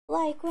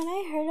like when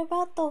I heard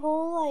about the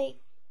whole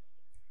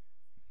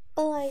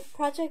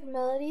Project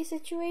Melody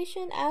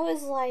situation, I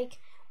was like,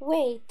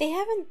 wait, they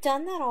haven't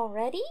done that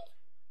already?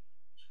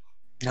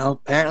 No,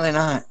 apparently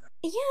not.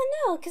 Yeah,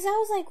 no, because I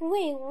was like,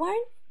 wait,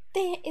 weren't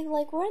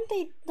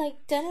they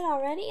like done it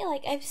already?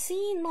 Like I've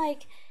seen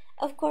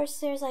of course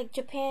there's like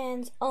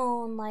Japan's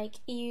own like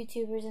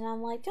YouTubers, and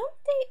I'm like, don't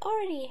they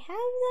already have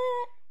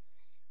that?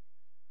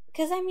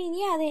 Because I mean,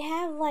 yeah, they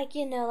have like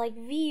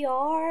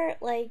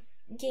VR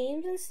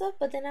games and stuff,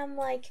 but then I'm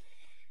like,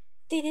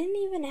 they didn't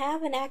even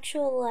have an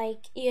actual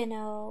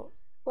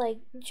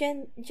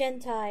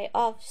gentai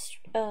off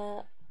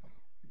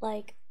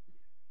like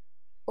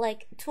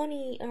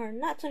 20, or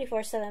not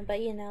 24/7, but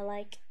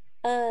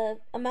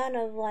amount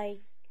of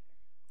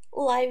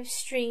live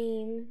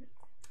stream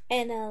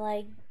and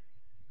a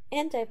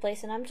anti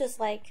place, and I'm just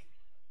like,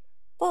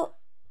 well,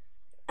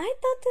 I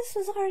thought this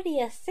was already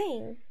a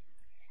thing.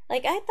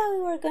 Like I thought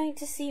we were going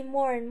to see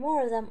more and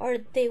more of them, or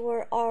they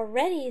were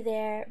already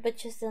there, but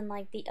just in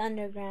like the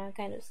underground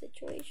kind of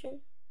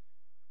situation.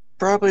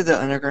 Probably the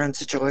underground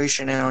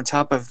situation, and on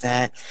top of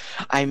that,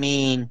 I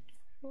mean,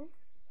 Hmm?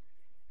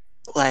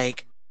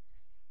 like,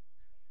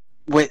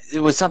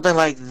 with something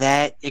like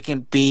that, it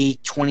can be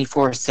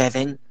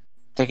 24/7.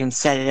 They can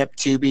set it up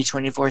to be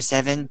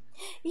 24/7.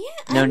 Yeah,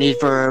 I No need mean,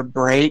 for a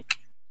break.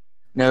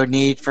 No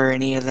need for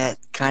any of that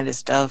kind of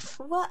stuff.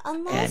 well,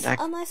 And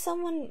unless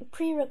someone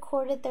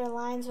pre-recorded their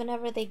lines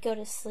whenever they go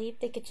to sleep,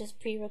 they could just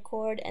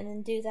pre-record and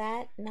then do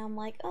that. And I'm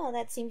like, oh,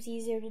 that seems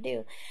easier to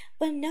do.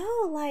 But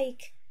no, I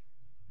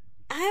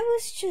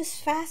was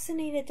just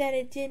fascinated that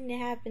it didn't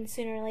happen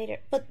sooner or later.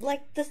 But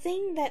like the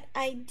thing that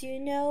I do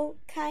know,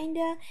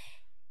 kinda,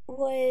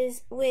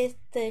 was with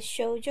the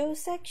shojo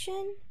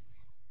section.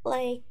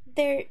 Like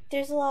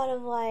there's a lot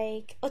of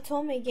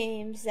otome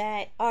games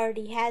that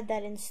already had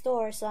that in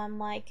store, so I'm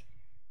like,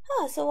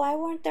 huh, so why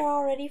weren't there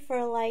already for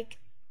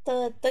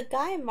the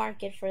guy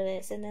market for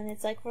this? And then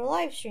it's like for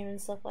live stream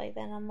and stuff like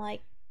that, and I'm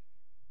like,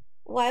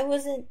 why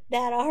wasn't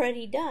that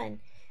already done?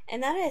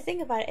 And now that I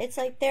think about it, it's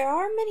like there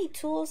are many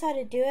tools how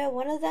to do it.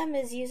 One of them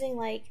is using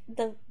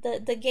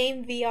the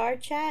game VR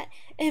chat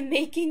and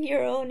making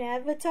your own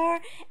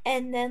avatar,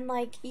 and then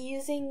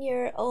using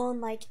your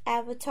own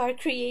avatar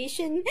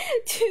creation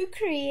to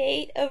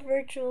create a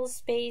virtual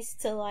space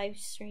to live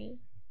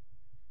stream.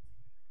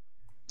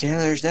 yeah,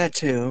 there's that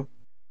too.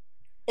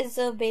 And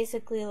so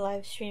basically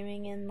live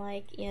streaming in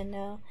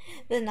the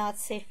not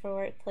safe for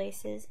work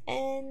places,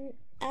 and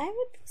I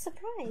would be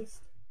surprised.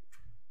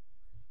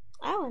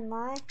 I wouldn't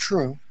lie.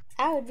 True.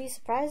 I would be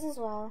surprised as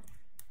well.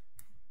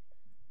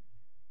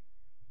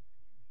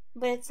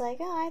 But it's like,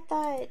 oh, I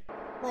thought it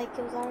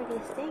was already a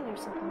thing or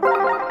something like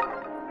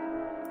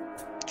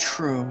that.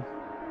 True.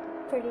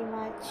 Pretty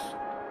much.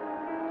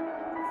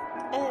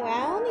 Anyway,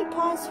 I only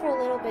paused for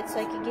a little bit so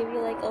I could give you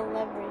a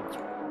leverage.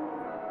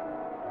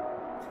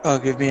 Oh,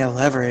 give me a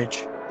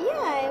leverage. Yeah,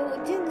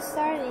 I didn't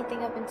start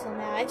anything up until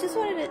now. I just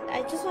wanted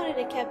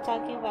to keep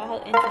talking about how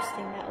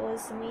interesting that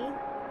was to me.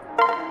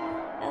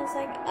 I was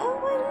like, oh,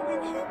 why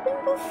didn't it happen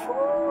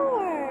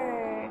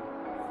before?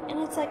 And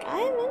it's like, I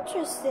am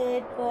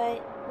interested,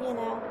 but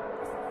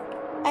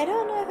I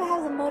don't know if I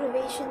have the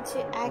motivation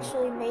to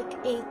actually make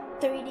a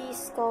 3D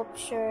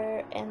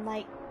sculpture and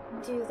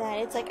do that.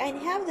 It's like I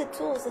have the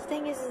tools. The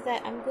thing is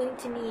that I'm going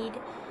to need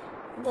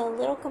the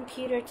little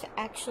computer to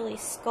actually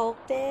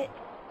sculpt it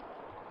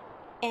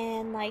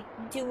and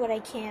do what I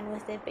can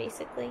with it,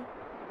 basically.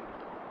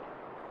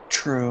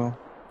 True.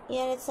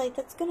 Yeah, and it's like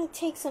that's gonna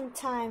take some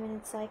time, and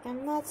it's like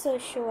I'm not so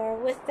sure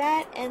with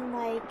that, and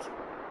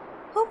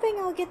hoping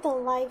I'll get the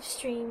live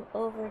stream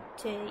over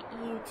to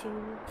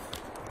YouTube,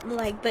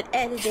 but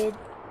edited,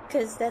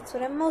 because that's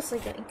what I'm mostly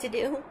going to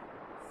do.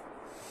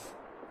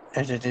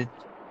 Edited.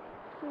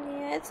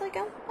 Yeah, it's like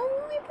I'm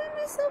only by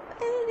myself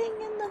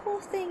editing and the whole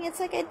thing. It's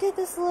like I did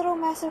this little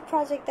massive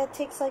project that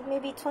takes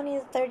maybe 20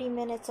 to 30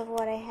 minutes of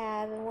what I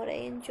have and what I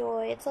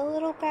enjoy. It's a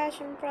little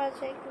passion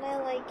project, and I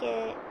like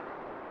it.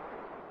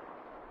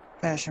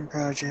 Passion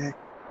project.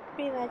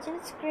 Pretty much, and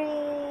it's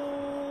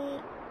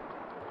great.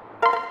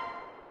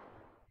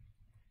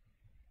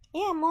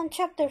 Yeah, I'm on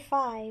chapter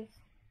 5.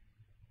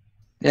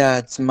 Yeah,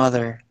 it's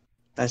Mother.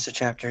 That's the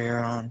chapter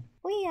you're on.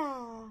 We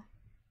are.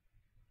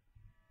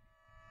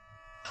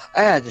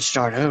 I had to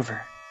start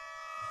over.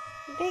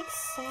 Big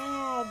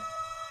sad.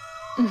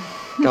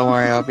 Don't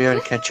worry, I'll be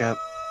able to catch up.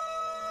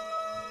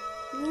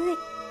 Lick.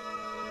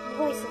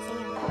 Voices,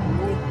 hang on.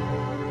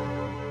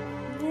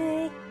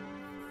 Lick.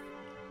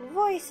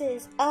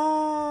 Voices.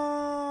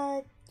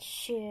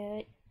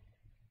 Shoot.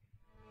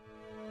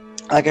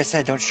 Like I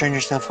said, don't strain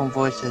yourself on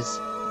voices.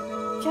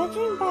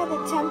 Judging by the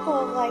tempo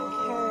of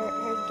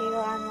her giggle,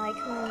 I'm like,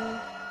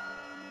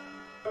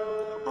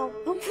 I'm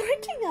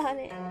working on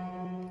it.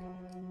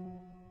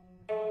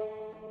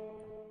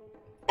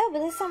 Oh, but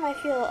this time I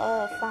feel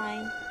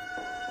fine.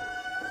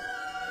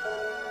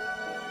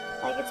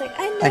 It's like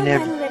I know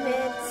my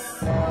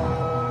limits.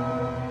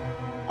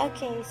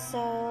 Okay,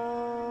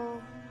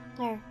 so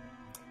there.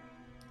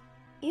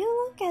 You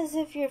look as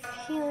if you're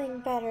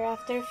feeling better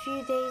after a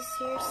few days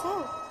to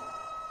yourself.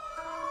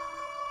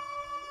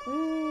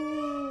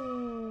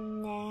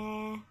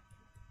 Nah.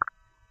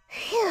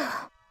 Phew.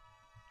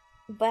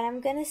 But I'm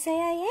gonna say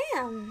I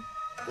am.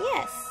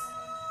 Yes.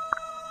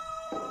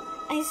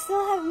 I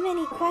still have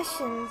many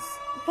questions,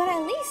 but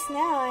at least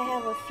now I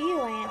have a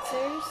few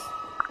answers.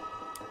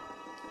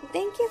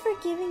 Thank you for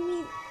giving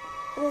me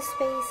the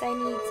space I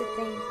need to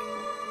think.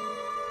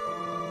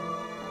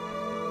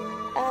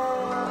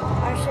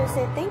 Or should I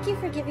say, thank you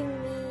for giving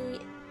me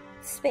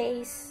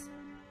space.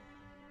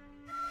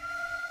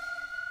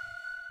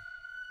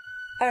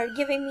 Or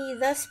giving me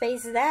the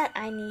space that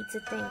I need to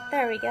think.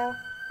 There we go.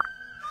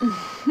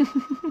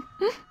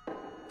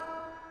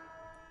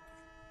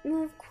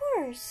 Of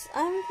course.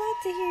 I'm glad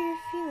to hear you're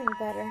feeling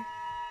better.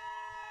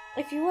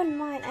 If you wouldn't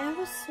mind, I have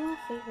a small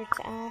favor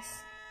to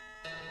ask.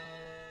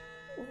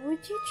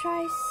 Would you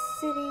try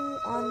sitting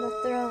on the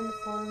throne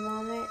for a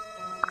moment?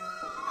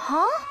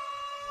 Huh?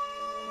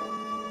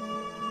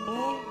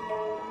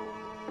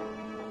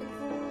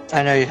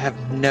 I know you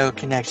have no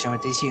connection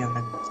with these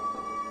humans.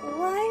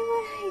 Why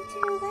would I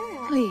do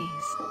that?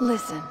 Please,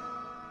 listen.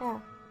 Oh,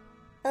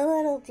 a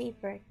little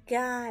deeper.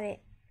 Got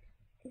it.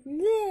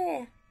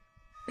 Bleh.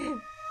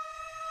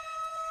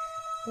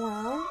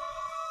 Well,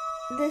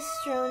 this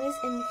throne is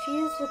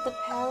infused with the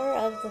power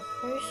of the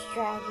first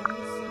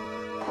dragons.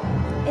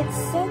 It's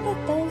said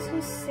that those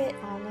who sit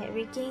on it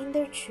regain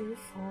their true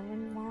form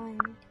and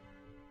mind.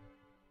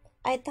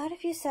 I thought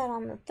if you sat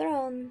on the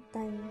throne,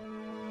 then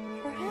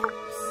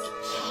perhaps...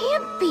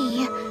 Can't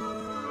be.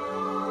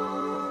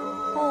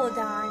 Hold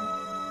on.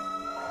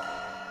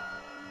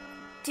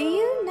 Do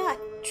you not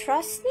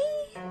trust me?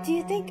 Do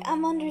you think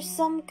I'm under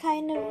some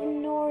kind of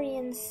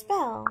Norian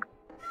spell?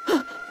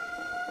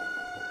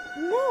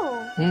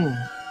 No.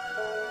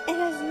 It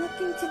has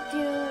nothing to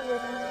do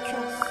with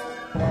trust.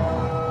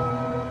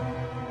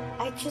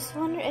 I just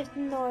wonder if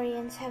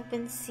Norians have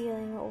been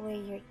sealing away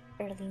your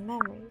early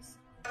memories.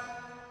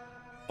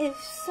 If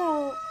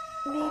so,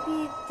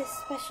 maybe this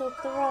special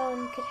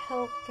throne could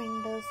help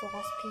bring those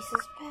lost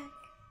pieces back.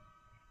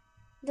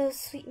 Those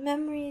sweet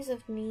memories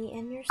of me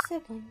and your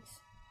siblings.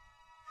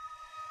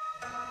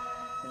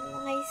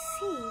 I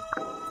see.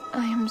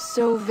 I am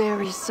so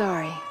very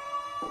sorry.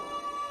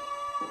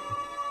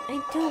 I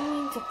don't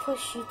mean to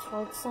push you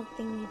towards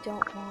something you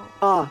don't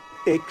want.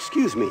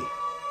 Excuse me.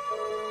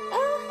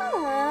 Oh,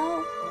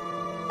 hello.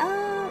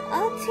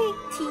 I'll take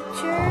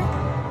teacher,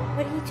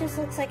 but he just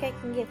looks like I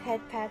can give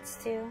head pats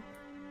to.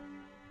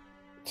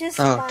 Just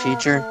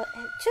teacher?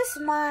 Just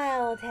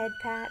mild head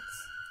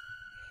pats.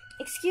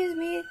 Excuse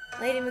me,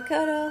 Lady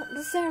Makoto,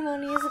 the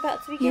ceremony is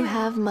about to begin. You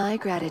have my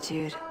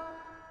gratitude.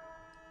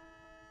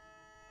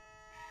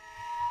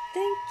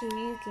 Thank you,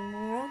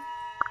 Yukimura.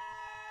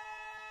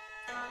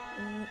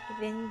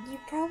 Even you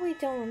probably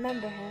don't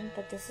remember him,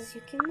 but this is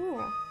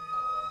Yukimura.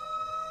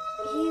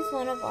 He's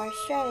one of our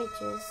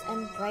strategists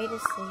and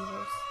brightest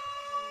leaders.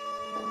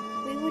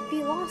 We would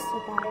be lost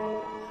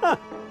without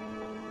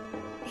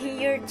him.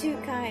 You're too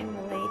kind,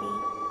 milady.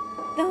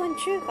 Though in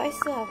truth, I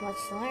still have much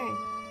to learn.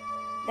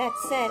 That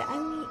said,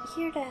 I'm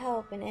here to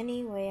help in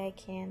any way I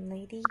can,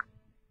 lady.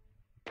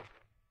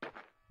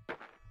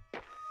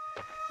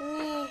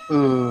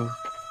 Ooh.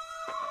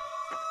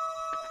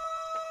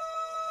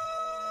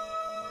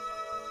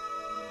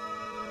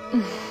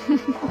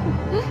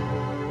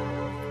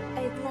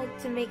 I'd like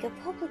to make a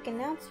public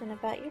announcement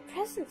about your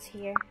presence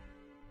here.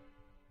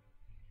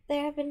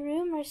 There have been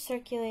rumors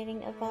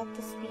circulating about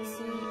the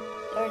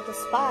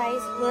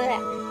spies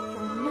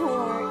from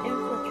Nor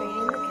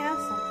infiltrating the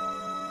castle.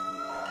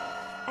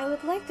 I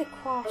would like to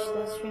quash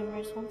those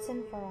rumors once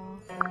and for all.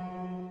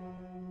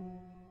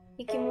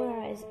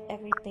 Yukimura, is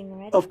everything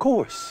ready? Of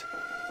course.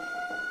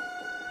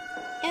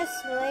 Yes,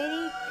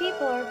 milady.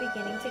 People are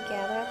beginning to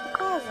gather at the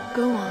plaza.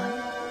 Go on.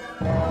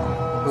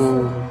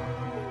 Ooh.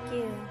 Thank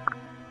you.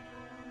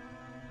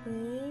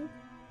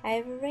 I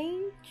have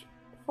arranged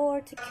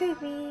for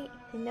Takumi,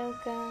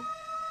 Hinoka,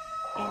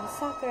 and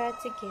Sakura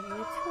to give you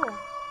a tour.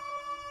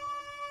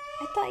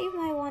 I thought you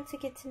might want to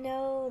get to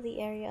know the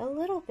area a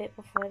little bit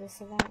before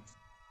this event.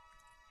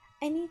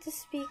 I need to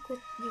speak with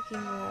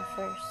Yukimura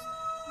first,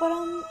 but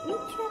I'll meet you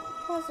at the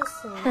plaza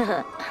soon.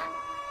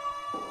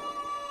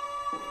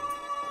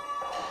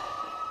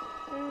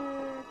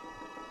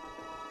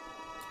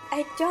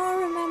 I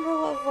don't remember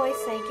what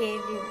voice I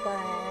gave you, but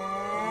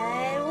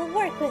we'll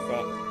work with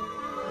it.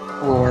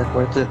 We'll work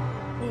with it.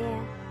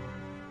 Yeah.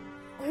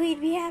 We'd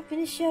be happy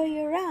to show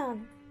you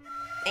around.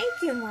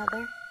 Thank you,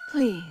 Mother.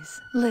 Please,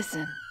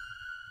 listen.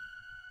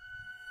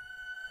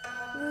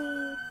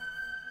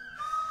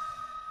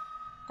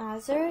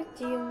 Azur,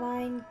 do you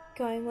mind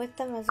going with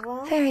them as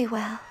well? Very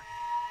well.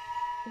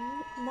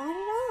 Not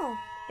at all.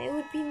 It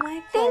would be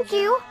my pleasure. Thank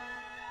you.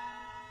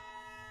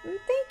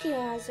 Thank you,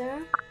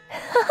 Azur.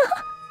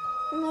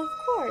 Of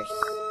course.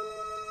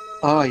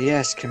 Oh,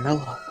 yes,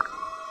 Camilla.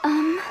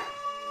 I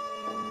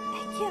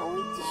can't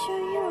wait to show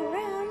you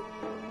around.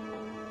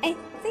 I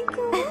think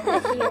you'll love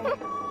it here.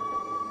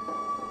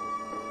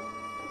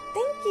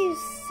 Thank you,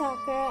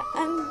 Sakura.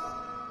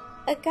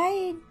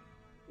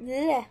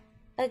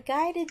 A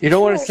guided You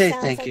don't want to tour say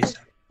sounds thank like you.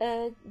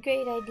 a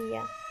great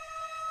idea.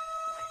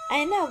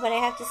 I know, but I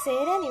have to say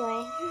it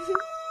anyway.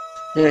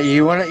 Yeah,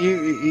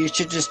 you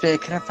should just be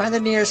like, can I find the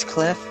nearest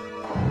cliff?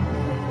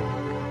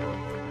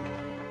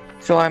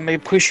 So I may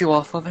push you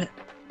off of it?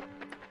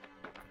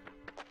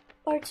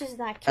 Or just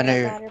not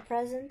care about her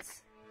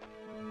presence.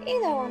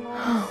 Either one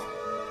works.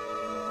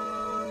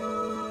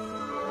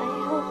 I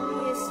hope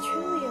Mia is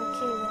truly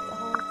okay with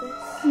all of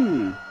this.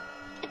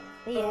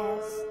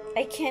 Yes,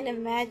 I can't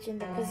imagine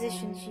the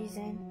position she's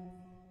in.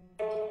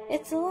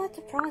 It's a lot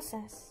to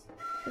process.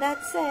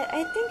 That said,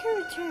 I think her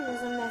return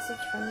is a message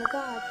from the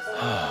gods.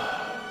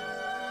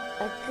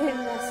 A good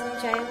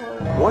message, I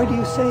hope. Why do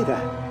you say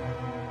that?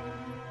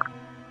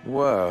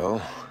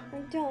 Well... I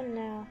don't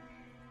know.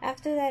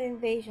 After that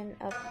invasion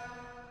up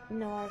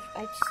north,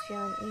 I just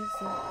feel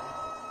uneasy.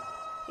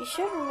 You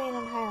should remain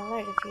on high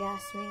alert if you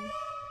ask me.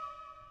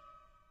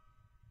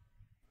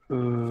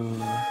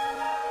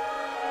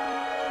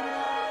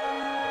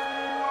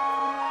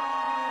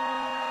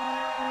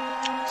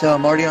 So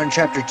I'm already on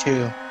chapter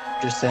 2.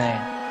 Just saying.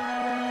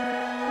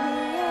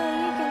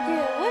 Yeah, you can do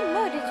it. What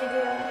mode did you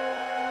do?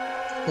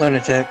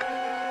 Lunatic.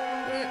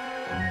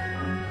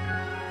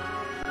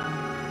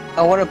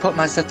 I want to put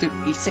myself through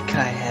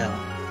Isekai hell.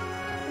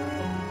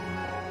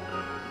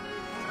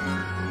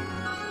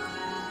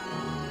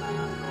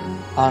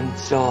 I'm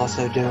still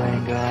also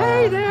doing,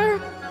 Hey there!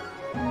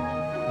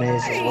 Maze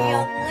as Hey, well.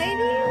 young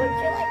lady, would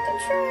you like to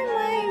try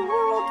my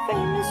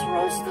world-famous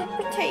roasted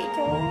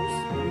potatoes?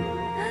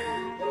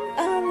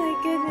 Oh my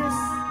goodness,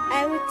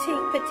 I would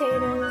take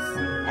potatoes.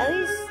 At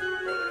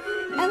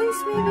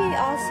least maybe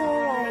also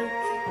like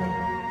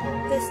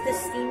the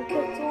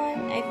steam-cooked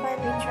one. I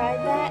finally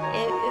tried that.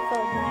 It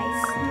felt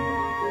nice.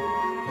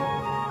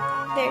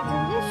 They're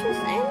delicious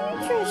and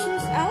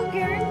nutritious. I'll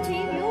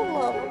guarantee you'll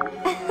love them.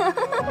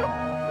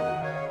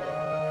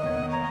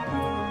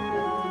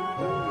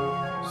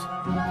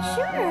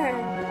 Sure,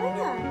 why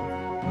not?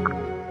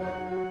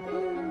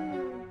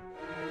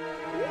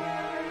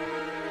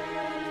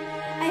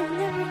 I've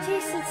never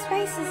tasted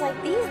spices like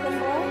these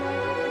before.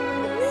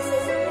 This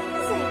is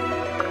amazing.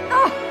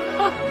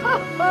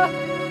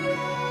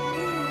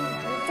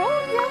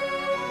 Told ya.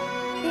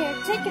 Here,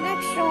 take an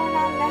extra one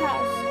on the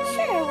house.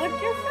 Share it with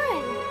your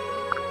friend.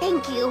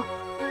 Thank you.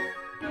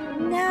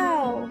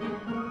 No.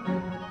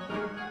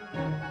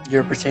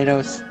 Your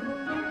potatoes?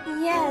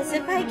 Yes,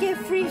 if I get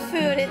free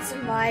food, it's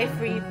my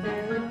free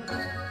food.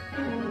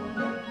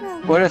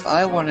 Well, What if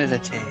I wanted to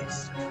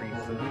taste free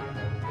food?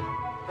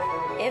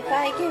 if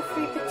I get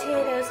free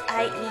potatoes,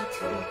 I eat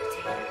free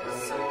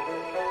potatoes.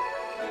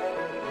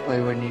 Well,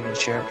 you wouldn't even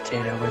share a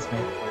potato with me.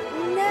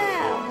 No.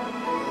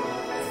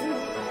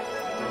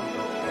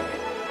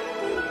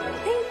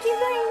 Thank you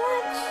very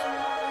much.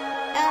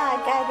 Ah,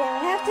 goddamn,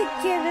 I have to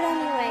give it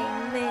anyway,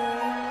 man.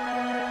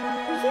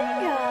 Here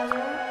you go.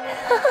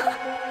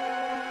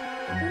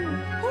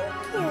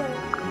 Thank you.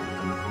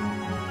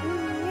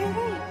 You're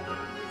right.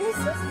 This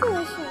is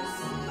delicious.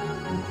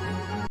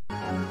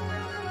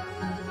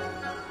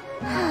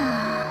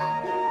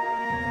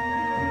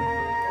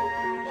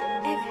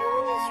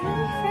 Everyone is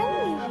really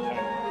friendly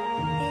here.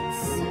 It's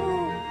so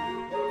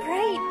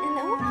bright and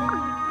open.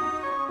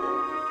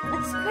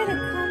 It's quite a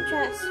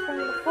contrast from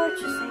the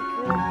fortress I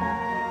grew up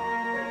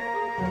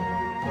in.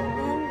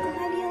 I'm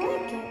glad you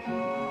like it.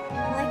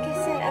 Like I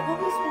said, I've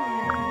always been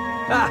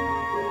happy. Ah!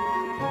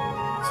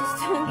 Just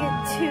don't get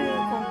too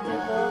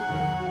comfortable,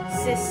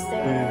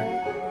 sister.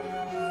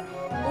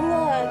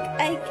 Look,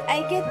 I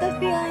get the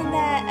feeling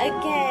that,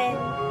 again,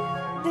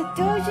 the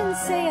Dojins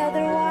say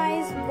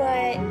otherwise,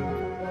 but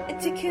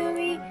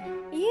Takumi,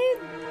 you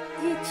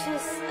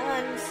just,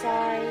 I'm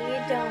sorry, you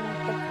don't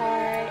look the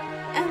part.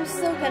 I'm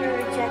still gonna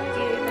reject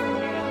you even in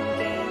your own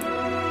game.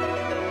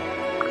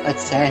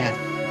 That's sad.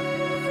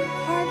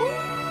 Pardon?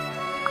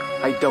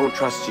 I don't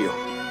trust you.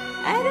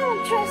 I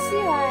don't trust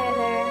you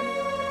either.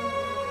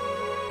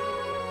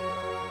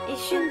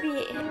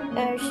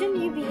 Shouldn't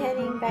you be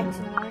heading back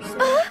to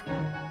Narcissus?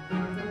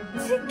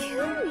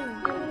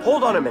 Takumi!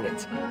 Hold on a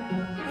minute.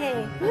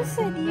 Hey, who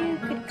said you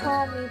could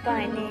call me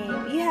by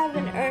name? You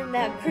haven't earned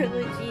that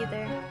privilege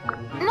either.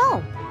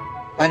 No.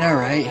 I know,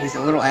 right? He's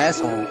a little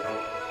asshole.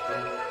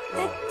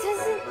 That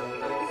doesn't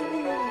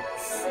even make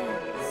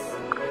sense.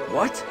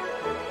 What?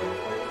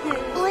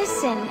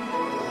 Listen.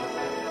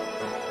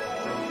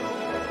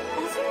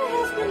 Azura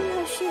has been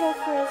Hoshida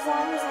for as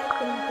long as I've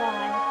been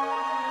gone.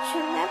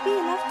 Shouldn't that be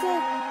enough to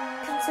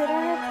consider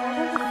her part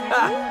of the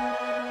family?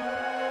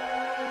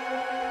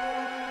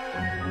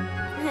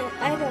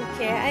 I don't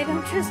care. I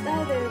don't trust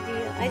either of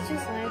you. I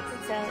just wanted to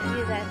tell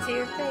you that to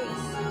your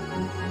face.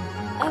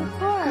 Of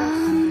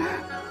course.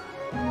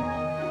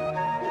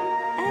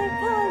 I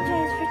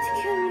apologize for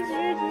Takumi's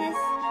rudeness.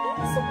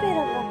 He's a bit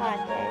of a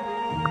hothead.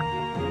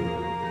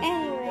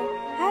 Anyway,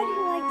 how do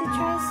you like to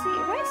try a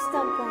sweet rice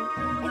dumpling?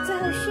 It's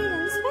a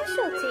Hoshidan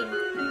specialty.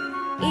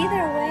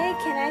 Either way,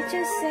 can I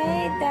just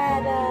say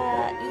that,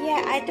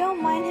 yeah, I don't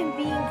mind him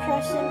being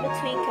crushed in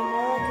between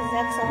Camilla, because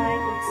that's all I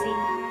would see.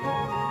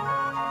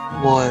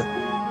 What?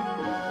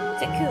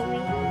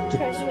 Takumi,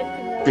 crushed with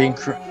Camilla. Being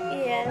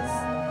Yes.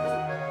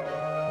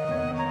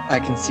 I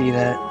can see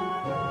that.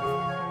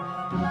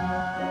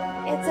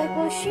 It's like,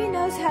 well, she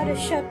knows how to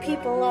shut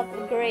people up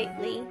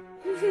greatly.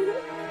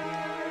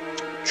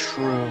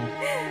 True.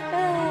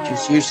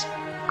 Just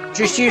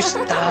use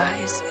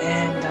thighs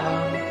and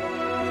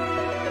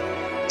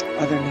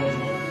other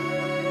name.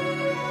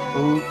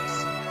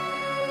 Oops.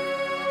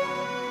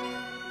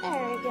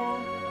 There we go.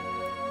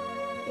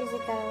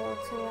 Music got a little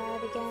too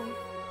loud again.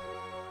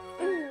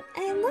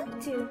 I'd love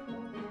to.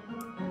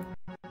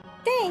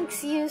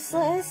 Thanks,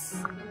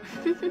 useless.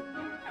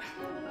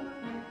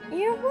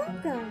 You're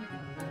welcome.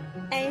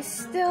 I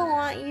still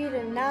want you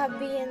to not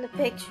be in the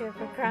picture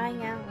for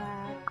crying out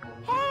loud.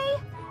 Hey!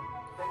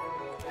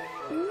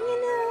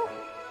 You know,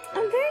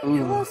 I'm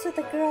very close with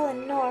a girl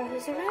in Nor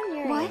who's around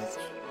your age.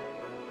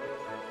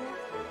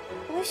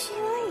 What's she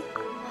like?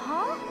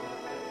 Huh?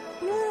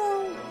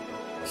 Well,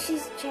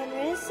 she's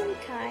generous and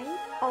kind,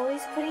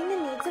 always putting the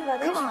needs of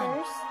others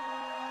first.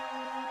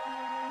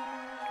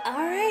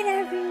 Alright,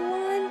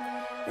 everyone.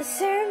 The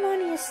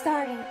ceremony is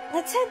starting.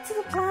 Let's head to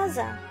the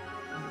plaza.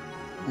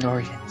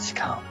 Norians,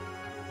 come.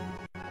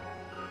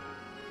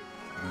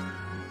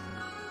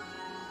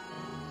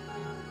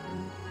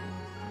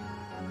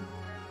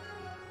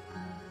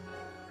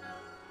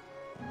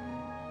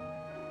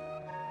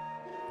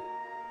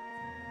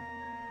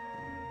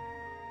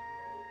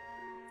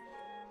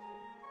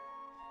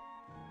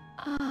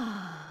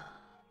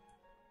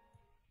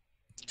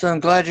 So I'm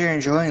glad you're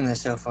enjoying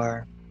this so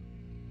far.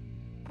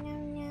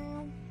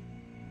 No.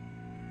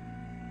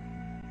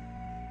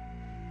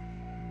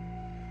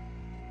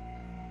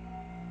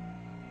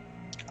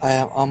 I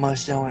am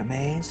almost done with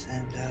maze,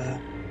 and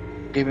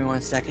give me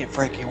 1 second,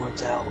 Frankie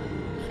wants out.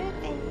 Sure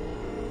thing.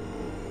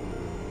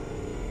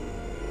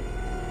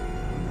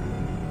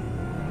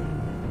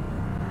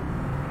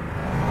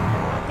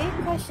 Big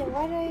question,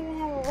 why do I even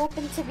have a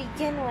weapon to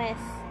begin with?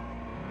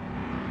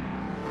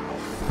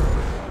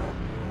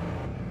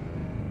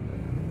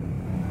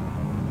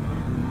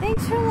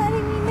 Thanks for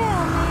letting me know,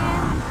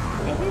 man.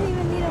 I didn't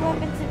even need a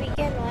weapon to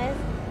begin with.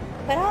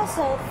 But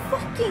also,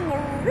 fucking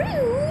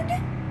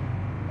rude!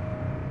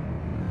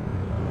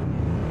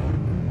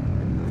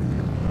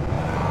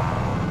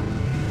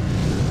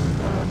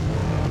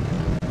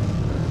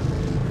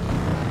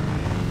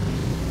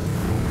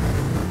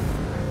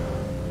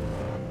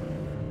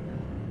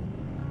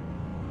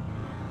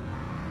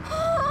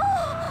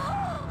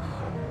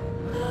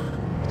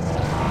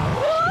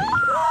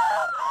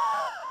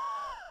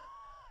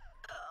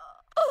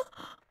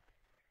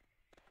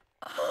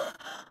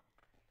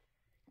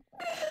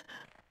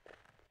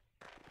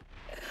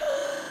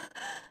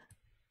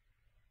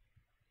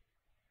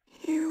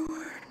 You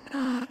were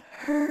not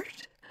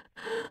hurt.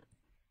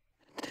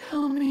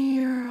 Tell me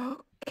you're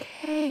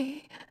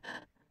okay.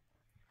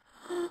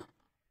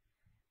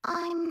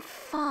 I'm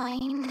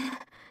fine.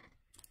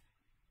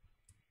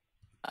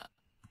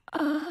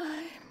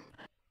 I'm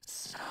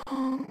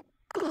so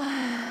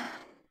glad.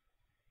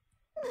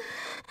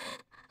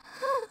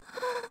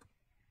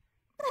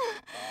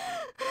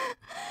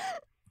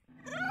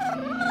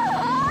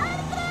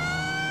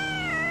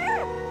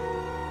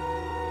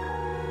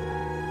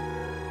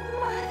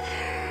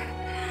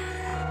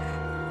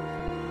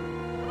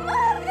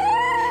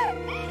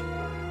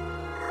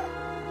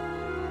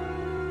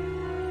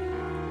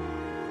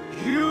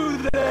 You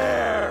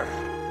there!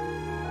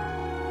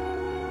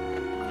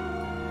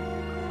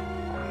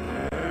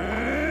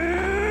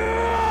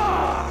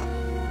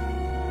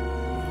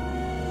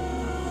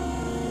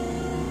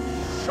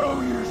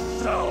 Show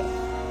yourself!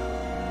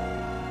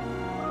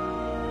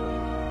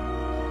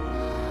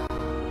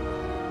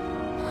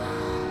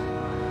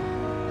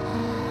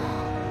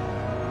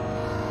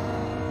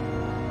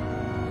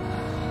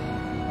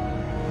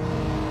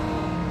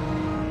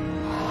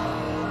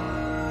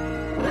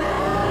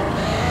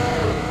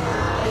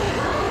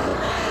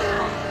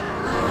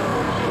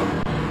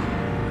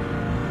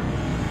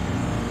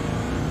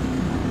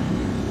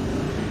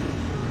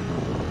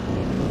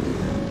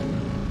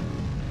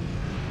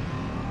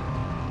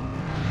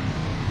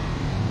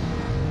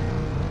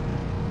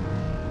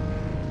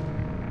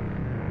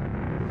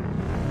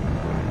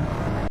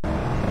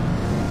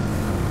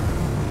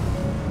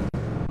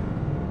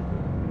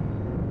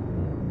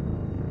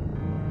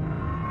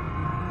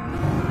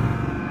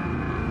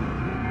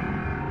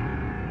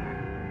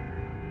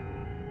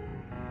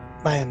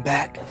 I am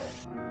back.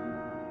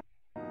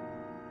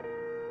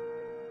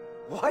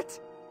 What?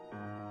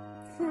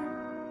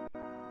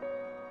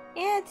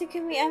 Yeah,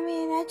 Takumi, I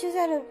mean, I just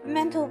had a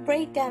mental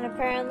breakdown,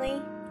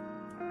 apparently.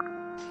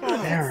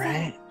 God, Yeah,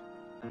 right.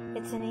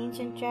 It's an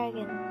ancient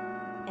dragon.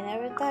 I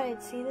never thought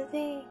I'd see the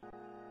day.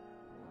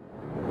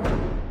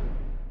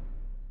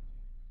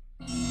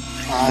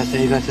 So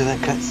you got to that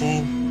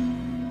cutscene?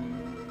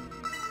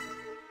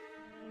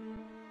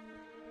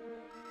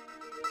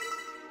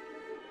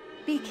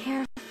 Be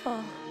careful.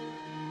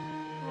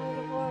 Word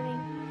of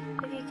warning.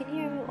 If you can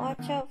hear me,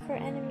 watch out for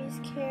enemies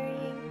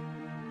carrying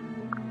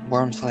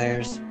Worm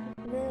Slayers.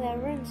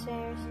 rune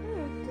snares.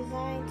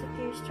 Designed to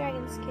pierce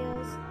dragon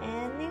skills.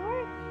 And they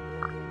work.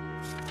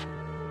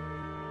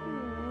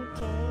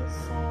 Okay,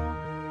 so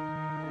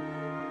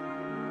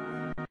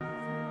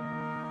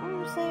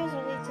armor slayers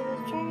are weak to the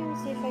dragons.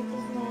 The effect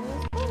is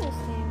minus bonus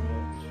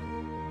damage.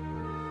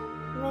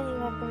 Many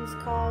weapons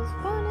cause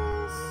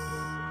bonus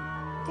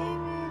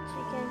damage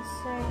against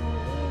certain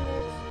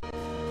units,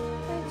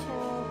 which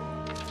help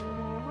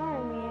or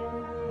harm you.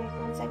 Make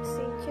one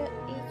succeed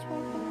each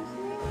weapon is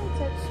nearly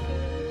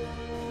touchscreen.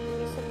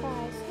 Be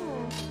surprised,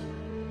 huh?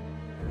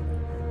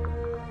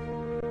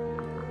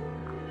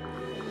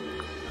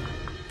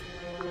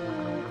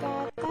 You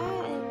got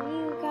that, and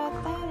you got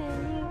that,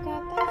 and you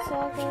got that, so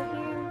I'll go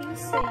here and be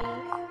safe.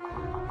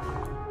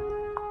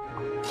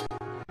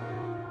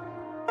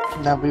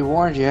 Now be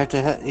warned, you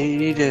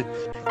need to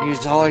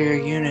use all your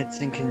units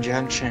in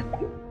conjunction,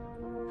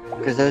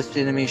 because those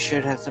enemies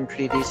should have some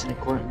pretty decent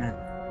equipment.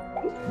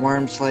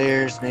 Worm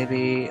Slayers,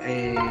 maybe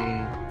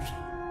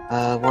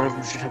one of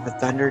them should have a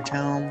Thunder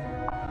Tome.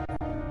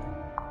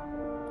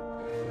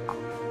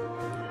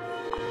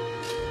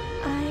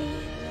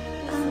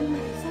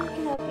 Some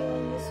can help you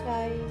win this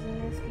fight using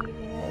this, can give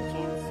you another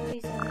chance to do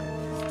something.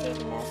 Just take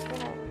and ask for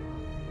help.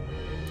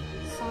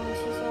 As long as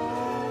she's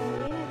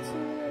allowed unit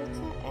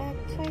to act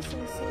twice in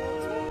a single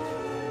turn,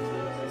 to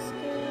use a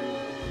skill,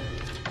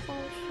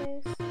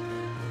 functions.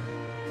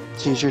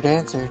 Choose your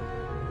dancer.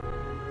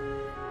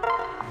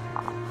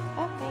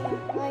 Oh, hang on,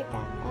 I like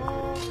that.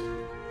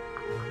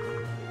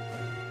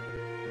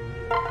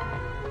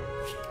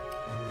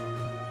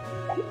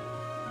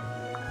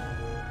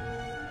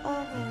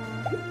 Oh, hang on.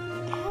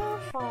 How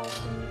far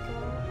can you go?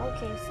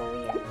 Okay, so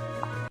yeah.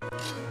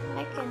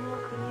 I can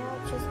help you out.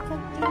 Just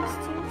put these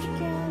two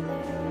together.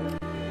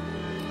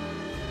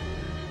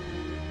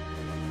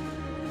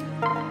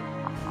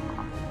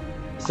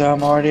 So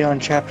I'm already on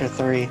chapter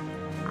 3.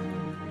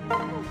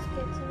 That's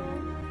good to know.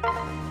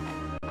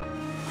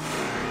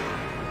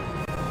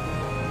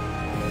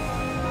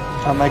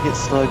 I might get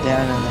slowed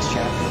down in this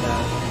chapter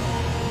though,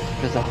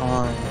 because of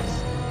Hans.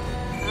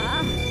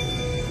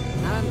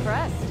 I'm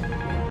impressed.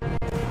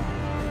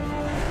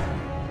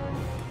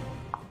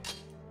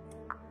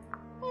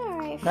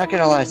 Alright, Not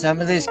gonna lie,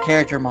 some of these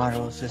character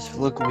models just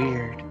look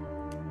weird.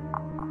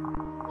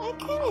 I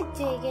kinda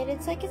dig it.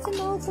 It's like it's an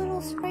old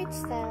little sprite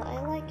style. I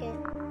like it.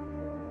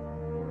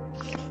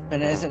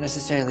 And it isn't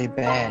necessarily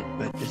bad,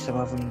 but just some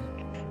of them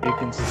you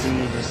can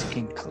see just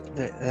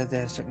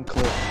there's certain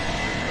clip.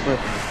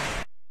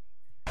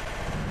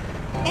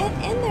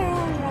 In their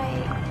own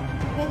right,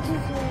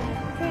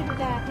 Vinzunm, pretty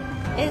dark.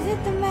 Is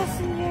it the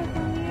messenger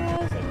from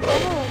Heroes? It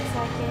kinda looks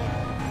like it.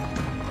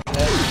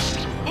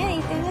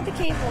 Anything with a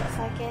cape looks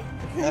like it.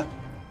 Yep.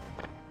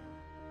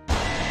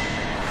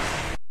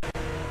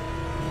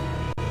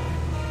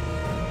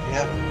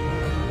 Yep.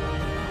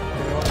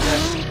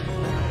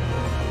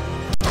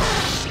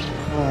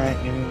 Alright,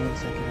 give me 1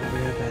 second, I'll be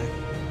right back.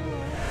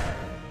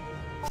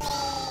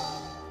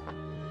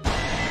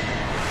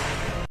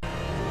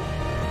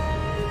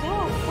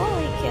 Don't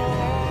fully kill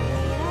her. I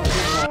mean, I'll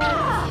keep her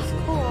around. She's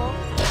cool.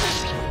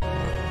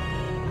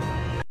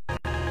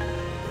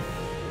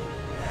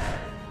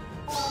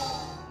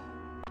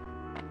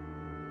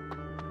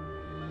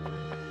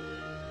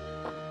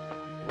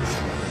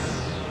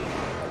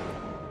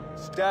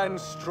 Stand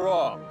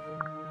strong.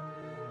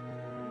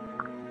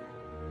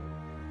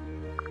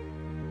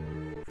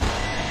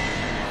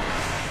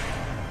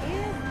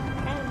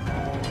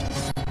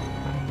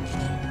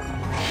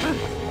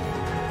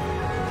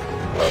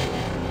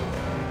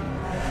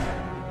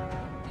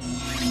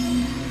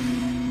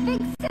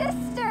 Big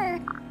sister!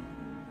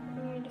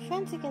 Your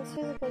defense against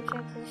physical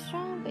attacks is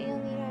strong, but you'll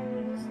need our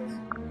resistance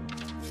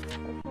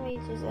for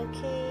mages.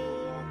 Okay,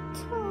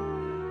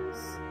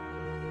 tomes.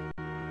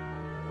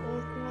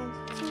 With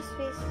magic 2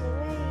 spaces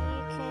away,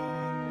 you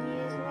can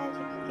use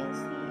magic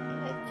against the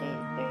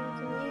adjacent, or you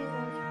can use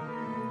magic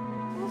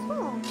as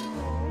well.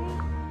 Alright.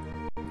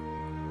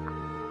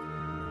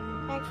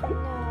 Actually,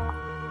 no.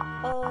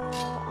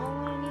 I'm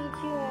gonna need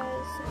you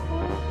as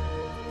support.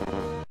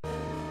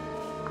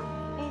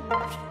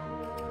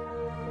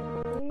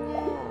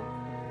 No.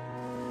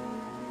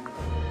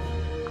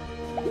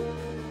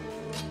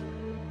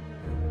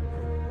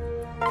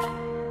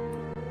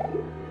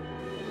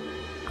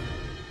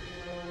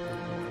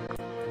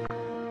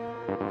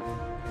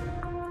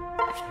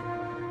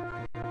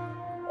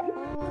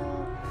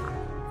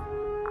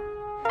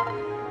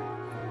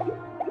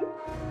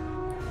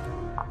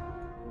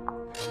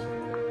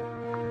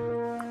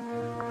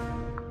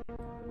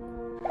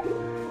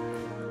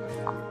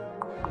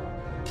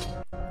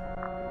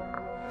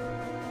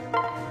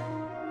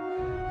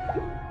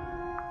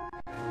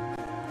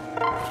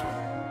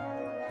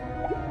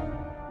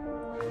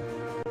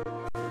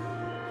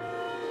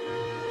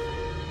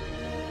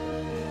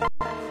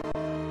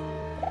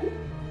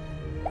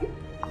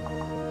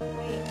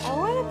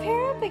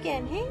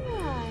 Again, hang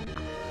on.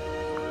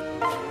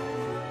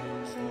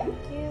 Can't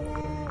do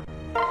that.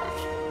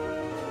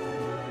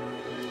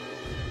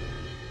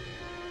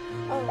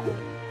 Oh wait.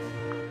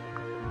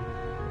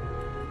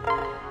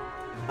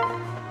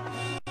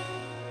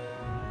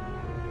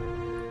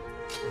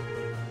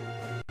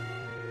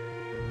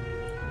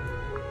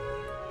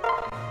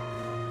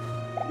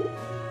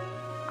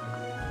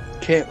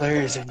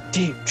 Kittler is in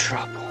deep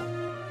trouble.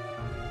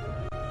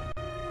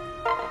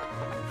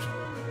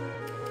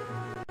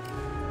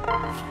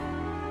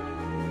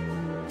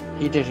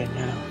 He didn't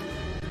know.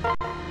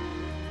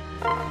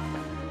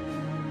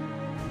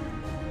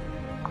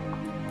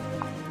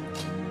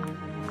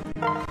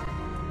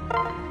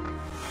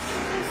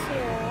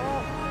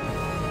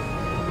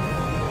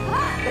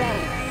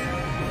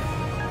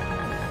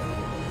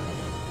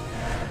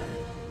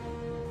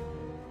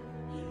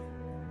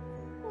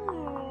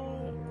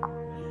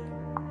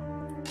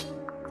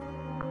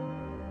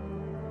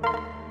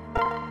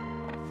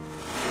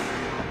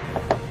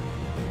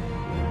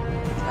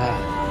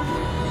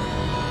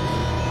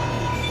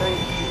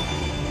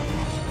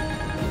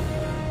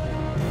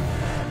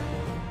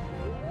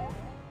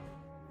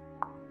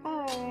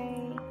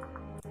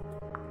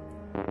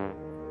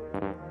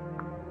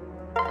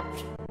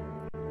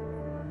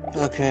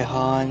 Okay,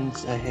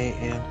 Hans, I hate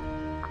you.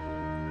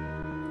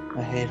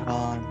 I hate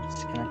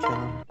Hans. Can I kill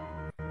him?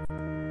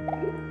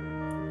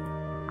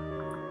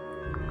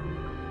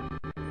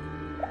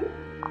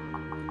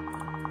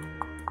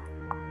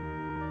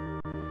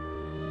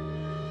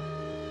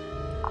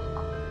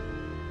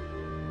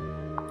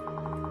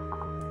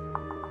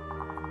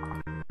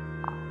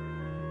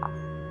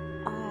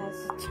 As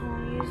a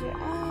tone user,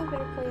 I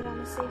better play it on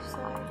the safe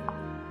side.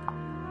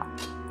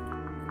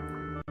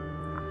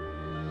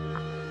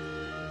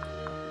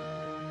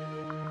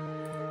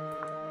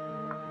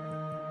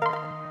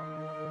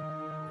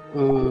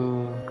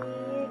 Ooh.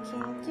 You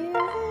can't do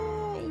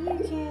that, you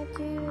can't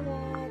do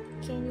that.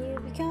 Can you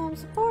become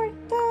support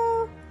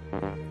though?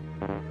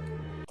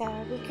 That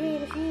would be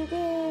great if you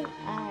did.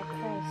 Ah,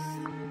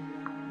 Christ.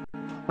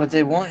 What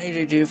they want you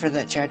to do for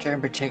that chapter in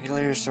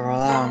particular is to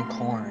rely on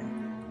corn.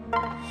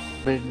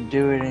 But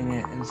do it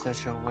in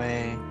such a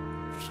way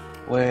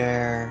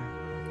where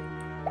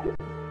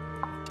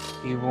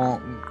you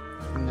won't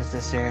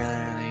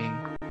necessarily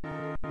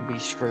be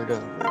screwed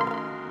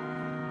over.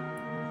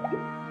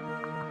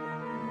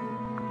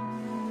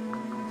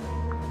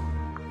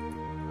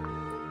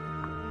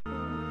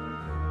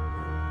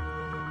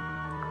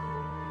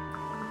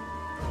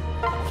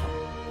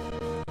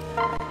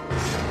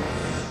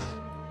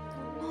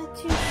 Not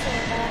too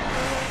sure about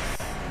this.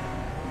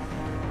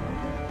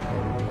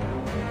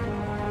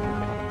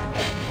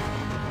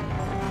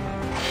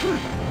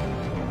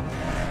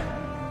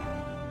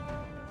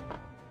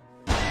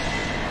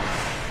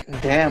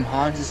 Damn,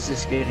 Hans is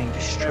just getting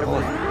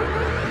destroyed.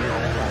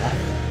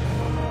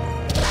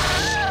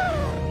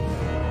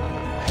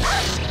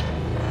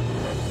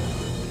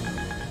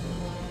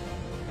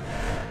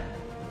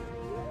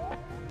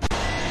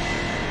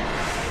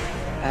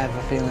 I have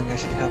a feeling I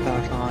should help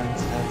out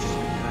Hans just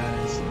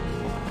because.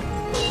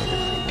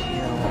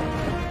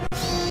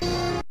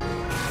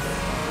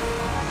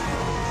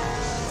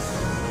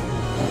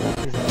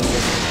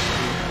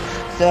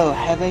 So,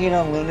 having it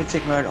on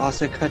lunatic mode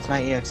also cuts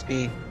my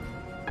EXP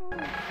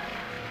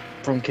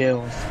from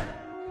kills.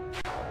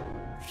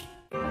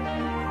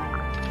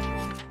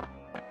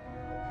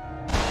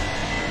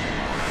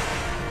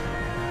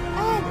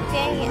 Ah,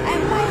 dang it. I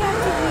might have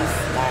to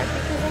restart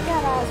because I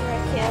got Ozra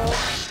killed.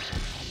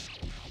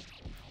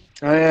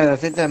 Oh yeah, I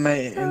think that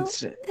might So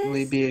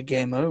instantly be a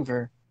game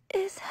over.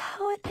 Is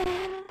how it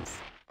ends.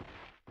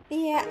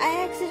 Yeah,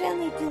 I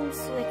accidentally didn't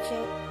switch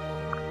it.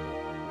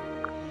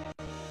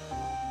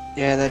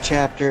 Yeah, that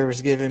chapter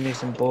was giving me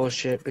some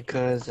bullshit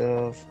because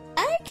of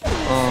I can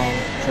reset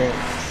it.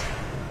 crits.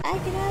 I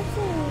can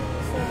absolutely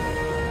reset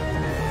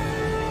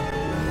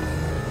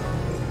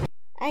it.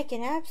 I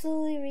can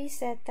absolutely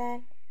reset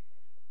that.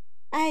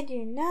 I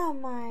do not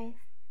mind.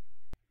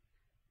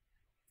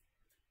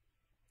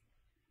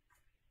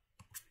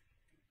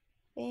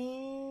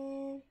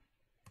 And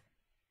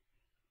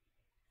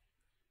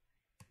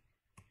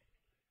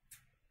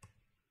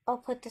I'll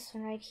put this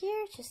one right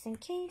here just in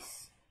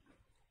case.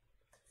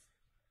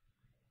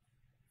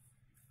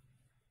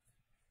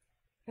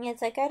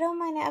 It's like I don't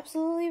mind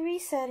absolutely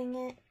resetting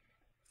it.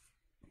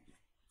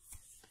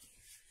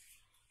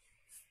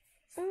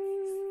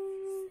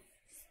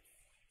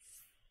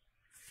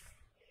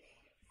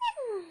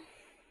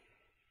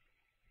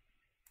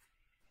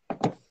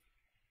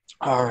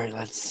 Alright,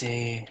 let's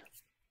see.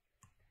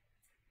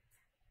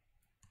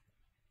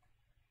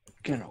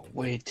 Gonna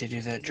wait to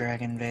do that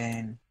dragon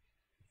vein.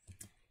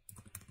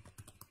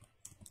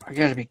 I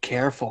gotta be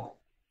careful.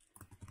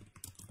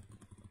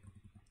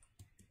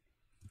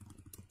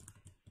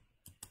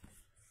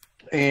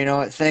 And you know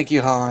what? Thank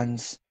you,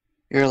 Hans.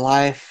 Your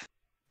life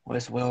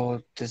was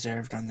well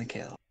deserved on the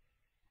kill.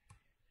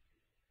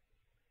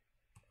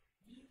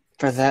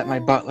 For that, my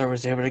butler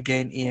was able to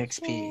gain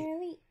EXP.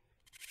 Cherry.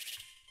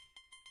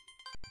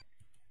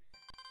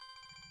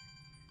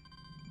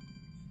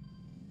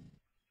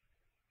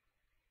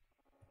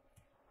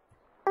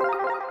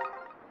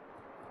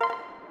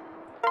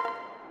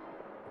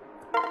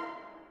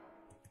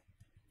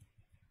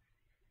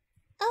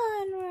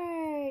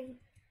 Onward.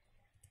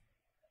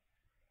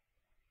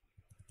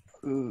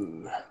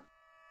 Ooh.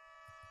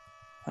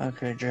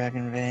 Okay,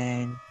 Dragon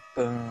Vein.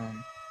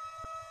 Boom.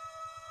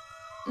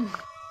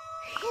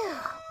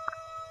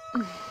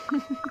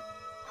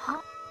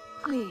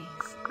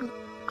 Please.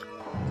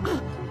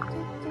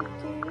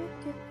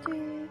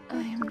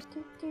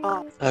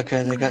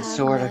 Okay, they got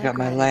sword, I got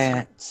my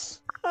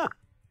lance.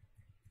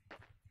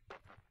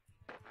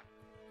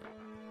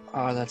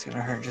 Oh, that's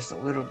gonna hurt just a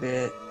little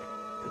bit,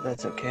 but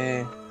that's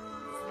okay.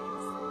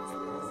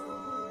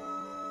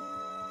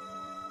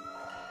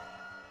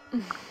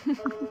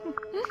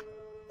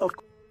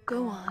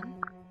 Go on.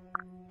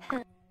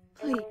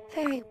 Please.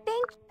 Thank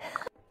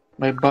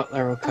My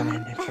butler will come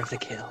in for the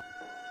kill.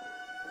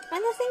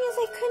 And the thing is,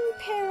 I couldn't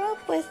pair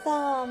up with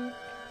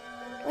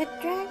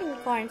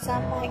Dragoncorn, so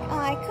I'm like, oh,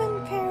 I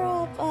couldn't pair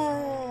up,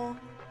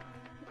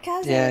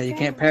 Kaze Yeah, with you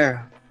can't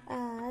Dragon-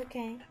 pair.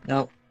 okay.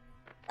 Nope.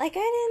 Like, I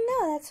didn't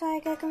know, that's why I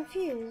got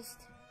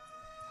confused.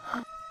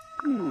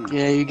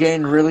 Yeah, you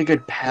gain really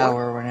good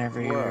power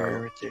whenever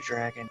you're with the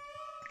dragon.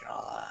 Not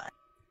gonna lie.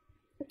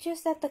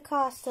 Just at the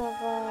cost of,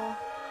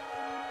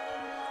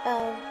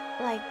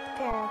 like,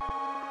 pair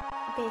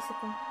up,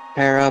 basically.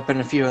 Pair up and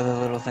a few other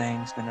little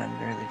things, but nothing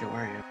really to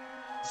worry about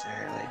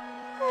necessarily.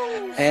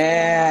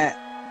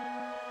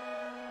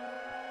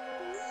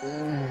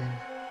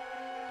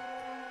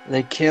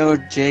 They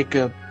killed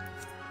Jacob.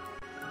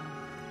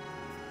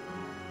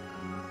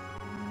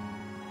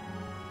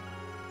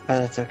 Oh,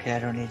 that's okay, I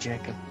don't need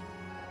Jacob.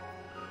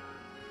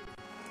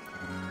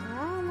 We're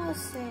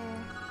almost there.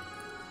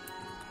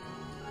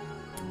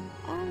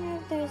 I don't know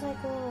if there's like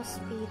a little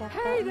speed up.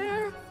 Hey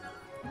there!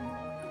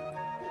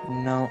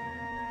 No.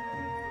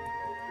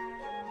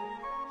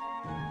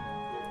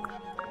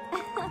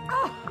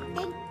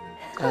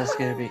 That's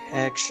gonna be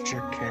extra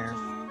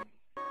careful.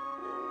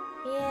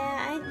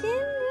 Yeah, I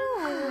didn't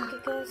realize it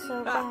could go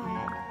so bad.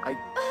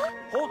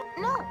 Hold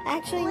on. No.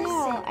 Actually,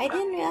 no. I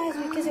didn't realize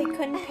because I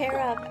couldn't pair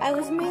up. I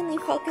was mainly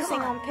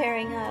focusing on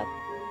pairing up.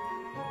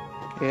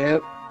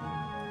 Yep.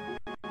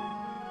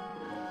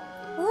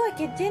 Look,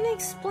 it didn't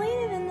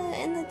explain it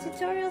in the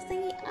tutorial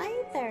thingy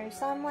either.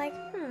 So I'm like,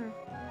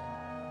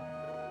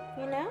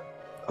 You know?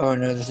 Oh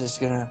no, this is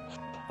gonna...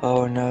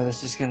 Oh no,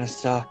 this is gonna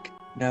suck.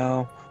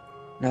 No.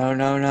 No,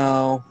 no,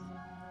 no.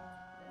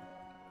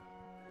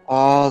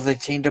 Oh, they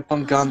teamed up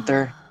on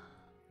Gunther.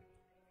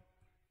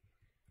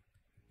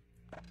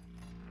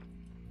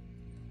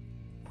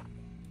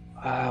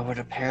 Would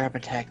a pair-up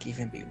attack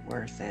even be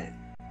worth it?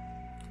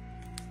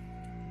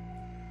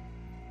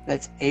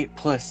 That's 8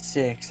 plus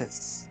 6.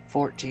 That's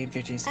 14,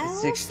 15,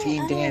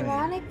 16 damage.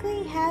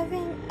 Ironically,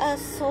 having a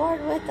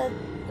sword with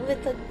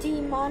a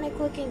demonic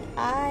looking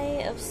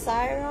eye of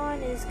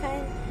Sauron is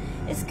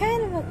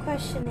kind of a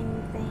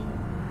questioning thing.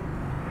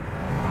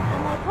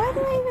 I'm like, why do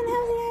I even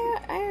have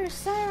the eye of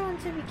Sauron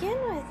to begin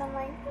with? I'm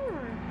like,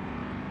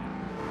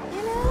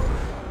 you know?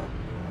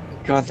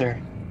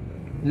 Gunther.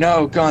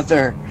 No,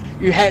 Gunther.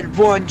 You had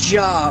one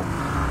job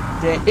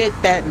to hit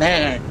that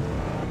man.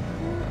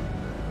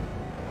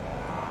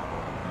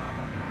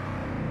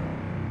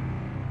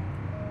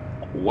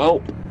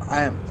 Well,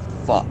 I am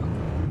fucked.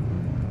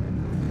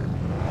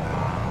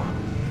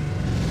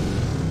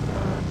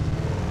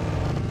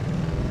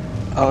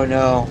 Oh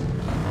no.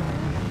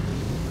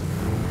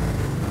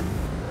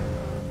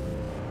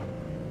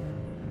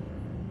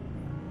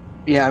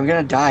 Yeah, I'm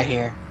gonna die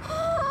here.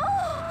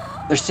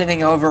 They're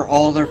sending over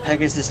all their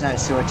Pegasus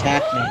Knights to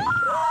attack me.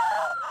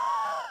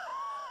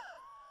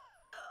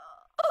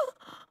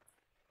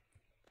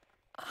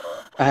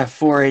 I have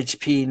 4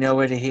 HP, no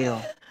way to heal.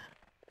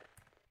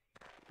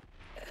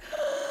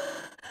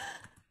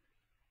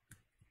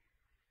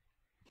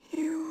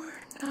 You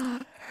were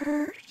not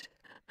hurt.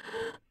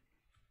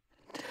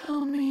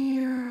 Tell me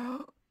you're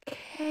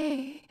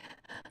okay.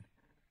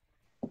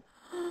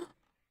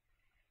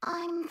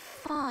 I'm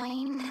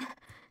fine.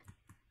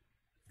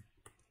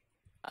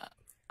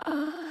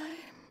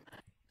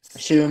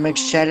 See, what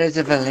makes Shadows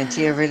of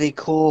Valentia really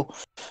cool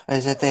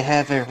is that they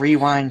have a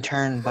rewind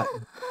turn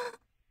button.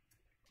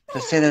 So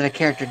say that a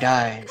character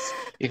dies,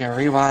 you can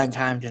rewind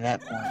time to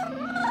that point.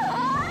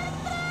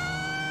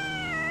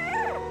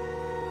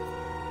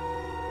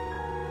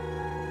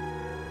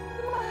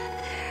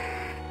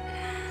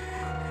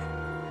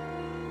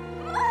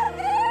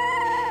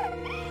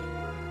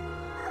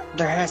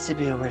 There has to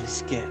be a way to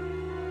skip.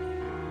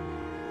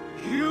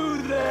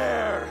 You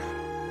there!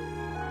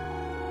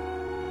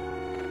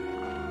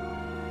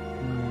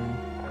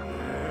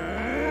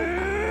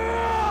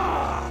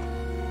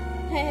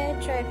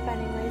 I tried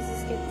finding ways to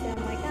skip to.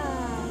 I'm like,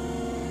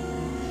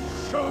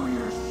 Show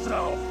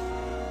yourself!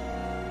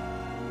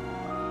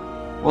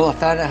 Well, I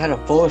found out how to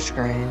full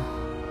screen.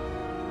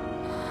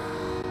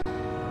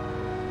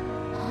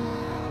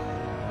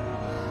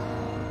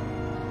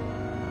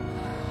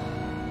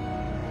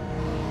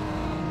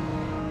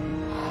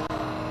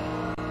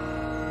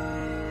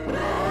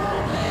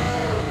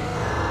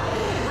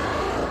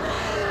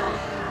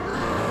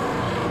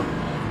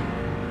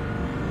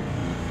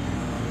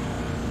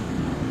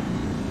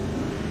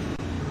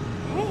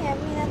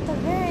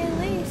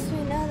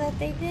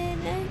 they did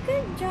a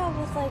good job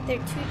with like their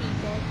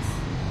 2D bits.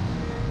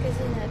 Because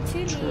you know,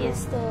 2D True. is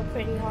still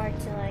pretty hard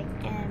to like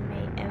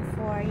animate, and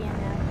for, you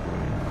know,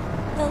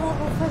 the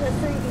level for the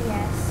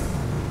 3DS.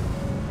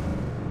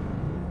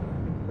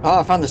 Oh,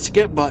 I found the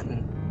skip button.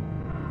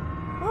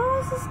 What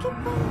was the skip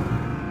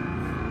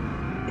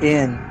button?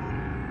 In.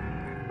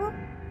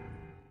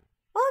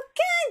 Oh,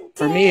 god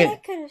For damn me, it! I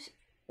could've...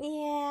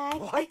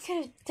 Yeah, I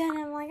could've done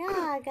it. I'm like,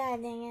 ah,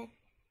 god dang it.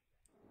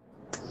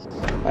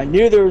 I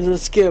knew there was a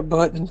skip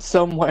button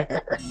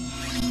somewhere.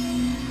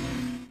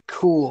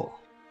 Cool.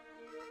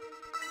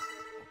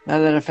 Now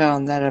that I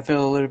found that, I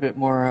feel a little bit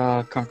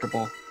more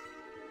comfortable.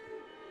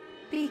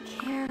 Be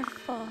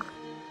careful.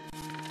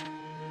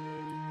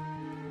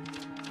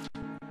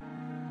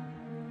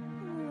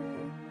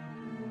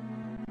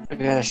 I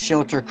got a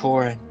shelter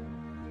cord.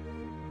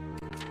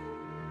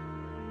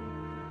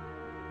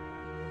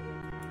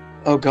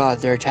 Oh god,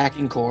 they're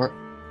attacking Court.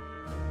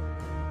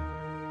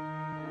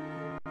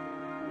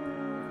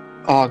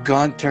 Oh,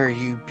 Gunther,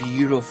 you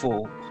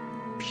beautiful,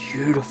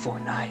 beautiful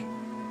knight.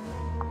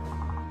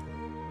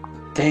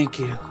 Thank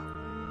you.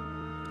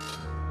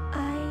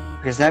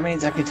 Because that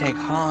means I can take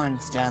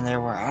Hans down there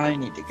where I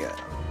need to go.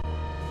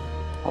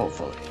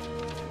 Hopefully.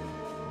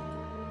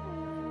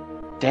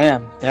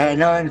 Damn.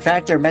 No, in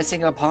fact, they're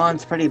messing up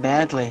Hans pretty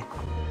badly.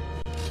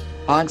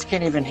 Hans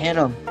can't even hit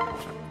him.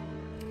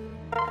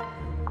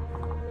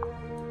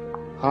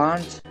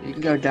 Hans, you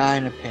can go die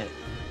in a pit.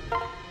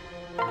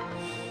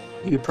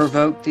 You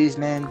provoked these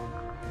men.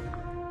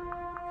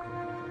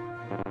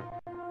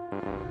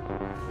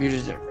 You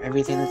deserve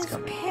everything that's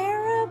coming.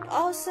 Pair up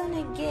also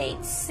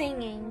negates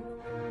singing.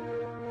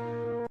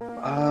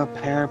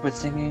 Pair up with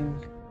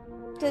singing.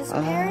 Does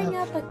pairing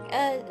up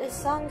a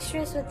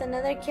songstress with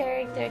another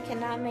character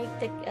cannot make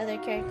the other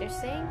character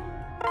sing?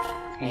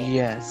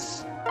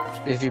 Yes.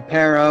 If you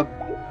pair up,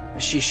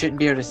 she shouldn't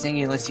be able to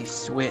sing unless you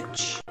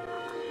switch.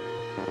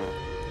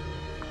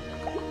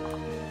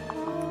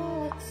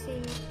 Let's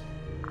see.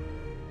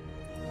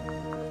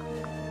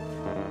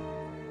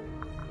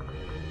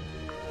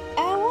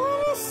 I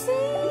wanna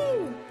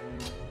sing!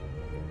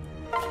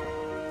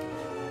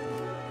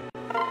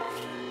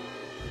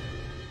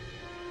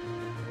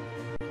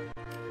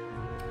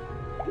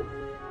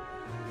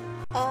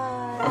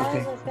 That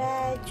Okay. was a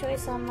bad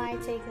choice on my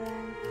take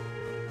then.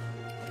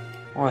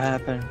 What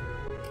happened?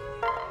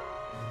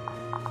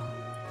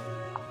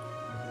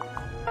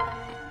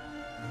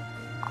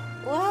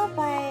 Well,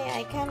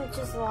 I kind of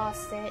just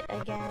lost it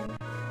again.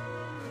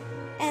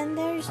 And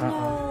there's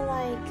no,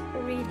 like,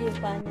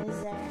 redo button,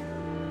 is there?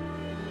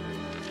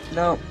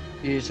 No,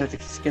 you just have to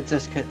skip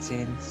those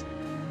cutscenes.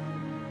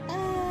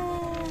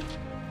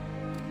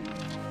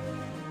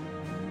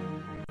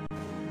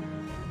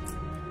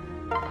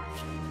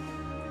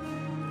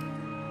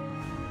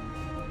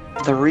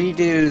 The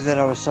redo that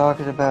I was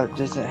talking about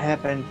doesn't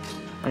happen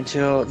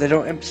until they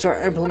don't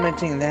start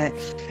implementing that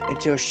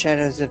until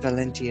Shadows of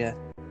Valentia,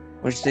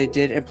 which they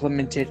did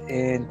implement it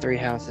in Three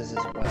Houses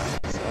as well.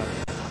 So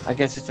I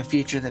guess it's a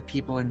feature that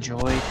people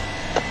enjoyed.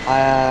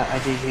 I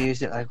did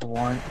use it like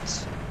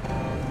once.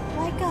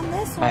 Like on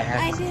this one,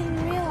 I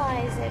didn't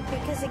realize it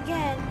because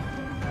again,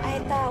 I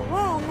thought,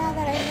 well, now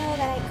that I know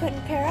that I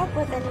couldn't pair up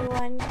with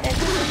anyone, that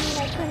doesn't mean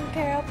I couldn't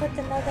pair up with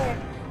another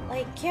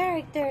like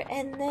character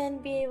and then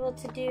be able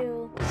to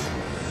do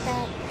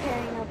that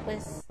pairing up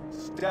with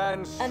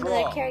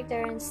another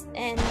character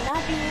and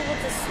not being able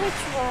to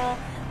switch well,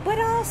 but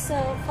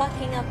also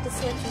fucking up the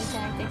switching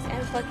tactics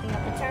and fucking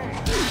up a turn.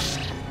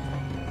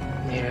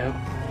 Yep.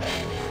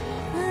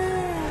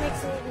 That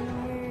makes it even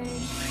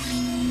worse.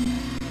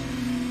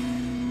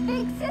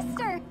 Big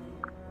sister!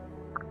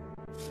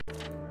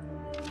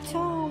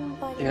 Tom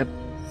buddies. Yep.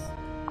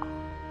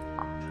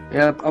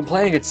 Yep, I'm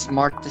playing it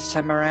smart this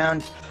time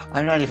around.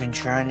 I'm not even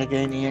trying to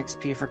gain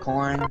EXP for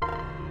Corn.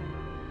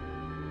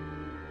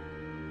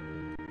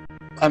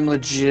 I'm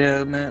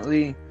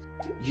legitimately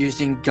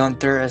using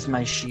Gunther as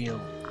my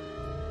shield.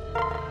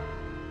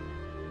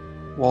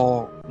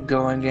 While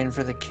going in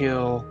for the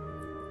kill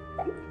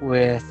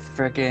with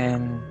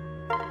frickin'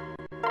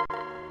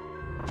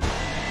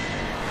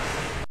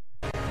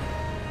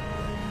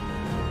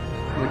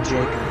 with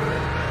Jacob.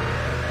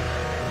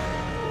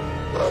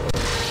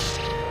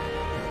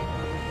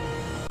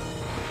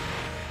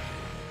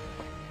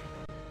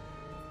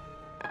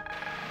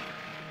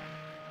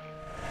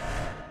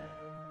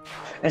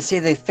 And see,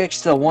 they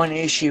fixed the one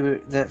issue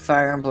that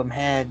Fire Emblem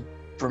had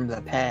from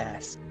the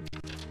past.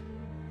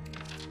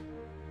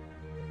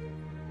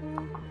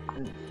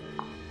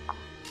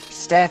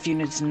 Staff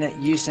units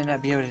used to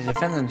not be able to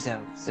defend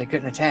themselves. They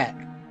couldn't attack.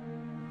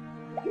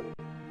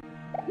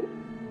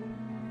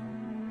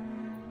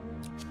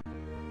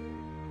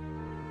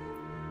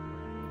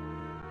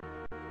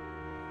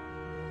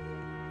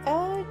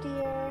 Oh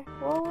dear,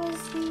 what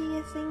was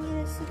the thing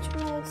in the switch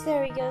modes?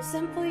 There we go,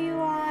 simple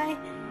UI.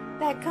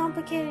 That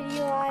complicated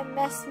UI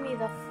messed me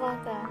the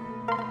fuck up.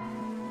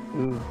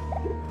 Ooh.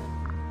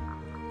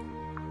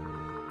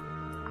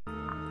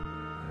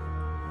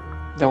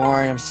 Don't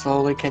worry, I'm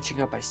slowly catching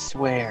up, I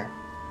swear.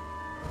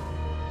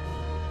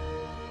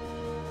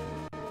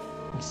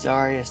 I'm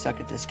sorry I suck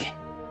at this game.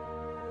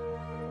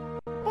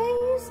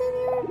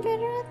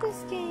 better at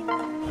this game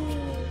than me.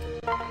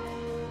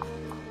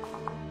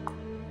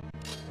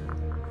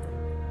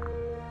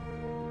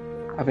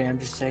 I mean, I'm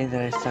just saying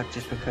that I suck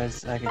just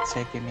because like it's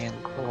taking me a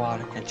while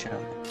to catch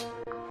up.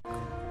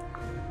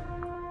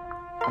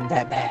 I'm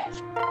that bad.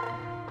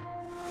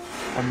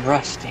 I'm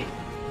rusty.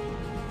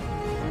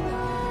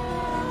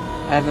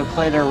 I haven't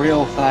played a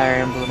real Fire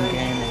Emblem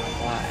game in a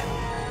while.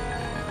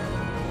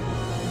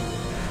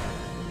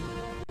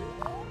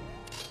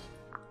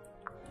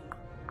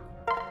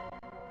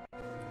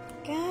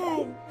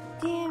 God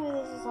damn it,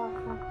 this is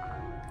awful.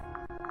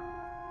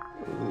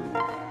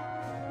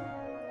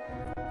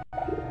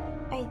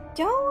 I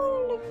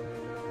don't want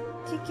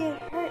him to get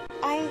hurt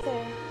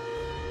either.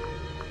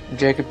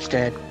 Jacob's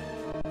dead.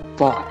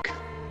 Fuck.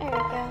 There we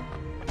go.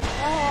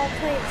 I'll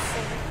play it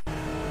safe.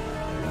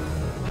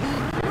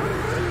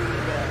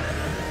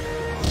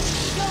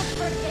 Don't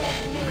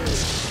forget me.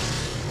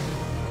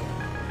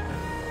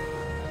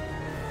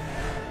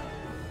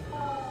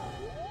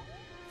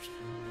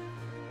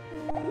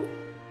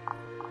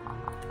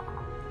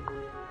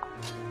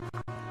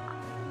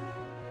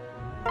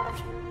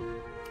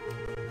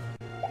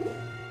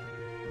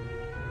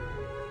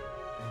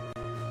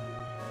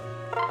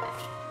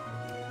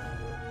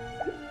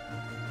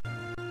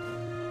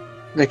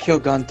 They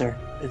killed Gunther.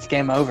 It's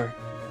game over.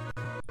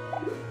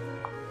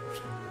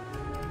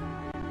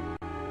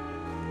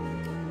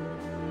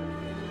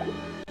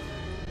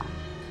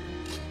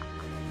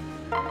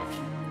 I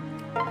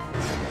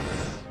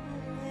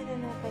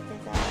don't know if I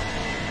did that.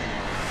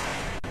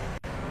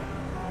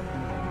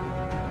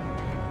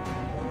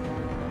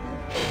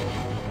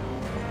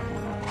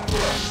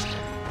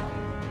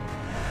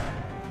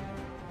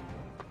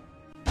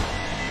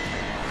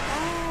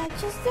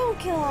 Just don't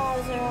kill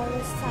Ozzy all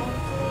this time,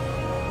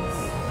 please.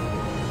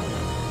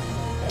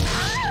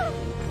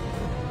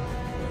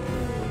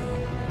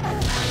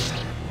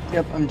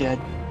 Yep, I'm dead.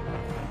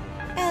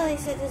 At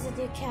least it doesn't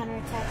do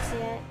counterattacks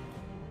yet.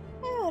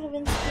 I would have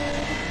been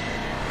screwed.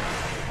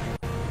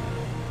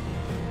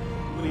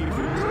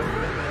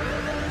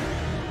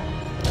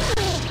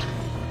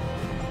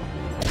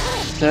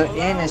 So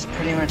N is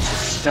pretty much the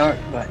start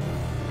button.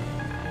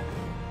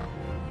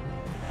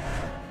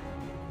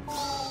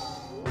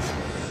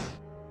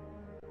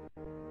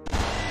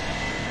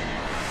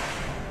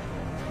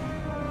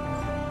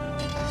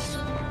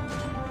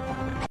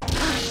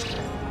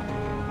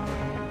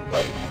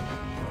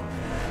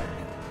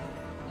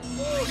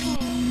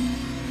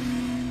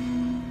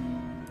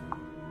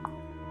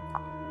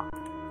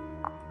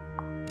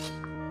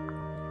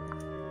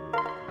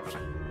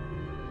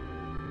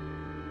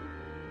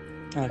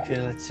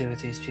 Okay, let's see what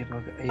these people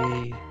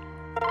go.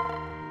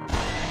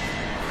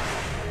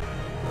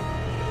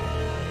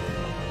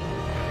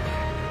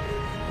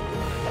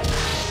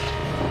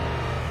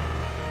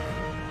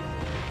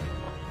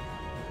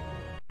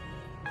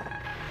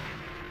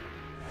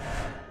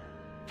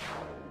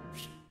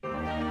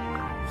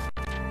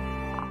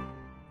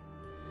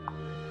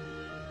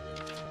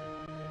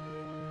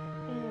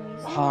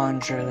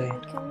 Hans, really.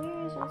 Come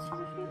here, let's see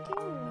the free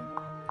camera.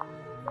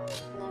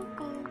 Not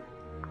bad.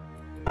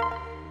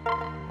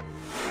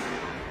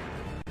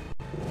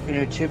 You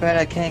know, too bad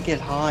I can't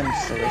get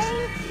Hans to listen.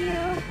 Thank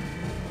you.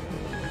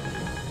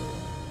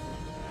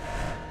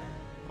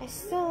 I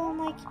still don't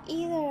like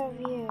either of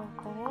you,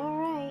 but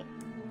alright.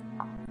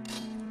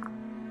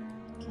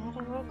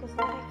 Gotta work with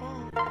what I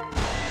got.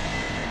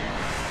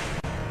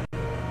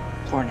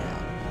 For now.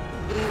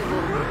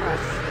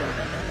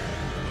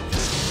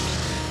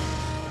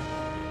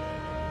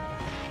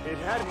 It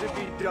had to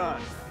be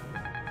done.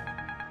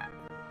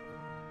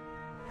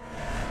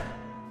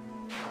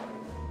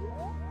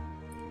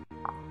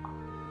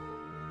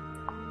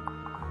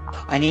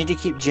 I need to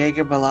keep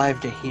Jacob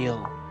alive to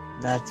heal.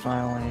 That's my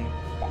only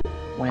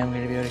way I'm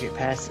gonna be able to get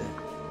past it.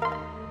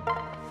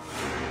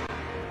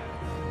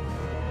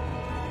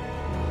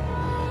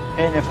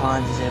 And if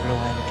Hans is able to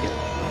land a kill.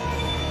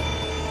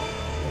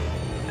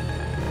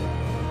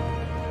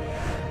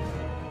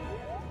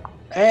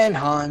 And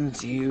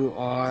Hans, you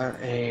are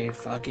a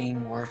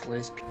fucking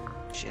worthless piece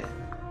of shit. I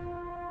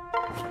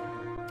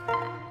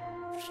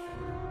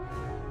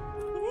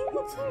think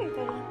that's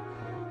everybody.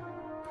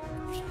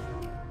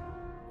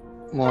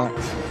 What?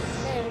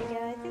 There we go.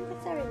 I think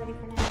that's everybody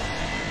for now.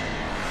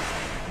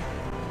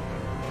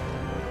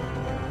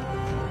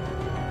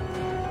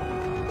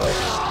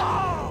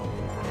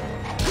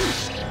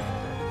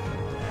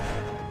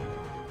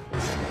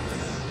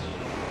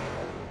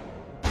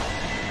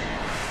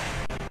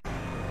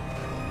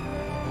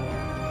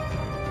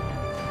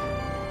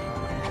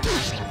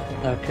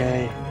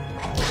 Okay.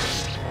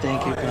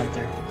 Thank you,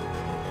 Gunther.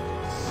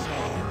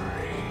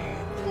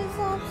 Does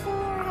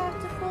Absolor have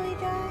to fully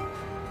die?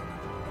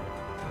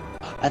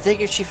 I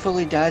think if she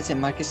fully dies, it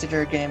might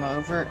consider a game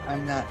over.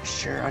 I'm not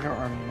sure. I don't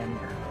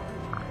remember.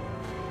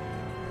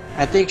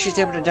 I think she's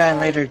able to die in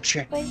later.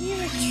 But he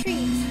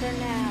retreats for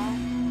now.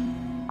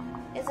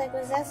 It's like,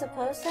 was that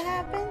supposed to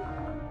happen?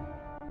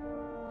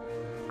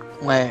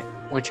 Wait,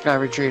 which guy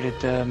retreated?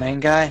 The main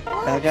guy?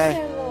 That guy?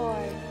 Monster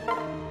Lord.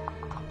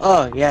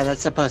 Oh, yeah,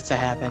 that's supposed to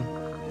happen.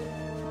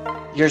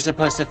 You're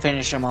supposed to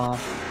finish him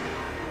off.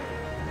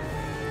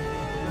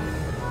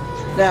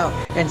 Now,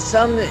 in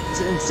some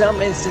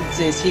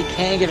instances, he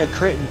can get a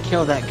crit and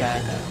kill that guy,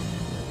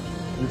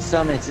 though. In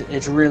some,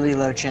 it's really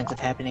low chance of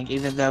happening,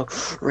 even though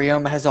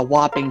Ryoma has a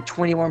whopping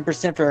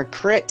 21% for a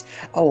crit.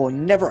 I will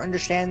never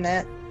understand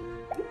that.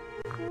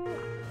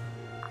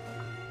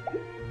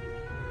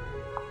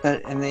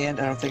 But in the end,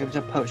 I don't think I'm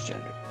supposed to.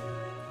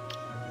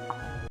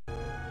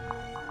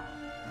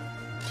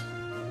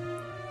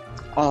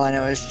 All I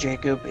know is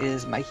Jacob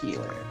is my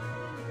healer.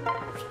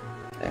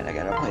 And I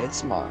gotta play it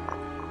smart.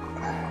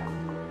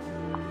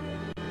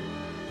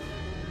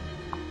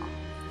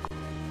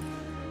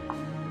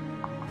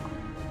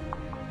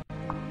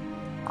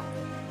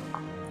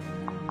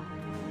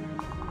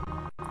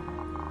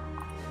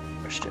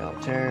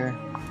 Shelter.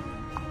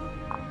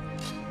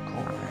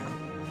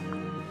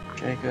 Corn.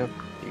 Jacob,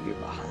 you get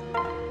behind.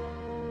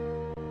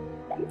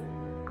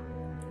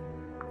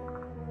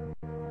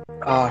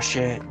 Oh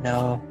shit,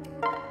 no.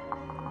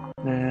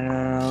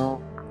 No.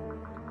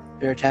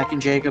 They're attacking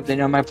Jacob, they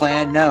know my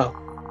plan? No.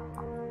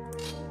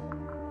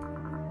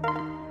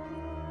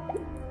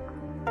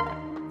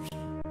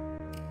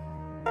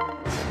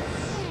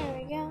 There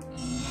we go.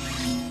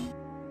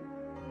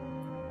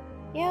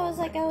 Yeah, it was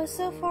like I was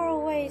so far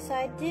away, so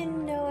I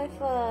didn't know if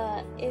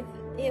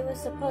it was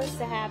supposed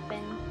to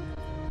happen.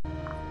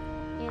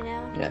 You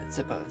know? Yeah, it's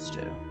supposed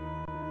to.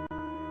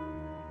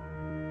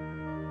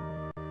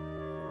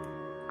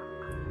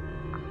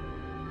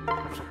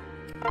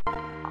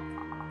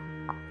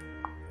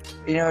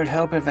 You know, it'd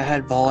help if I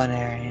had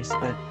vulneraries,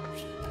 but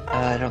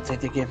I don't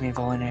think they give me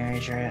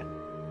vulneraries yet.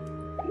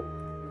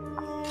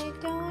 I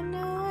don't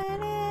know what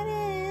it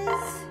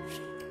is.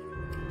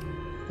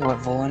 What,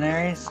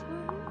 vulneraries?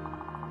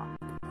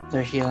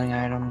 They're healing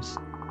items.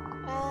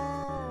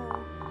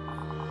 Oh.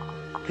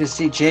 Because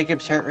see,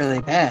 Jacob's hurt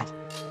really bad.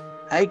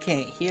 I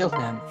can't heal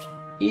him.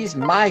 He's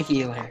my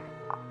healer.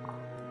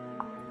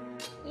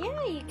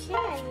 Yeah, you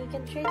can. You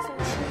can trade some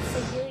items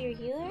to heal your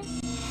healer.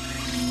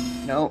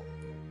 No.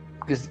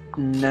 Because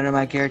none of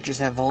my characters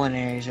have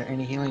vulneraries or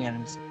any healing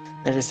items.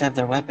 They just have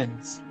their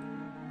weapons.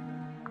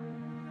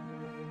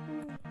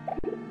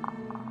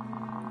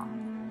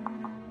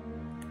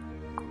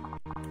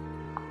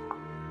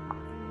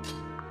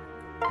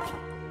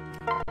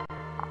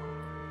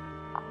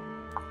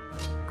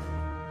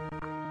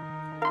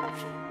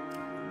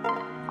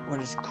 What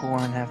does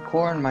Corn have?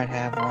 Corn might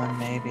have one,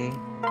 maybe.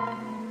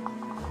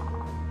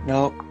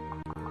 Nope.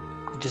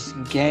 Just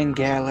Gang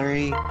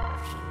Gallery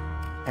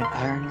and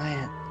Iron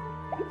Lance.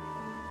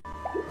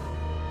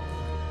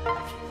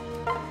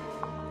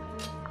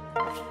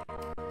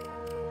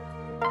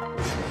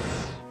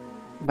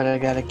 But I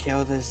gotta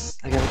kill this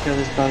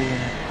bow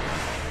unit.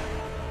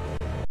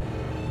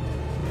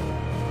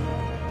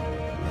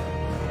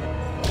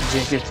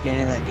 Jacob's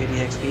gaining that good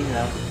EXP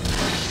though.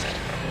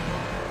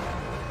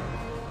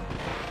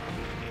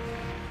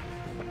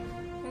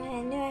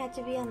 I knew I had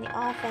to be on the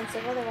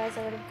offensive, otherwise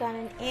I would have gone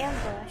in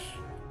ambush.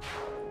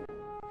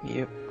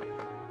 Yep.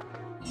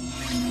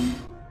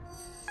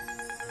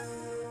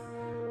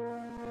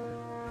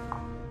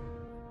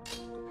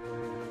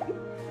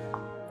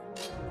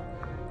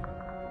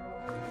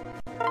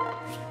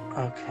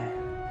 Okay.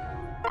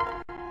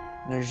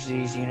 There's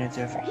these units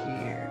over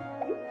here.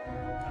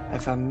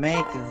 If I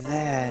make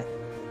that,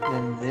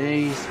 then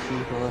these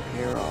people up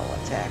here all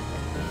attack me.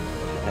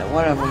 And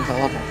one of them's a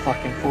level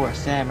fucking 4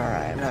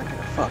 samurai. I'm not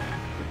gonna fucking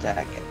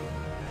attack it.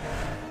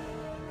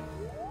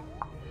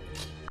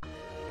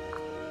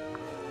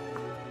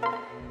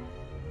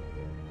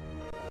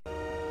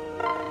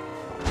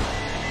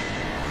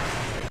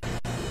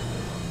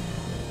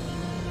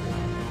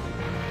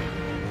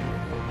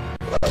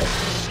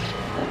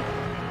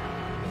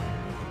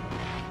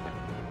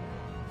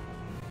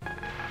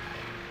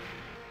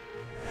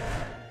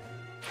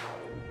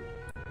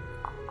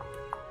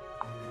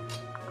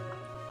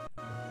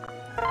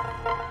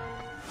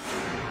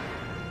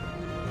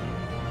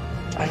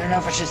 I don't know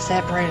if I should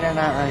separate or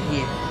not right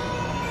here.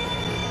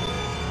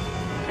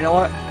 You know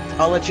what?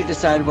 I'll let you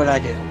decide what I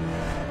do.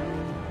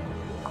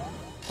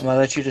 I'm gonna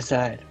let you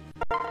decide.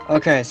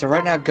 Okay, so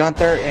right now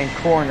Gunther and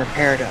Corn are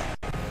paired up.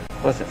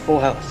 Both at full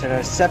health. So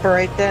I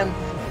separate them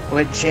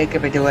with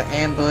Jacob and do an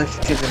ambush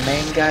to the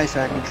main guy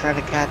so I can try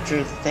to capture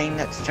the thing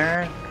next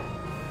turn.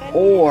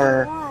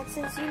 Or...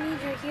 Since you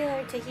need your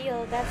healer to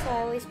heal, that's why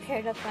I always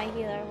paired up my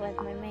healer with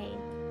my main.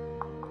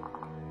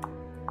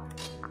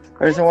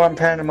 The reason why I'm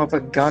pairing them up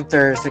with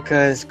Gunther is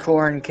because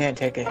Corn can't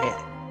take a hit.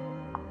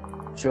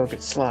 She'll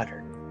get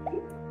slaughtered.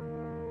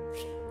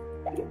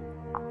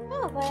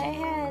 Oh, but I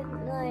had,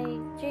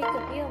 like,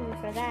 Jacob heal me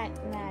for that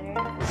matter.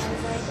 I was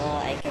like, well,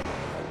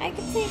 I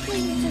could take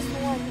maybe just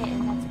one hit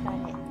and that's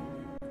about it.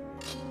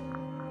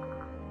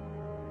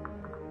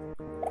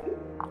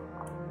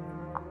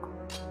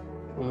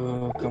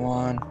 Ooh, come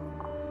on.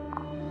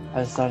 I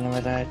just thought of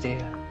an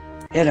idea.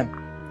 Hit him!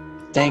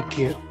 Thank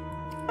you.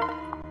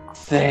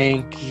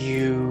 Thank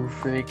you,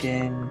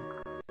 freaking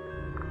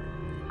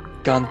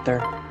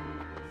Gunther.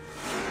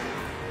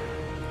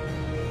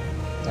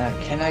 Now,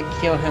 can I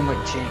kill him with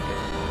Jacob?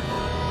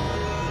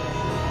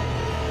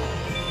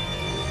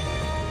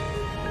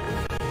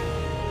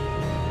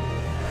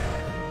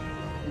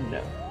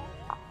 No.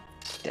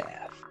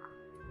 Staff.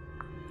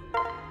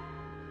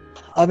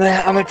 I'm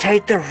gonna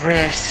take the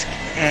risk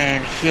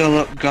and heal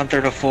up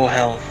Gunther to full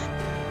health.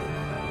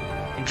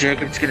 And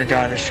Jacob's gonna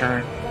die this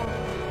turn.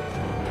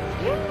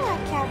 You're not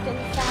Captain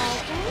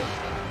Falcon.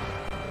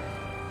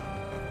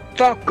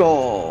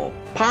 Buckle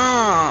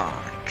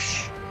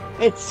punch.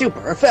 It's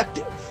super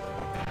effective.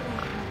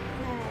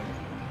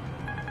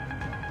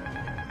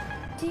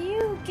 Do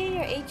you get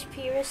your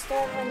HP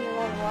restored when you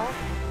level up?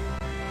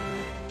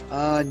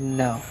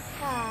 No.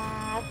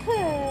 Ah,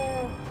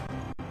 poo.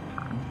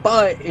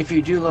 But if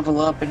you do level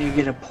up and you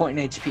get a point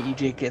in HP, you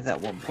do get that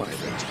 1 point of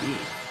HP.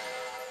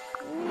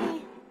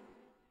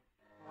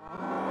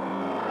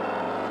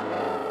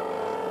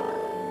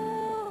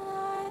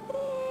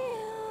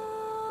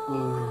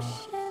 Ooh.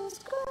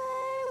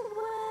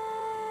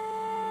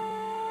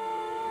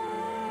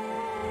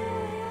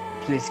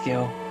 Please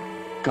kill.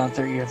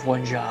 Gunther, you have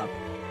one job.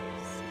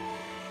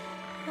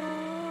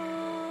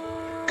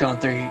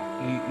 Gunther,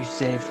 you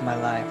saved my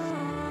life.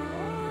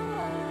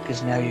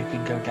 Because now you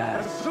can go die.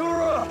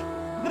 Asura!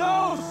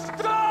 No,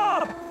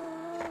 stop!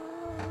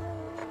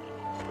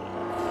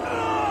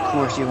 Of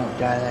course you won't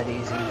die that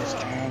easy this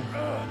turn.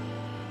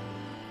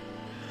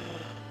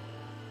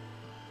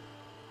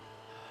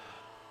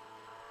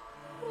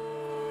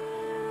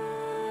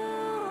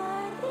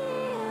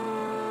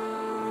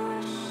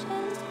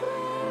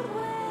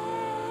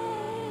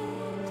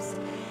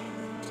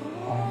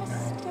 Oh no.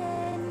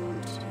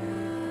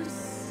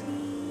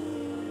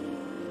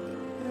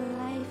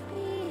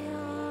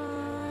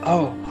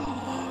 Oh,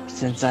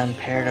 since I'm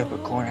paired up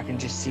with Corn, I can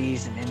just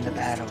seize and end the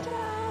battle.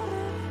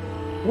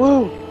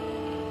 Woo!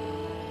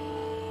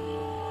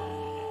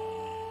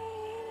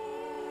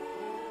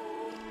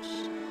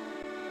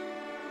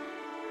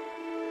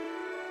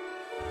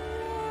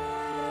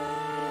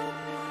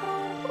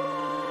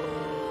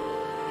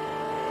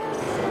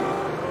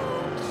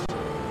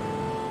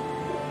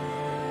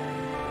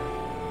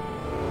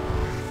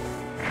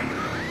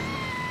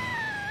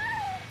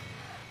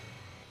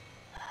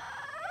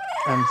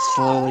 I'm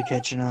slowly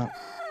catching up.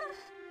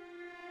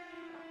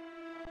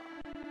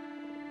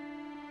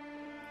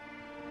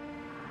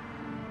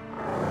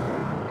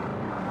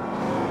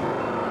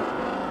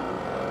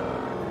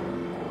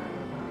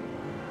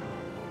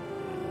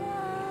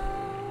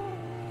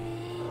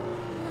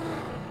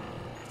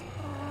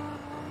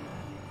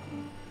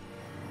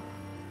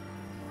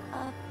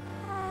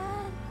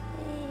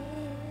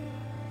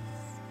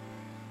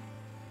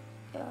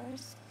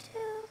 Yours to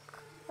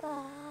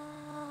climb.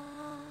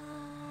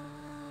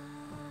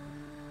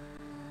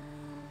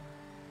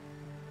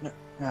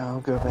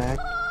 No, go back.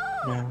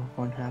 No,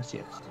 one house,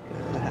 yes. Go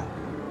to the house.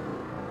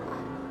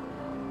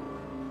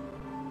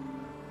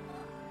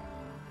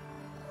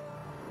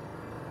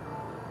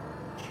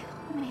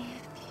 Kill me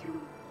if you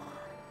want.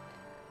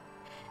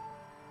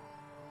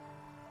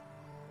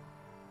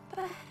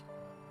 But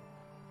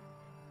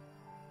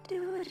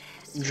do it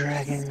as you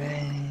Dragon say.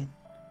 Bane.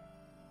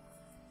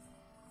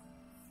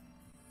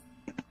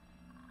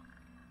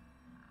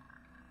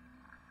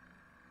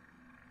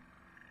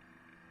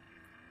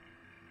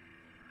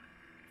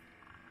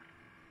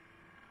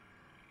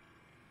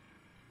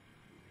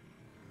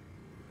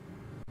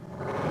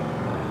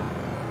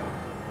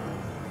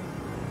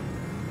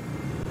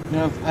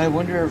 No, I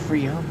wonder if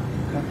Ryoma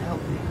will come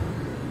help me.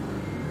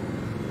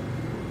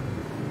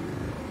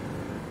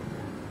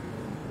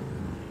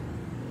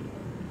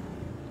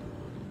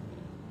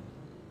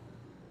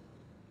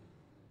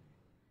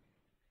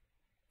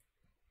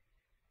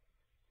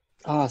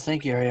 Oh,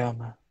 thank you,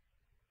 Ryoma.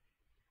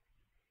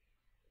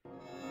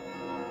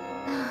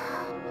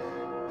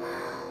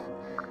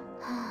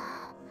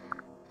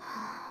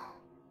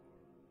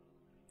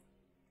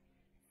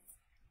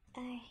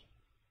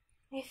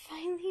 I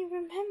finally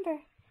remember.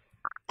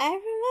 I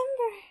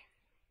remember.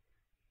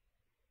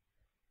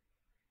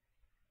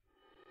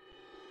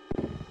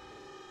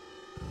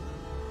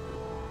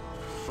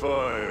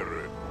 Fire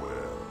it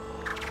well.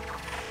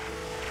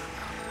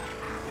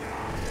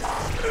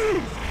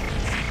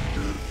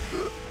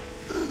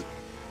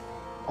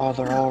 Oh,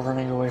 they're all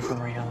running away from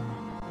Ryoma.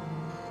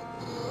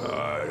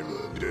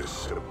 I'm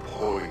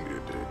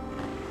disappointed in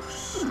you,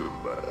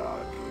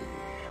 Subaragi.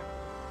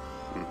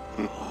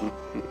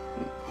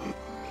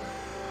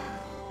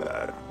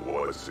 That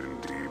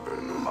wasn't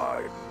even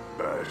my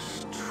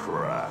best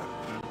trap.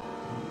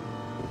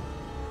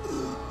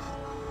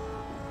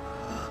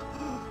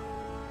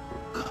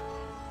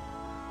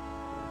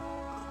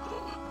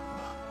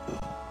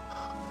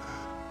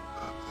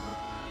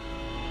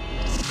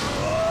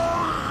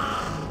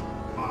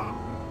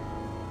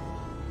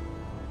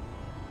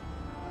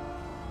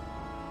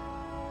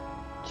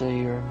 So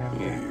you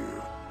remember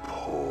You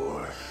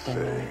poor the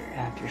night thing.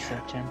 after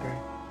September?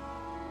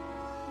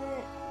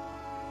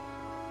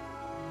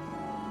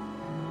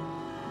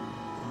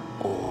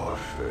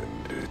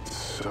 Orphaned at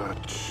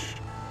such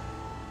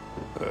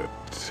A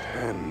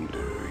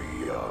tender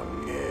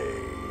young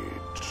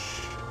age.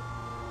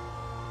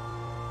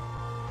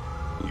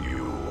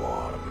 You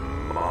are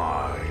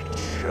my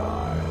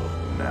child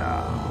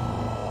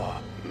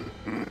now.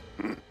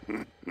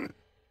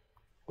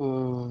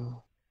 Ooh.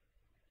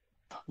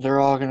 They're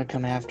all gonna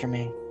come after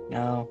me.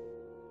 No.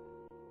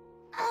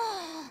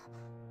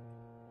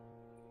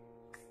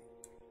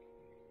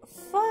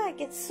 Fuck,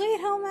 it's Sweet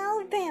Home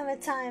Alabama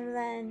time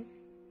then.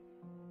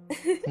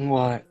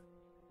 What?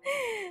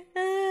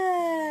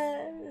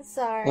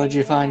 Sorry. What'd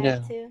you I find had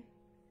out? to.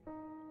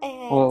 I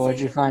had Well, to. what'd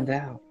you find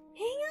out?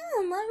 Hang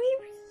on, let me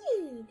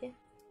read.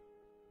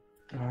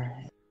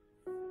 Alright.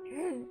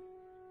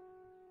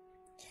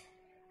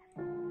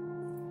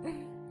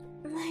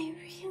 My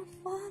real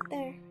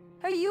father.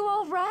 Are you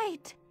all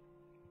right?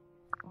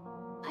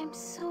 I'm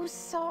so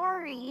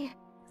sorry.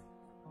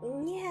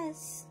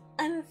 Yes,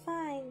 I'm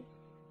fine.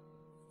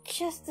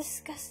 Just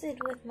disgusted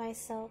with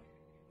myself.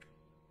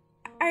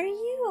 Are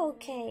you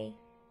okay?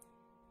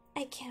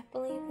 I can't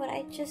believe what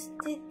I just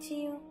did to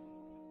you.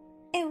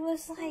 It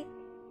was like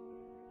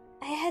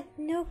I had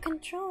no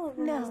control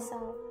over No.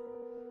 myself.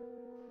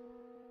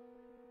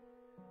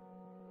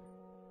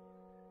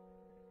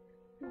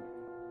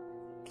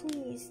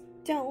 Please,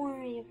 don't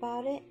worry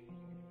about it.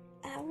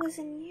 That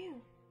wasn't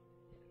you.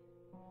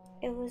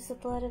 It was the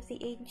blood of the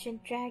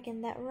ancient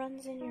dragon that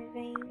runs in your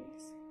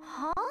veins.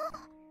 Huh?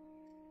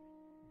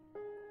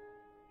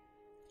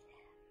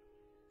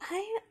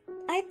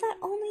 I thought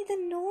only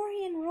the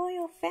Norian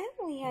royal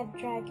family had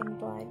dragon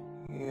blood.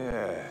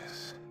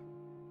 Yes.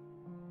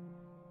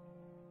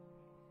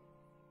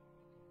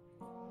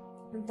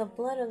 The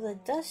blood of the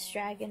dust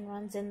dragon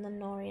runs in the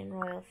Norian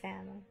royal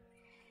family,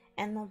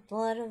 and the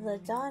blood of the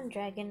dawn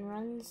dragon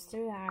runs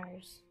through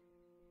ours.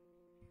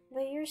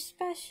 But you're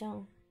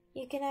special.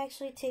 You can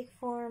actually take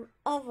form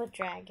of a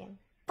dragon.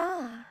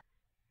 Ah.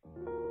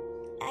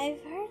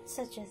 I've heard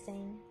such a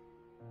thing,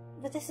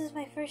 but this is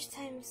my first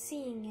time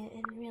seeing it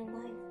in real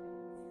life.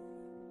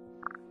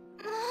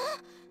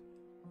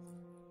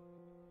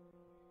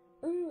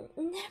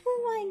 Never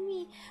mind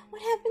me.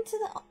 What happened to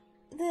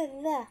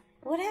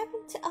what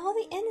happened to all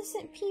the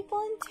innocent people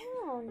in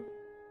town?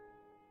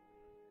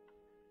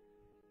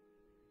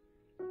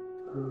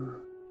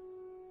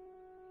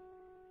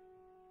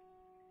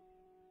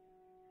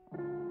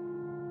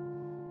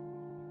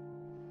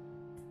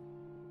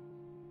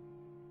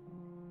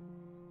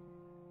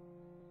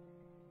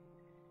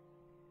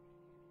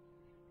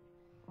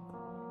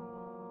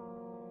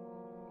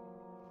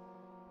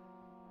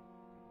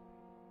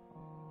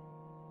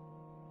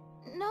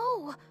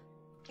 No.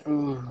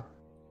 Ooh.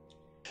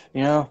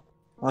 You know,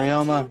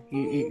 Ryoma, can't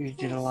you believe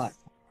did a this. lot.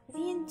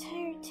 The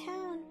entire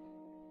town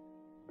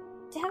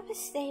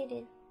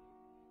devastated.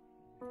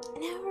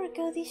 An hour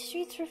ago, these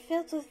streets were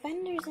filled with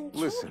vendors and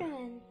Listen.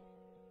 children.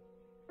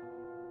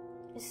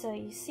 So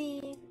you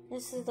see,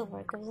 this is the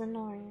work of the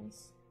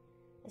Norians.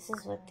 This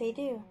is what they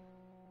do.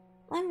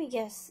 Let me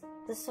guess,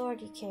 the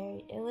sword you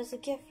carried, it was a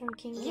gift from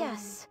King Ganon.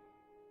 Yes.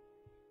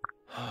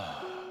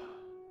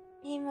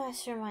 He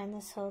masterminded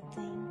this whole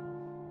thing.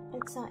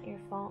 It's not your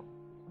fault.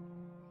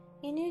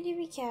 You knew to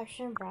be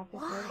captured and brought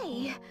before Why?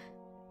 him.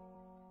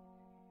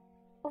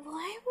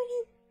 Why would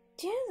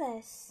he do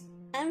this?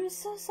 I'm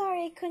so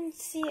sorry I couldn't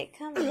see it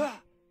coming.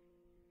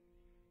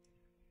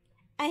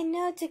 I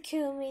know,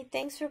 Takumi.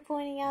 Thanks for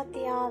pointing out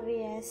the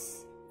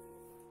obvious.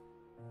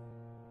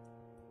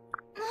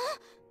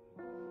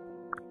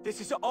 This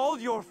is all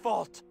your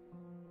fault.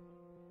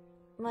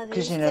 Mother's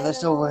 'Cause you know, dead that's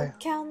the along way. with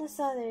countless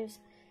others.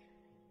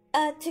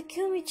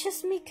 Takumi,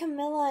 just meet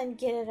Camilla and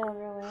get it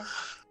over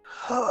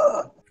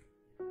with.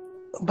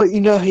 But you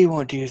know he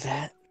won't do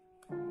that.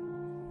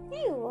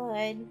 You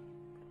would.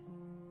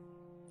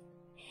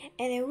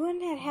 And it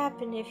wouldn't have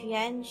happened if you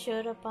hadn't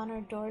showed up on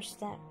our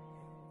doorstep.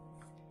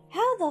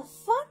 How the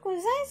fuck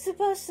was I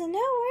supposed to know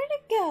where to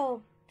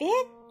go,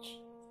 bitch?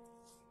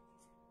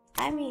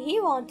 I mean, he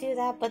won't do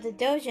that, but the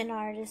Dojin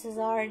artist has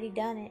already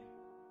done it.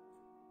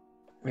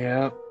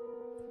 Yep.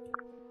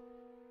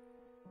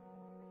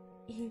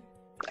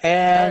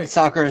 And Hey.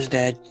 Sakura's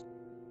dead.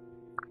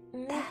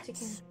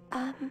 That's,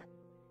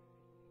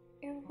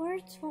 Your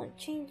words won't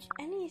change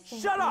anything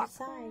Shut up!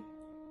 inside.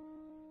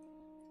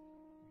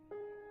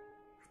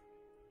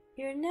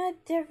 You're not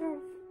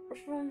different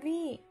from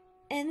me,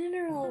 an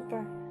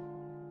interloper.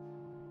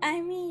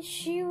 I mean,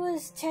 she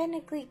was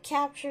technically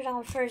captured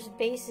on first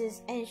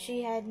basis, and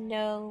she had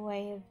no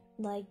way of,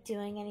 like,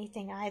 doing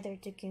anything either,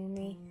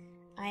 Takumi.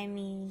 I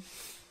mean,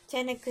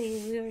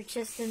 technically, we were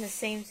just in the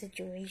same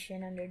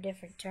situation under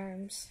different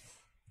terms.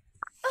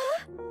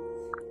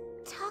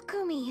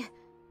 Takumi.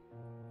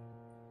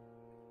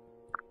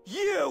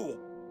 You!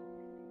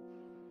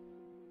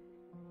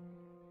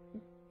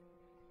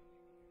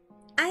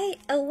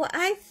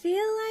 I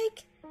feel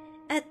like,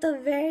 at the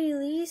very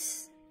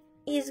least,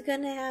 he's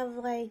gonna have,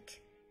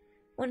 like,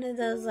 one of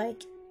those,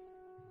 like,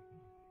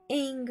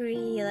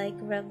 angry, like,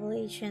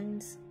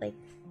 revelations, like,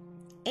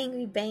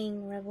 angry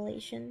bang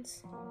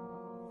revelations.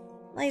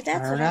 Like,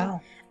 that's I don't what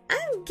know.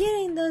 I'm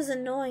getting those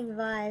annoying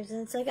vibes,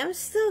 and it's like, I'm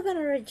still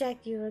gonna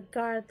reject you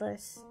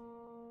regardless.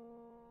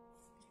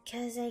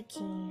 Because I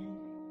can.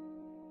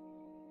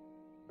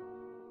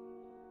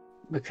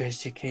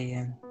 Because you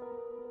can.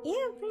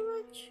 Yeah, pretty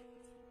much.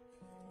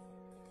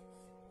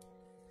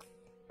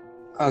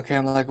 Okay,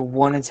 I'm like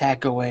one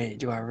attack away.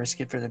 Do I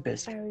risk it for the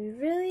biscuit? Are we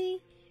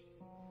really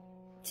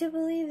to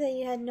believe that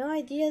you had no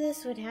idea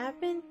this would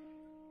happen?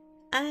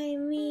 I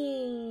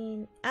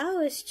mean, I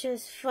was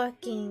just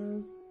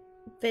fucking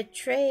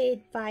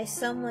betrayed by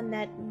someone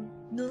that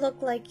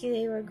looked like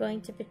they were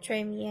going to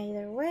betray me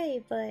either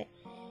way, but,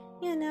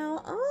 you know,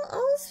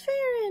 all's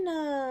fair in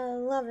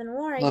love and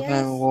war, I Love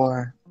guess. and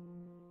war.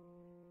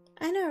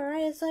 I know,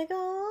 right? It's like,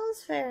 oh,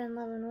 all's fair in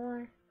love and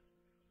war.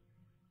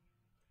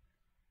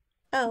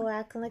 Oh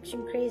wow,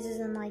 collection crazes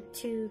in like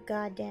 2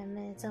 goddamn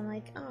minutes. I'm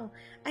like, oh,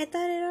 I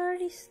thought it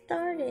already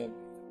started.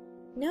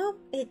 Nope,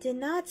 it did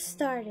not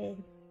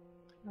started.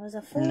 I was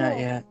a fool. Not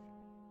yet.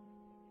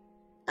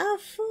 A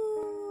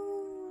fool.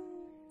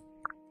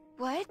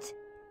 What?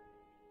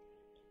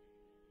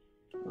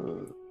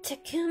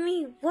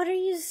 Takumi, what are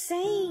you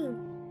saying?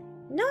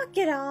 Knock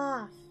it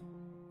off.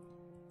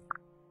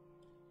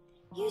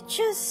 You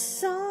just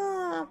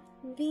saw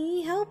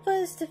me help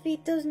us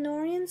defeat those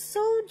Norian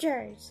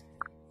soldiers.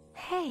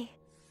 Hey.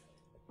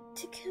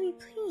 Takumi,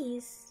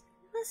 please.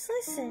 Let's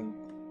listen.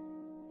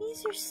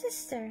 Mi's your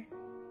sister.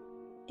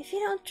 If you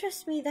don't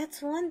trust me,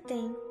 that's one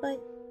thing, but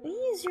Mi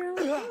is your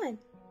only one.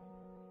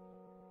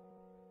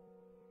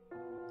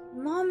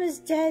 Mom is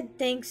dead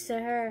thanks to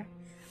her.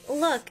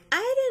 Look,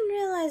 I didn't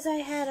realize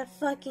I had a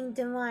fucking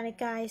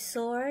demonic eye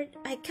sword.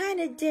 I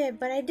kinda did,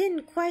 but I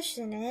didn't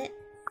question it.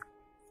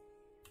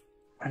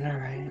 I know,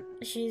 right?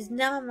 She's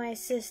not my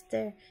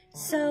sister.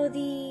 So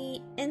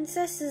the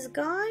incest is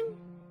gone?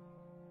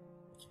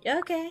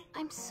 Okay.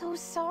 I'm so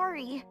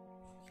sorry.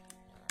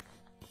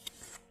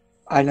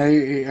 I know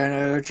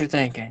what you're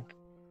thinking.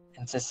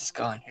 Incest is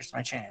gone. Here's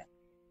my chance.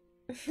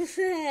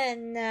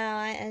 No,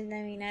 I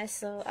mean, I'm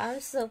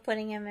still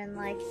putting him in,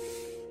 like,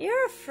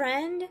 you're a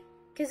friend,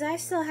 because I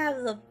still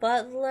have the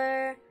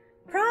butler,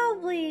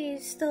 probably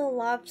still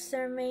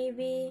Lobster,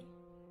 maybe.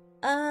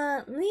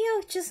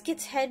 Leo just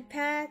gets head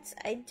pats.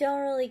 I don't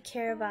really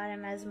care about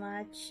him as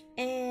much,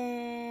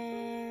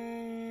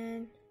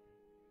 and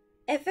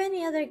if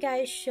any other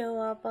guys show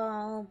up,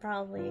 I'll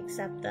probably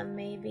accept them,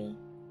 maybe.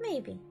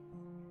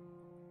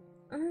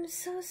 I'm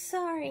so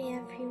sorry,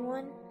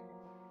 everyone.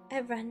 I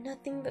brought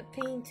nothing but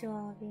pain to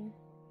all of you.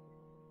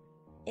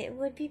 It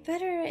would be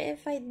better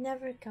if I'd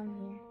never come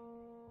here.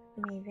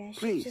 Maybe I should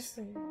Please, just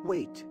leave.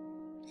 wait.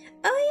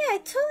 Oh yeah, I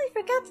totally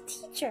forgot the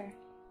teacher.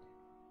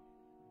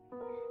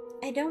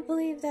 I don't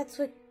believe that's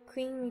what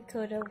Queen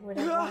Mikoto would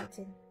have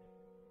wanted.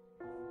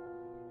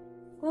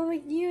 What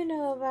would you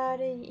know about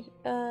it,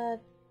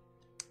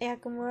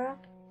 Yakamura?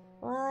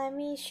 Well, I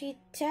mean, she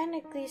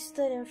technically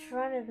stood in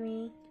front of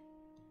me.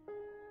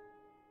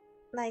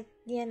 Like,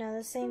 you know,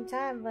 the same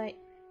time, but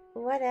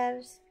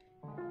whatevs.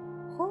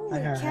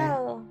 Holy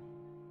cow.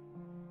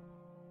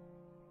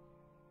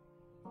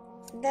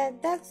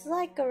 That's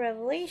like a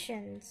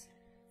revelations,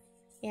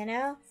 you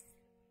know?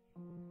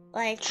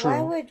 Like,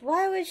 True.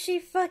 why would she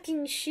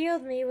fucking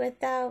shield me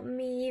without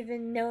me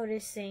even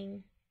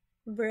noticing?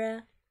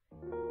 Bruh.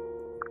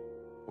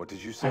 What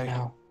did you I say?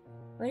 know.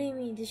 What do you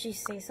mean? Did she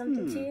say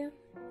something to you?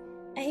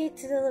 I hate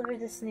to deliver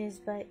this news,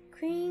 but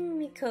Queen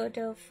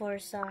Mikoto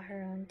foresaw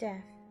her own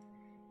death.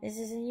 This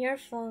isn't your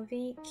fault,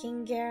 V.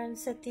 King Garen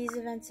set these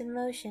events in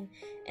motion,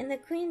 and the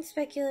Queen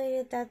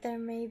speculated that there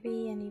may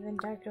be an even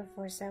darker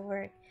force at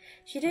work.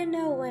 She didn't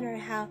know when or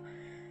how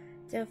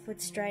death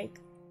would strike,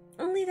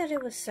 only that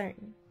it was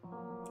certain.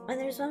 And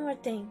there's one more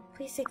thing.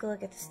 Please take a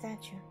look at the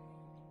statue.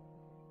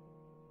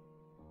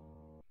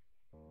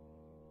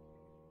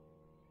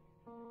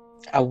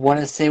 I want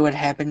to say what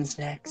happens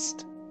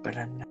next, but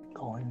I'm not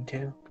going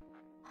to.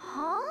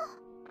 Huh?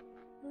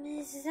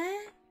 Is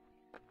that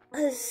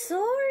a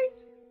sword?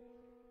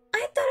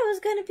 I thought it was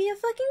gonna be a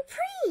fucking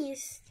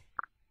priest!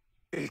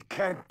 It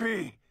can't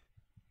be.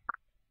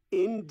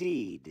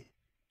 Indeed.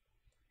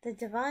 The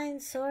divine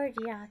sword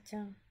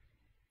Yato.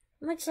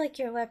 Much like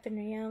your weapon,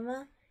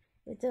 Ryoma.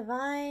 The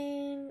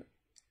divine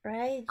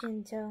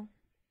Raijinto.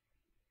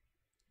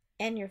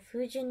 And your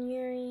Fujin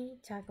Yuri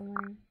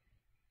Takamori.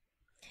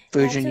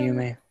 Fujin Yato-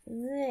 Yume.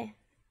 Bleh.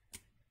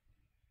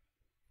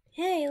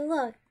 Hey,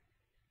 look.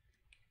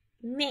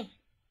 Meh.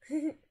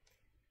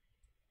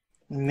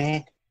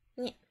 Meh.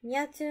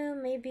 Yato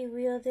may be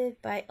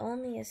wielded by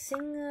only a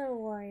single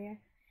warrior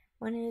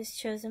when it is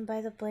chosen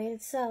by the blade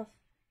itself.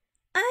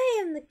 I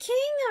am the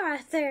King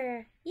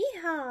Arthur!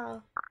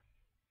 Yeehaw!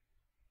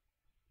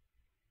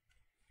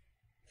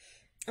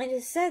 It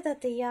is said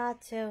that the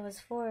Yato was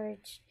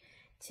forged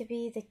to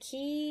be the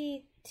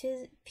key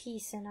to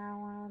peace in our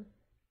world.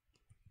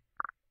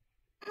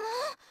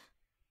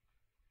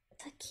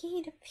 The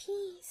key to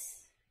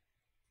peace.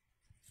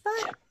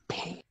 But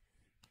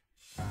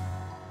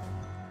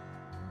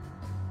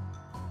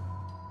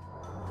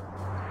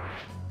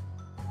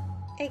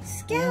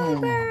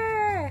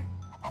Excalibur!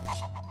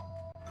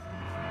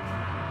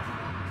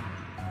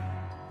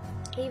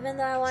 Even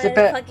though I Sit wanted a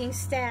back. fucking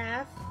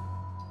staff.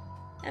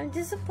 I'm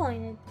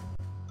disappointed.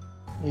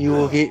 You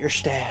will get your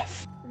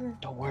staff.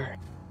 Don't worry.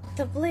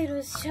 The blade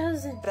was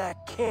chosen.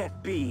 That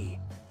can't be.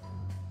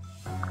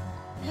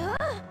 Yeah.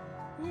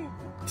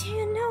 Do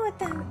you know what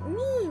that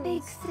means?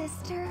 Big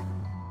sister.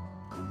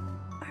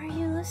 Are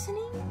you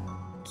listening?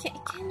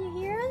 Can you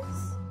hear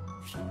us?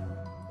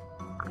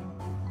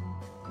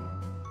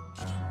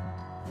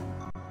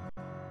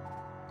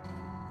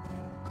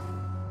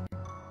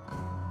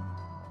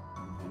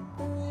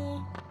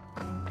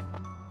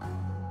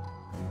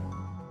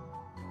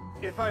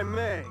 If I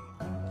may.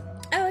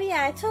 Oh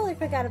yeah, I totally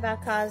forgot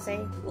about Kaze.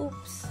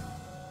 Oops.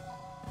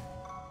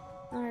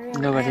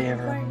 Nobody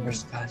ever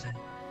remembers Kaze.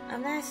 A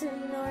massive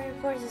Nori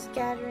force is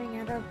gathering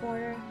at our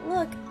border.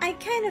 Look, I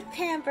kind of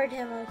pampered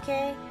him,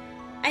 okay?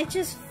 I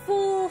just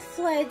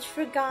full-fledged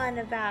forgotten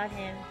about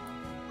him.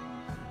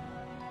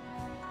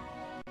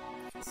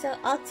 So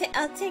I'll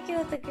take it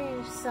with a grain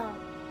of salt.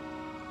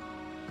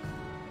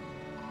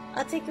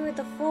 I'll take it with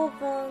a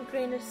full-blown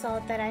grain of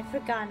salt that I've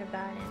forgotten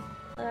about him.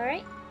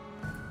 Alright?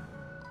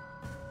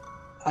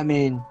 I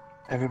mean,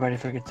 everybody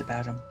forgets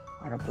about him.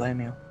 I don't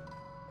blame you.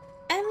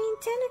 I mean,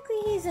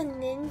 technically he's a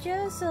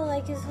ninja, so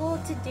like his whole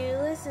to-do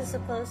list is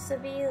supposed to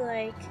be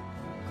like...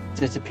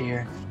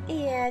 Disappear.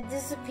 Yeah,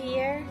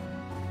 disappear.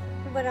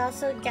 But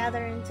also gather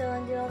intel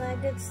and do all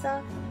that good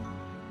stuff.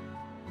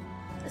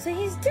 So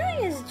he's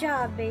doing his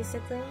job,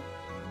 basically.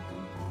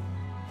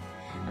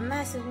 A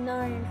massive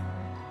Nori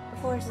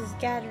force is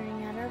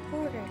gathering at our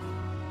border.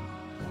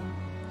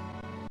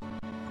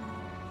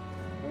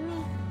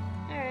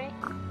 Alright.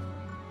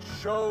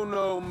 Show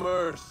no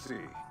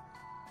mercy.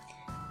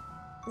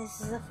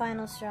 This is the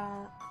final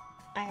straw.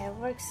 I have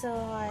worked so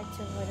hard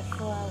to avoid a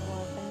full-out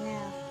war, but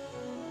now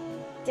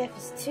death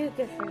is too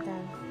good for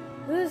them.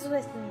 Who's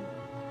with me?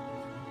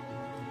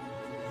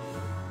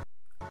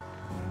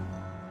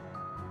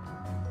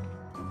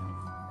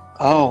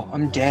 Oh,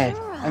 I'm dead.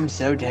 Sure. I'm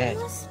so dead.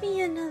 There must be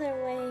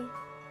another way.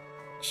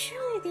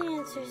 Surely the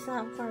answer is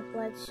not more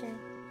bloodshed.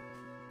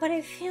 But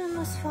I feel I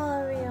must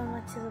follow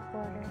Ryoma to the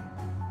border.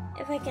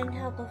 If I can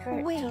help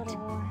avert Wait. total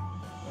war.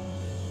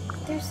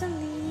 There's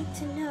something you need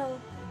to know.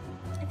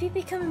 If you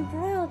become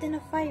embroiled in a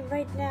fight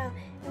right now,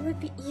 it would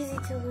be easy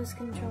to lose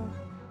control.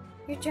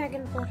 Your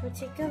dragon blood would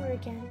take over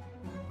again.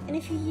 And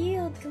if you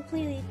yield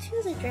completely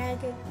to the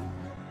dragon,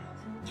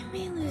 you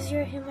may lose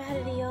your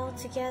humanity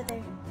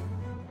altogether.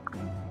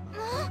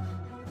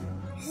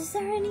 Is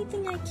there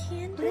anything I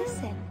can do?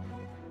 Listen.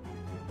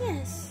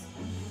 Yes.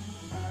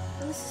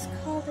 This is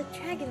called the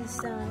Dragon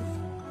Stone.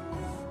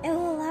 It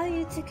will allow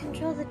you to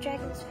control the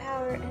dragon's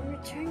power and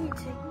return you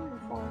to human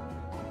form.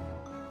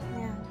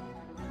 Now,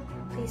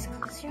 please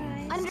close your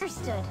eyes.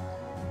 Understood.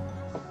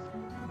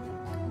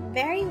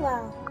 Very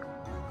well.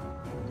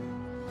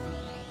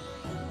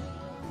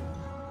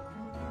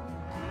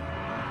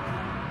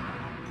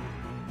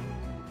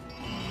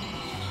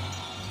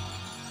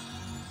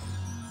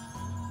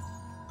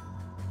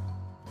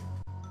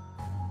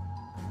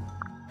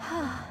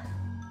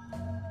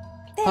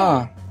 There.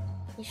 Huh.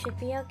 You should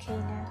be okay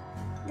now.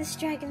 This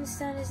dragon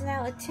stone is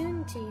now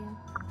attuned to you.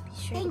 Be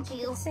sure Thank to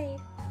keep you. it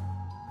safe.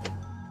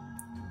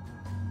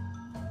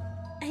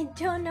 I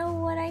don't know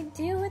what I'd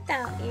do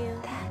without you.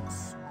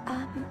 That's,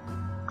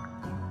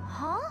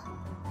 huh?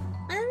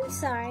 I'm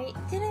sorry.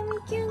 Did I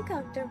make you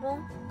uncomfortable?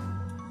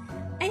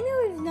 I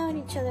know we've known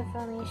each other for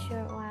only a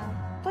short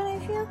while, but I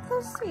feel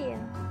close to you.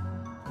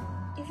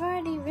 You've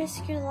already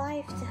risked your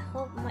life to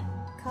help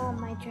calm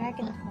my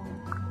dragon form.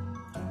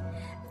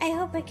 I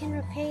hope I can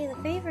repay the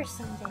favor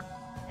someday.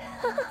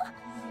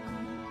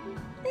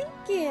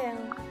 Thank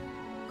you.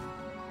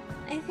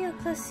 I feel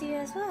close to you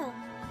as well.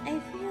 I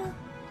feel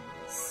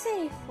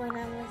safe when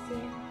I'm with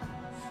you.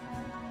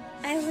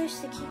 I wish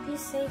to keep you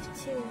safe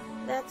too.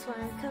 That's why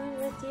I'm coming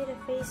with you to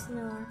face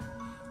Noah.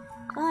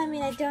 Well, I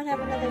mean, I don't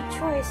have another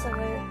choice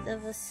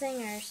of a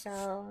singer,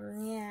 so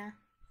yeah.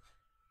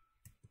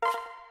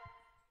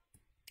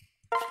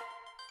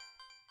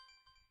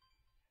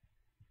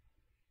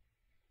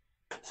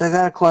 So I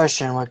got a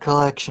question. What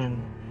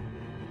collection?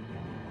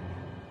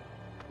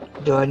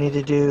 Do I need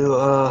to do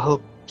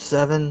Hope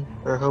 7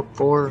 or Hope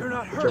 4? You're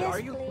not hurt, Yes, are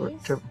you?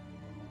 please.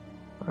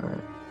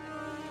 Alright.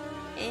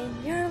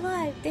 And you're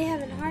alive. They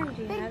haven't harmed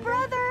you, have Big they?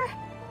 brother!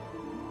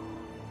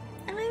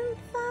 I'm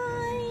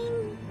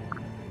fine.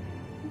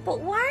 But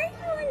why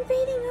are you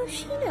invading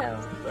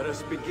Hoshido? Let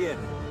us begin.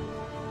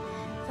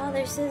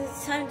 Father says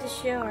it's time to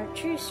show our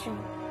true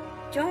strength.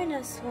 Join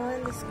us, we'll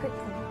end this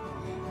quickly.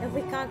 If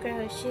we conquer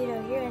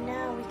Hoshido here and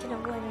now, we can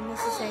avoid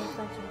unnecessary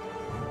bloodshed.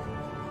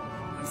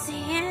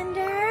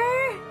 Xander!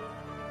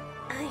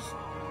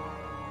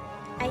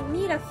 I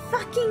need a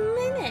fucking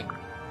minute!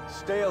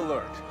 Stay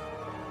alert.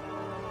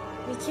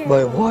 Be careful.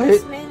 Wait, what?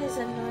 This man is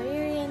a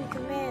Noririan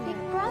commander.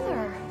 Big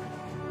brother!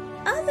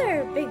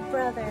 Other big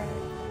brother!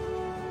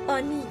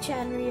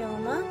 Oni-chan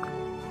Ryoma.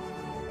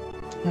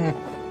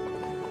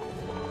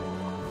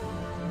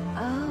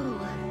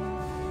 Oh.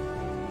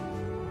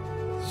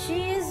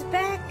 She is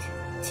back.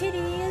 Titty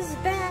is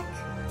back.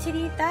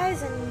 Titty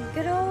thighs and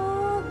good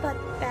old butt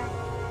back.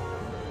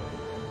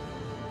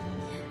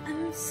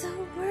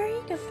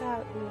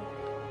 about you.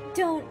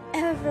 Don't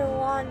ever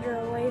wander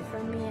away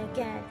from me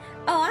again.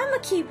 Oh, I'ma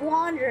keep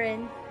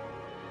wandering.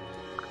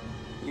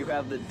 You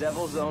have the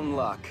devil's own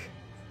luck.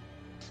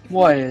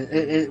 What?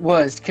 It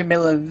was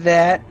Camilla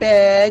that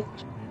bad?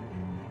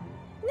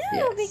 No,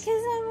 Yes.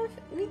 because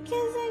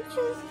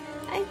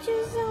I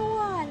just don't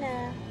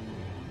wanna.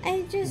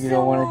 I just You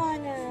don't don't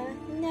wanna.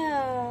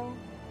 No.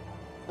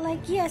 Like,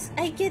 yes,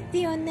 I get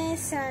the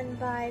Onesan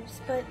vibes,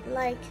 but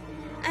like,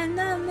 I'm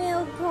not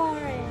male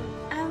porn.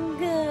 I'm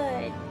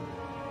good.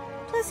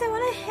 Plus, I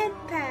want a head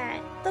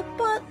pat. The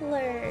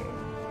butler.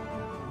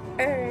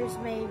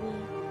 Maybe.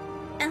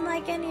 And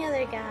like any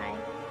other guy.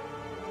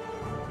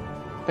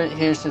 But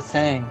here's the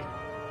thing.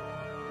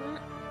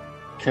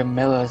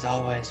 Camilla's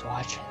always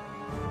watching.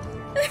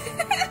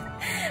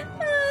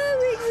 Oh,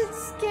 it makes it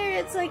scary.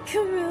 It's like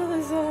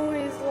Camilla's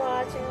always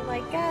watching. I'm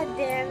like, God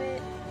damn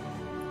it.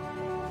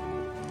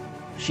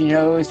 She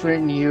knows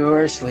when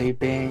you're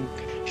sleeping.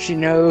 She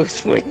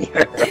knows when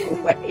you're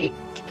awake.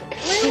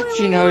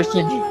 She knows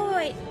when you...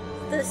 Wait.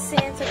 The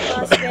Santa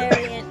Claus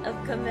variant of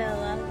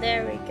Camilla.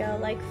 There we go.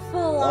 Like,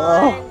 full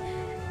on.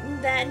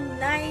 That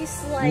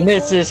nice, like...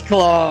 Mrs.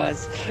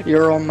 Claus,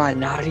 you're on my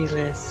naughty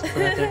list,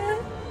 brother.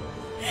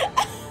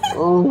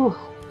 Oh.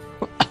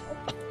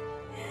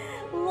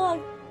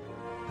 Look,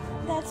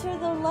 that's where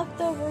the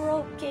leftover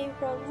rope came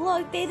from.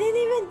 Look, they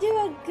didn't even do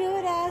a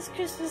good-ass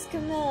Christmas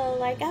Camilla.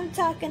 Like, I'm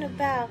talking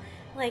about,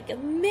 like, a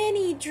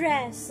mini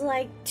dress,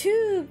 like,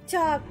 tube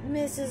top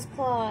Mrs.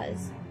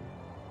 Claus.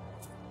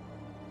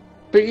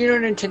 But you know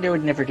Nintendo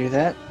would never do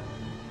that.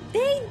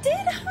 They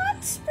did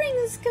Hot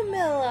Springs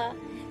Camilla.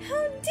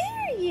 How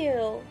dare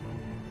you?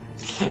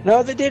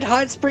 No, they did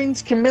Hot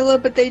Springs Camilla,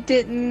 but they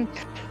didn't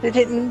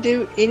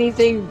do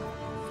anything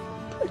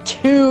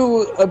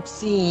too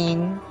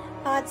obscene.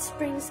 Hot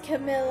Springs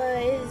Camilla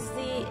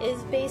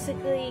is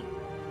basically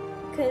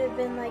could have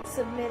been like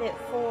submitted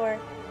for,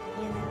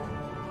 you know.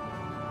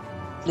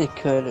 It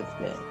could have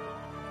been.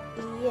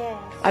 Yes.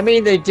 I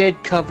mean, they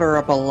did cover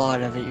up a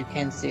lot of it. You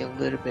can see a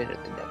little bit of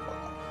the nipple.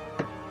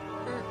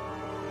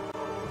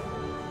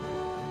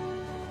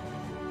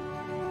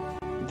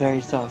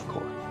 Very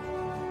softcore.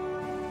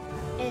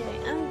 Anyway,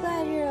 I'm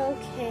glad you're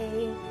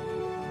okay.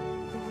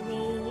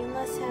 Me, you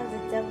must have the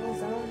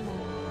devil's own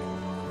luck.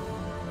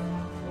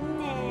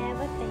 Nah,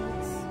 but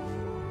thanks.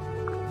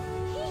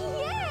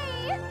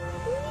 Yay!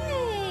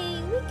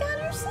 Yay! We got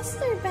our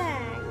sister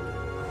back!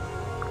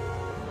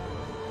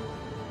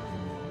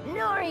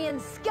 Norian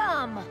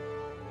scum!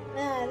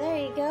 Ah, there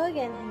you go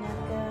again,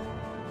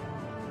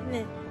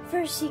 Hanako.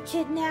 First you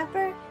kidnap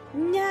her,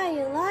 now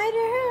you lie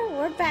to her,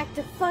 we're back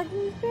to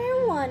fucking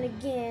square one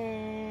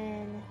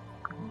again.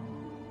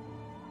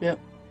 Yep.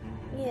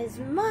 Yes,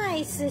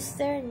 my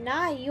sister,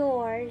 not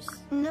yours.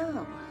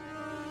 No.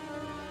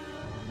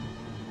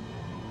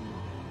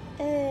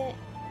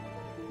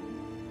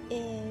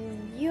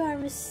 You are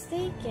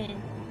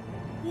mistaken.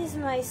 He's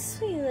my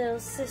sweet little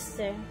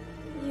sister.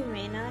 You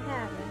may not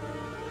have her.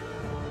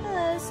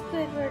 Hello,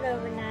 Squidward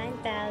over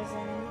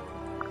 9,000.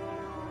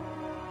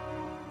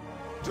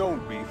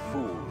 Don't be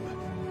fooled.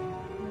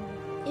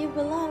 You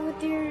belong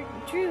with your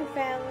Drew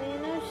family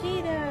in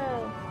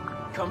Oshido.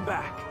 Come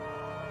back.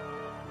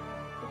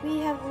 We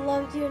have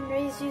loved you and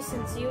raised you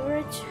since you were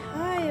a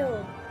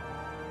child.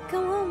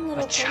 Come home,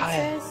 little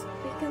princess.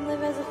 We can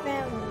live as a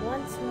family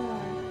once more.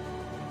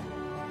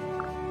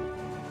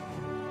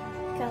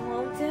 Come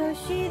home to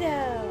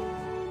Hoshido.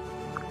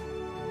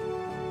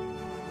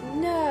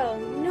 No,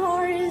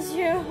 nor is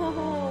your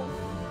home.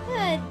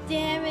 God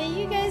damn it,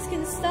 you guys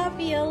can stop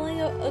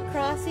yelling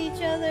across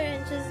each other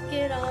and just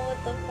get on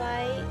with the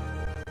fight.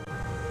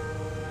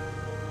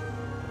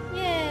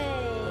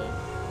 Yay!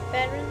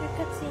 Bad render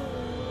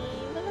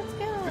cutscene, but let's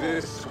go.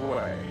 This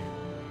way.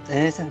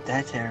 Isn't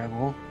that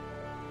terrible?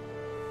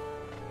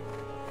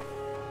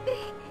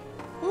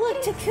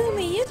 Look,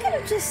 Takumi, you could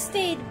have just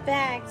stayed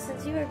back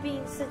since you were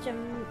being such a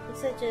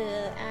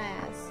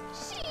ass.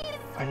 She's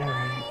I know,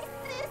 right?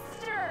 my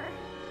sister!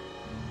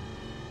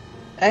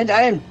 And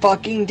I am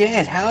fucking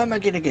dead. How am I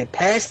gonna get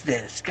past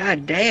this?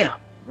 God damn.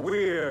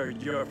 We're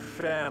your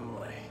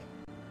family.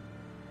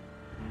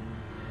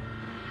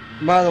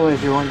 By the way,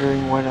 if you're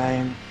wondering what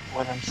I'm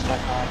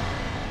stuck on,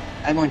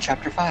 I'm on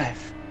chapter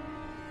 5.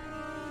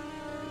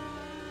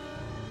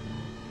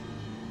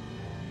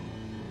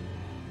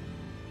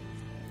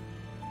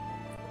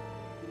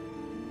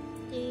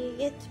 Do you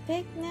get to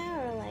pick now,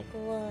 or like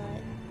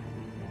what?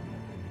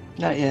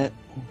 Not yet.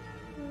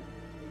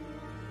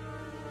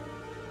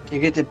 You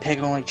get to pick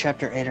on like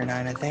chapter 8 or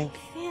 9, I think.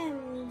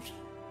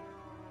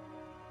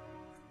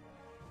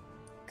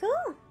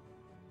 Cool.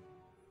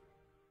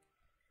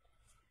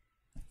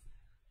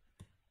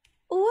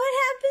 What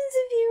happens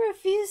if you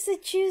refuse to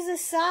choose a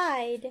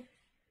side?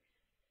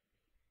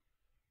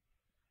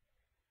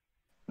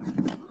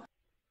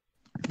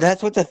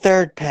 That's what the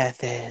third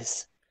path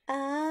is.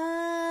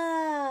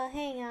 Ah,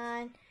 hang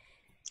on.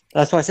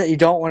 That's why I said you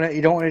don't want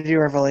to do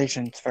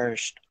Revelations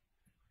first.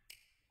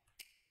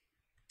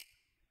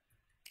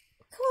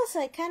 Cool,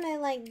 so it kind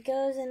of like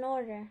goes in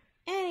order.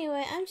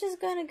 Anyway, I'm just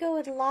gonna go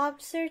with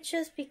lobster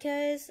just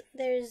because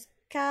there's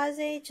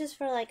Kaze just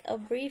for like a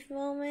brief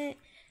moment.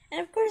 And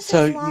of course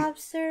So there's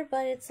lobster,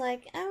 but it's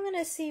like, I'm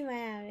gonna see my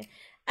eye.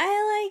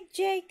 I like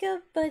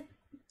Jacob, but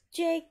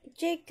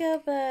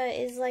Jacob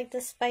is like the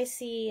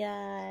spicy,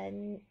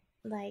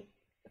 like,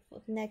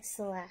 next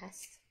to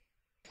last.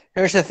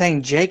 Here's the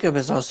thing, Jacob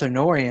is also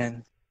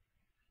Norian.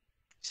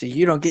 So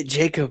you don't get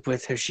Jacob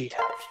with Hushido.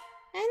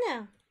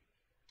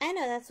 I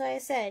know, that's why I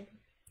said.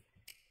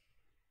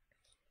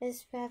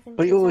 This path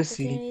But you includes will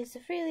see. opportunities to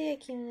freely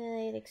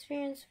accumulate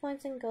experience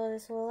points and gold.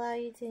 This will allow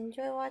you to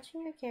enjoy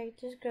watching your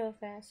characters grow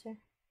faster.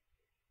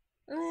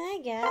 I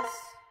guess.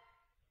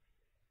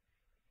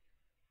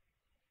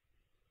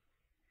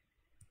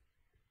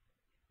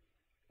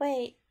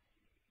 Wait,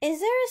 is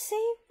there a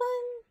save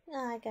button?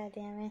 Ah, god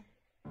damn it.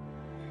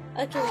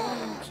 Okay,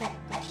 let me check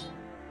this.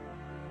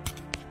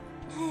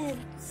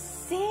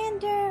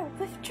 Xander,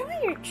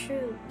 withdraw your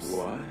troops.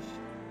 What?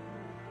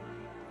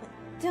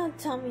 Don't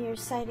tell me you're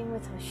siding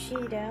with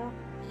Hoshido.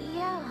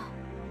 Yeah.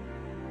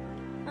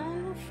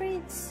 I'm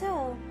afraid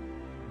so.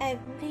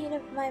 I've made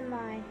up my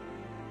mind.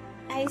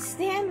 I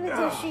stand with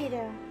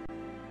Hoshido.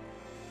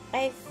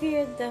 I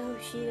feared the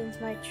Hoshidans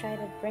might try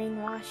to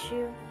brainwash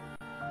you.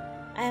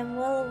 I am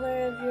well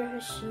aware of your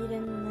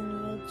Hoshidan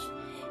lineage.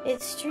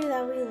 It's true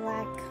that we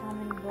lack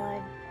common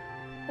blood.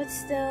 But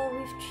still,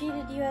 we've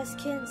treated you as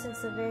kin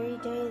since the very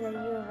day that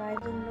you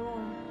arrived in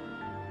Norm.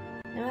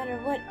 No matter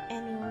what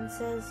anyone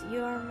says,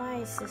 you are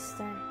my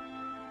sister.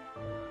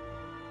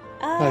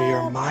 Oh,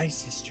 you're my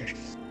sister.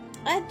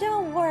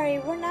 Don't worry,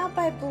 we're not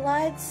by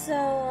blood, so,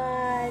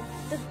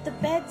 the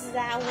bed's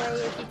that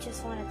way if you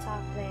just want to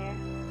talk there.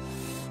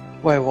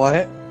 Wait,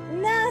 what?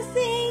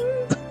 Nothing!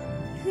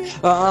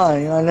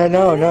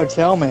 No,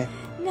 tell me.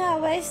 No,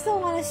 but I still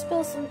want to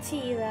spill some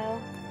tea,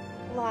 though.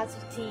 Lots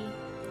of tea.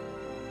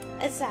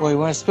 Aside. Well, you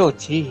want to spill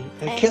tea?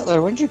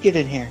 Kittler, when'd you get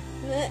in here?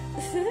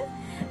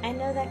 I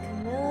know that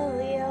Camilla,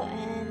 Leo,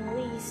 and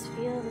Elise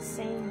feel the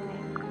same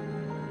way.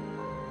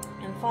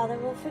 And Father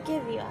will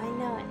forgive you, I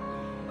know it.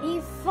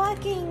 He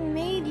fucking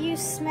made you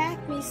smack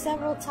me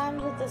several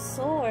times with the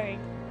sword.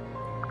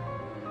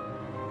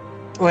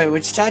 Wait,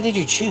 which side did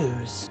you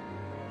choose?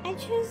 I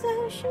chose the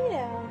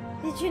Hoshido.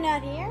 Did you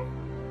not hear?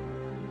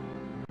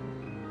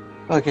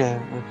 Okay.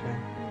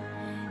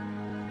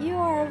 You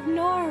are of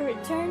Nor,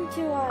 return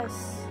to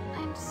us.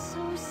 I'm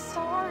so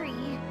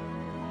sorry.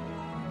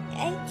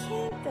 I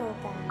can't go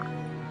back.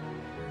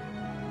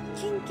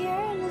 King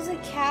Garen is a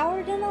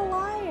coward and a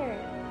liar.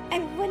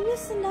 I've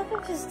witnessed enough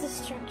of his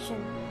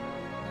destruction.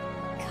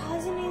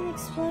 Causing an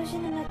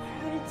explosion in a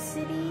crowded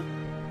city.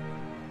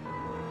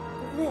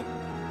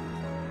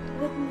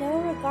 With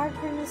no regard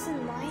for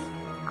innocent life.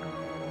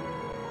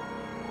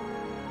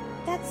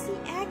 That's the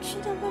action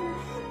of a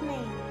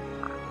madman.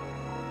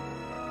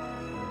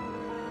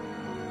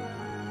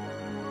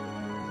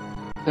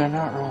 They're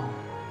not wrong.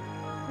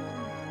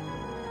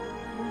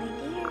 My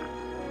dear.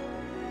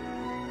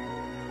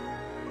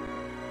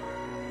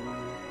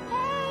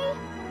 Hey!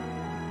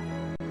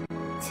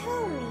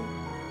 Tell me,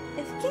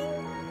 if King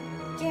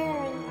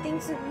Garen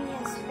thinks of me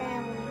as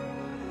family,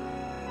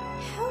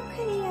 how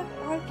could he have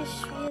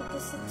orchestrated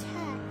this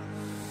attack?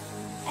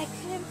 I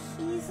could have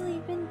easily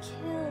been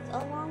killed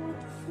along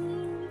with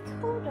Queen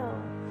Mikoto.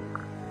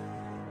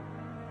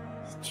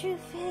 The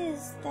truth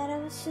is that I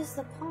was just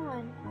a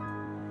pawn.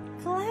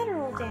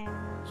 Collateral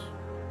damage.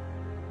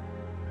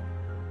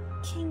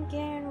 King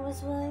Garen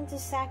was willing to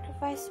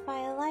sacrifice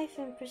my life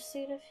in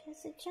pursuit of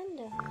his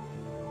agenda.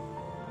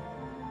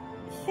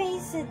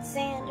 Face it,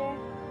 Xander.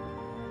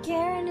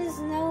 Garen is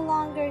no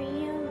longer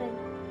human.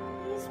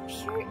 He's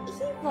pure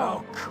evil.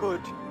 How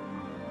could?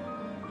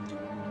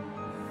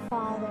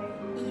 Father,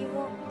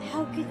 evil?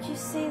 How could you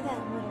say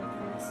that, little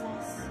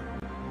princess?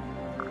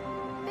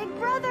 Big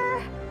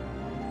brother!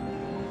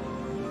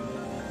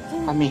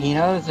 I mean, he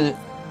knows it.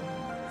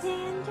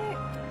 Xander,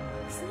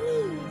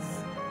 please,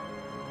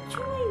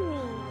 join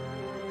me.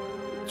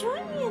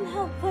 Join me and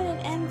help put an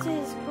end to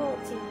his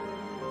cruelty.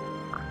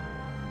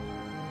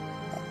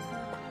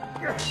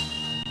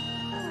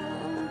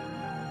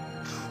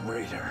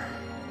 Traitor.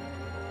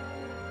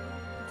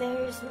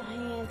 There's my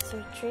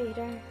answer,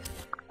 traitor.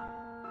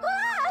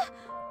 Ah!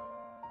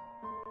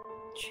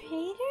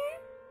 Traitor?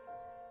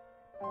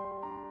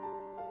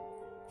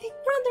 Big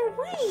brother,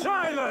 wait!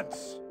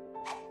 Silence!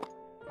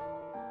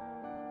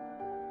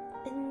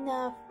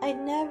 Enough. I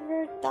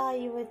never thought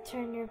you would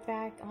turn your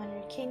back on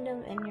your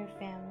kingdom and your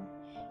family.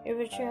 Your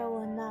betrayal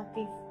will not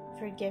be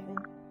forgiven.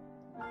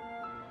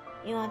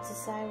 You want to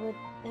side with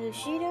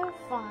Hoshido?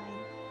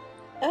 Fine.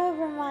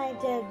 Over my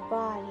dead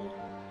body.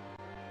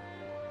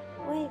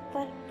 Wait,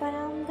 but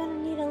I'm gonna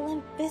need a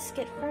limp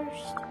biscuit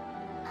first.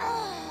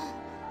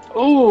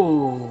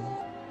 Ooh.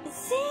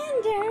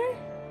 Xander!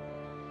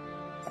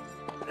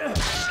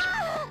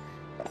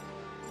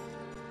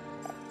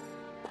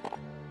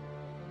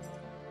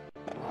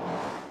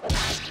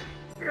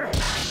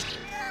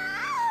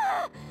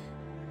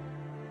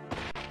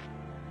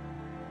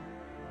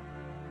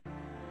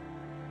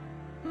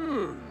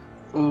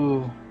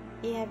 Ooh.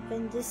 You have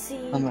been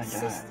Deceived, Oh my God.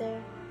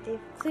 sister.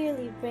 They've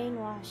clearly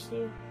brainwashed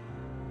you.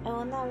 I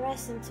will not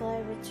rest until I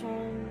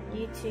return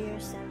you to your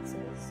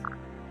senses.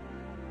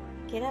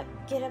 Get up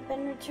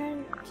and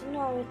return to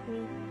Nor with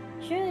me.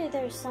 Surely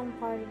there's some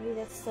part of you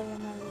that still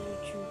remembers your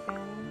true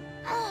family.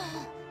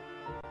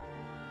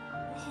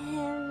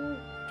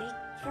 Big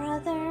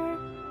brother,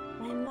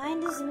 my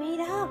mind is made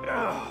up.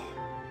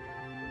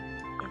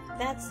 If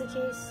that's the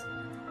case,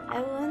 I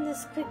will end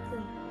this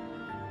quickly.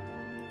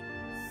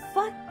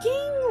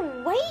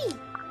 Fucking wait!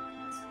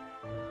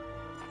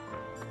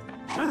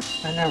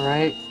 I know,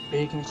 right?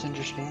 Big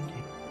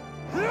misunderstanding.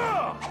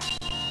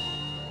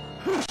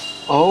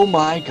 Oh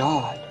my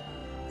God.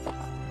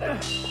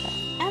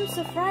 I'm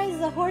surprised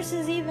the horse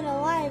is even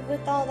alive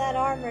with all that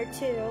armor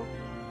too.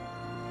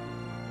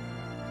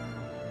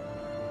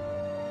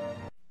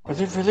 Are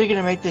they really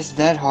gonna make this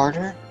that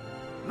harder?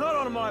 Not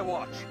on my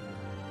watch.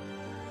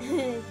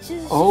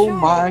 Just Oh try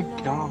my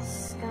it, God.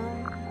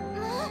 scum.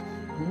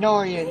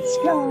 Norian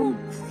scum.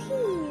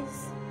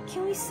 Please,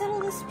 can we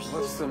settle this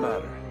peacefully? What's the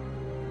matter?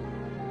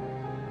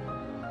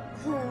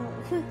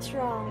 What's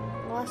wrong?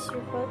 Lost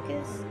your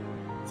focus?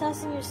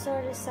 Tossing your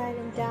sword aside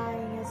and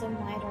dying as a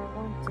miter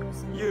won't do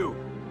something. You.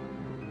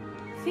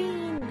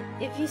 Fiend,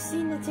 if you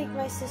seem to take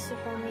my sister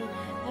from me,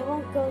 I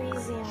won't go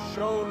easy on you.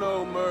 Show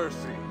no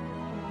mercy.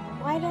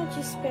 Why don't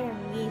you spare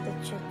me the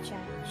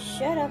chit-chat?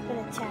 Shut up and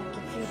attack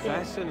if you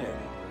dare.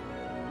 Fascinating.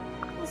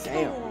 A Damn.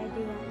 splendid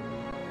idea.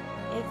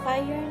 If I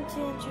yearn to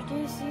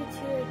introduce you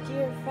to a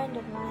dear friend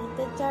of mine,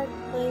 the Dark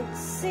Blade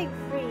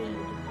Siegfried.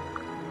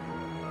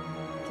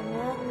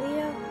 Camille,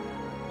 Leo,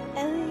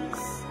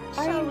 Elise,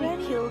 are Shall you we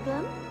ready? kill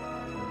them?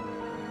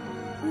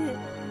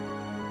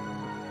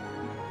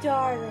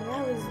 Darling,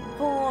 I was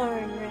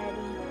born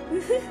ready.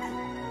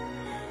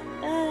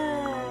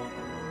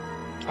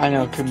 I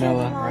know, Let's get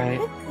Camilla, him on right?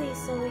 quickly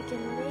so we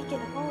can make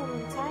it home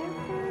in time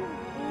for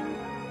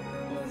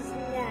his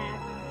nap.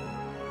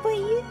 But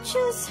you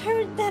just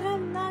heard that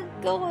I'm not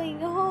going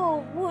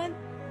home. What?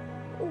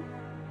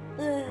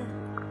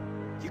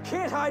 You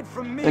can't hide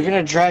from me. They're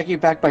gonna drag you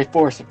back by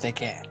force if they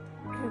can.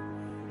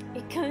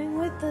 You're coming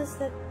with us.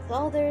 That's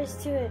all there is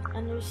to it. I'll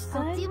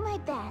Understood? do my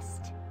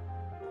best.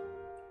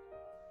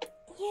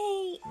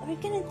 Yay!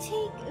 We're gonna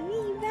take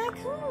me back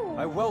home.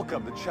 I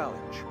welcome the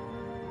challenge.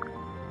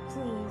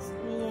 Please,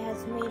 Mia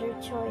has made her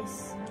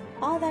choice.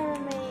 All that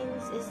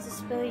remains is to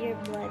spill your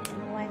blood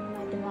and wipe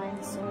my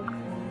divine sword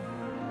clean.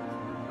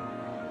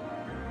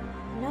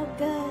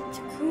 Noka,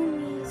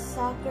 Takumi,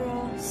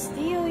 Sakura,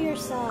 steel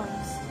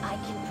yourselves. I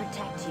can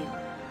protect you.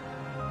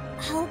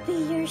 I'll be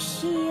your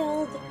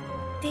shield.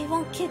 They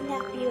won't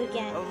kidnap you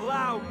again.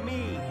 Allow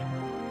me.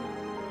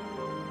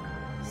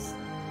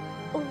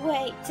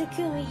 Wait,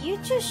 Takumi, you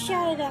just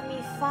shouted at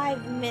me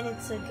 5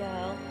 minutes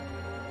ago.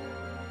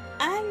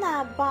 I'm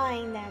not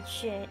buying that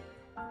shit.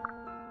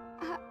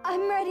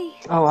 I'm ready.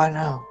 Oh, I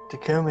know.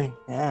 Takumi,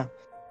 yeah.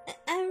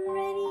 I'm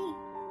ready.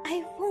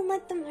 I won't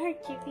let them hurt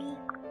you, V.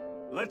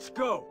 Let's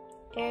go.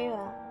 Very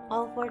well.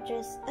 All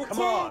fortress, attack!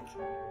 Come on.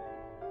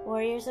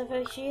 Warriors of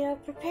Oshida,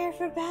 prepare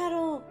for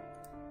battle!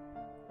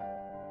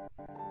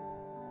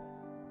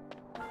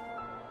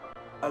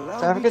 Allow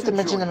So I me forget to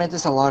mention join they made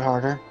this a lot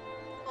harder.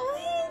 Oh,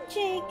 hey,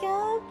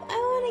 Jacob. I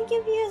want to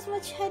give you as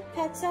much head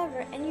pets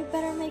ever, and you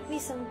better make me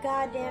some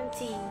goddamn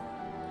tea.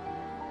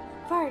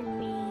 Pardon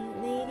me,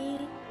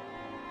 lady.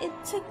 It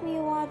took me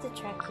a while to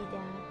track you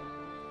down.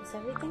 Is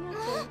everything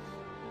okay?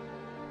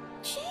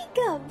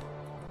 Jacob!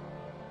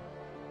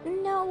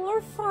 No,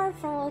 we're far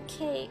from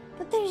okay,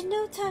 but there's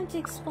no time to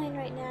explain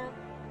right now.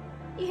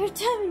 Your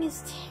timing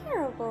is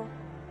terrible.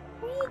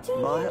 What are you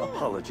doing My right now?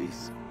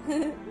 apologies.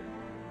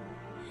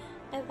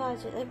 I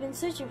apologize. I've been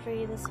searching for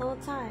you this whole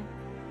time.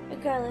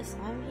 Regardless,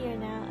 I'm here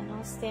now and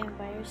I'll stand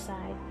by your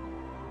side.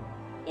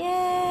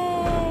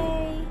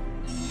 Yay!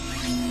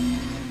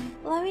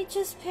 Let me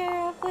just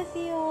pair up with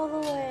you all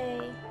the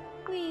way.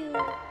 Whee!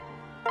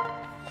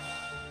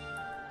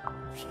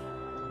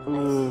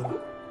 Ooh.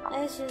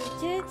 Let's just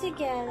do it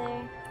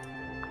together.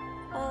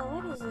 Oh,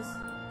 what is this?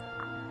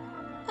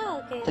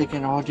 Oh, okay. They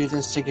can all do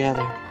this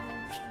together.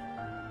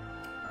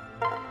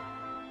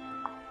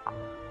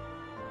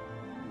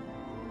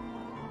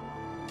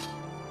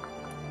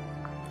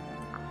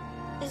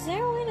 Is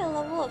there a way to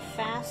level up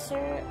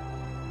faster?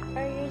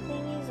 Are your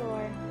thingies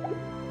or?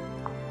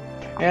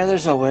 Yeah,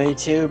 there's a way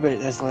to, but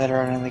that's later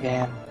on in the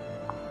game.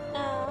 Oh,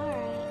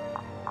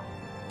 alright.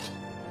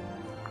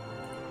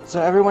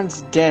 So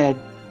everyone's dead.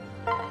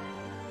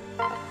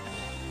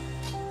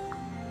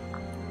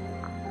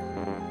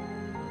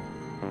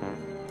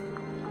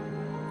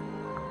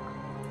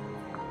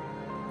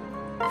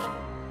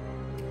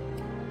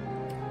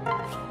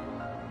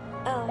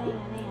 Oh, hang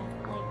on.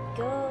 Like,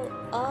 go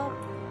up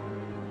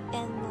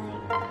and,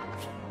 like,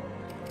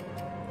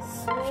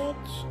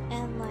 switch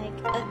and, like,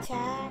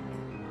 attack.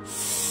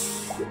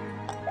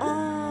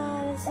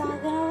 That's not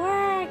gonna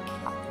work.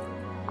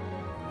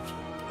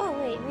 Oh,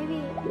 wait, maybe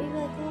like a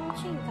little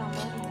chain combo.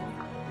 Hang on.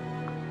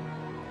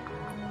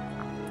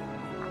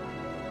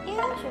 Yeah,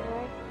 that should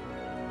work.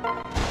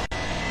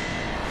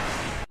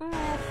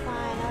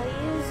 Fine, I'll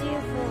use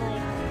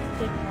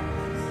good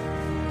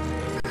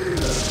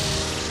practice.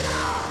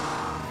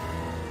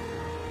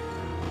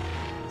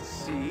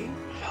 See?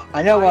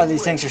 I know why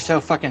these things are so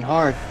fucking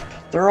hard.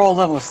 They're all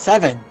level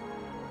 7.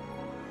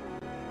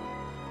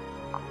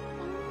 Oh,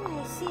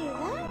 I see.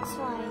 That's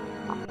why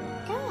you're here.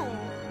 Got it.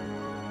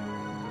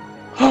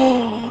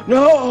 Oh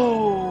no!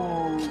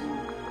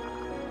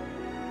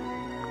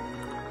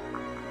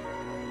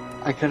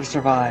 I could have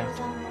survived. Who's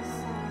on this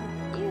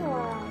side? You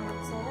are on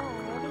that side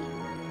already.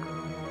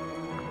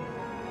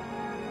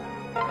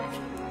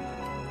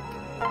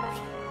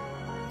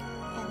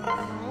 And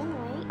then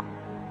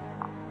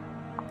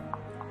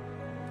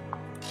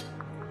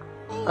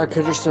wait. I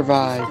could have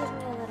survived. Just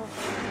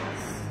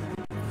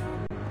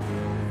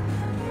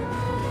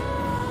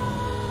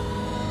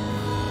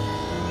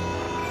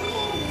give me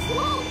a little bit of this.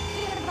 Won't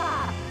give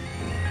up.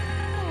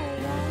 There we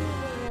go. Let me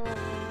give you a little bit.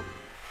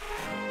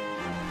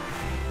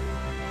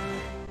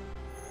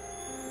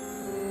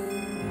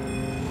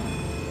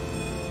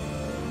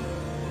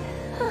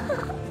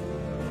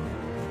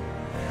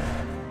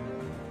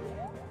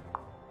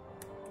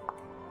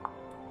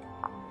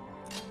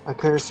 I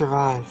could have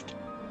survived.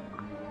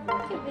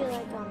 Could be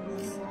like on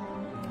this side.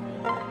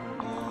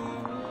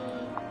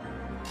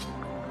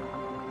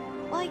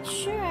 Like,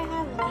 sure, I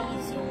have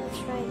these units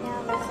right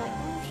now, but it's like, I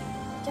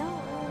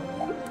don't really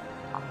need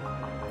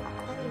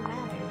any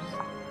matters.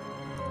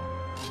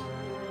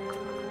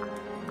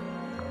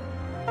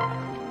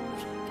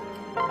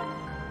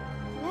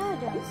 No,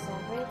 don't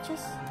separate,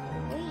 just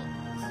wait.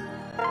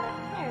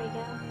 There we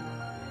go.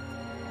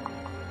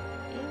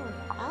 Anyone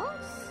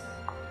else?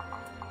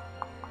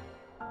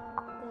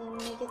 Then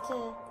we get to...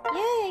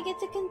 Yay, I get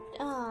to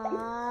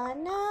Aw,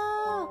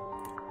 no!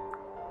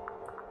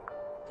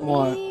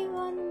 What? Leave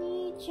on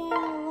each and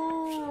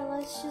alone.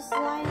 Let's just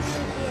line up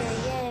here.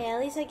 Yay, at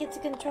least I get to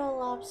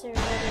control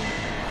observation.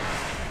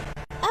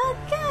 Oh,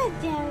 god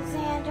damn it,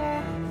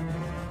 Xander!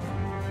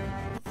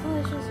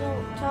 Foolishness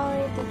won't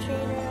tolerate the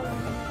traitor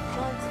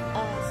wants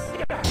us.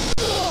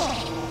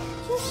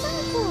 Just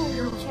stop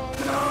killing each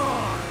other.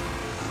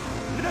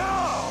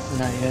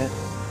 Not yet.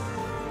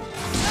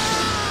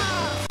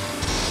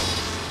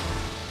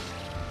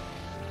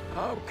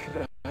 How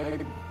could I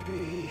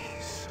be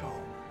so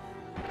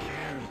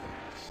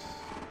careless?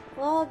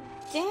 Well,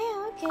 damn,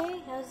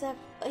 okay. How's that?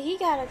 He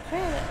got a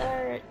crit,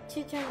 or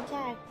 2-turn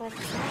attack, but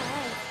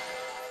alright.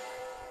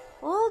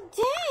 Well,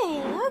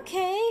 dang,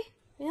 okay.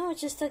 You know, it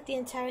just took the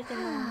entire thing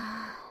on.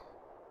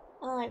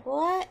 I'm like,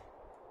 what?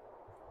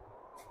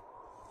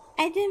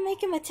 I didn't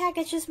make him attack,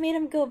 I just made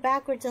him go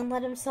backwards and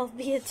let himself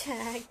be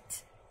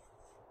attacked.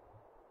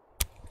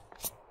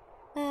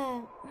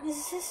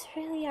 Is this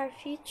really our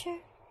future?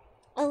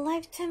 A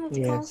lifetime of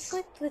Yes.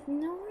 conflict with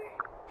nowhere?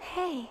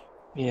 Hey.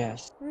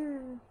 Yes.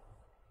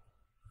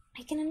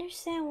 I can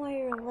understand why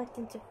you're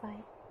reluctant to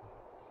fight.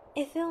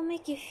 If it'll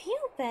make you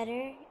feel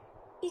better,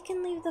 you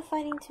can leave the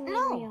fighting to me,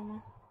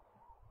 Ryoma.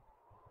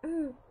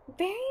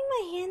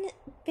 Burying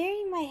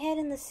my head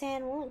in the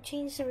sand won't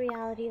change the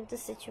reality of the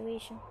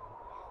situation.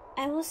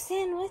 I will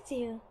stand with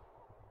you,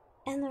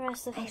 and the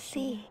rest of us. I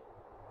see.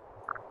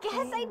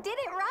 Guess I did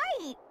it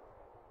right.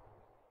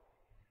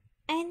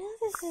 I know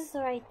this is the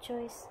right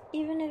choice,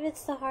 even if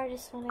it's the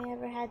hardest one I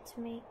ever had to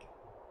make.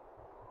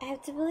 I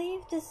have to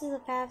believe this is a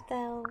path that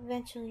will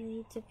eventually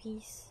lead to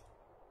peace.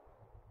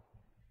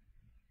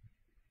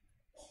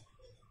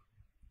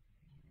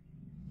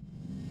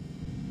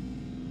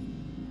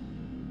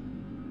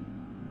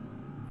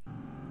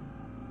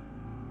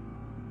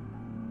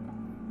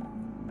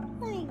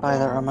 Hi,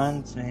 that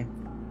reminds me.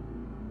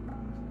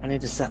 I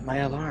need to set my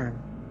alarm.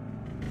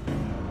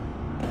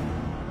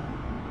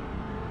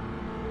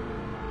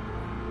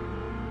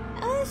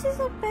 Oh, this is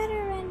a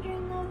better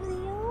rendering of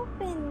the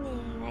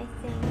opening, I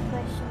think,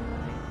 question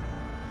mark.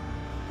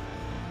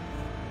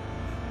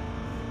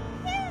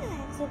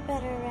 Yeah, it's a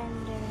better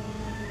rendering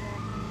of the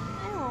opening.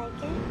 I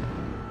like it.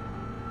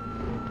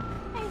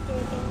 I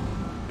dig it.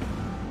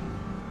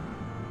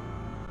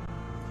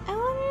 I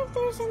wonder if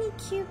there's any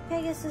cute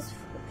Pegasi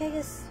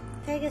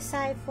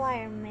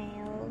flyer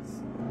males.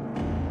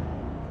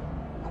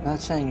 I'm not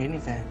saying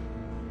anything.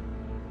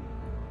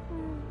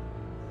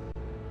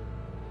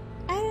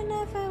 I don't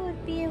know if I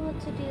would be able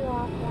to do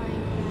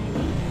offline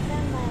climbing.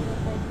 That might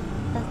look like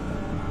a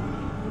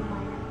thing you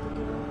might have to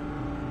do.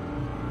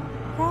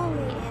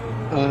 Probably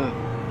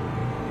editing.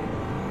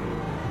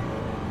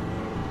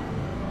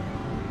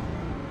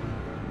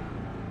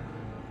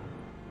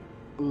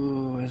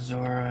 Ooh,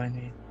 Zora, I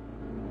need...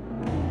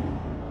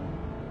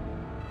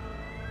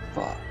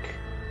 Fuck.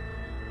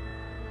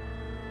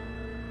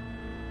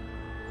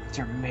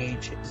 They're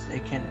mages. They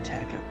can't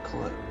attack up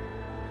close.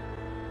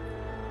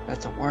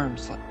 That's a worm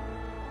slip.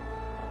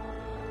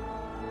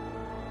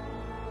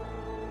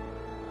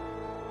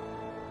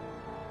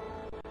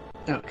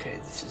 Okay,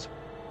 this is...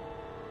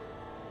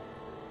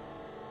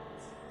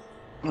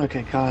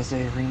 Okay,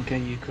 Kaze, Rinka,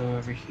 you go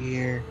over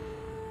here.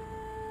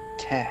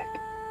 Attack.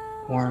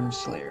 Worm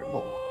Slayer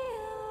Bolt.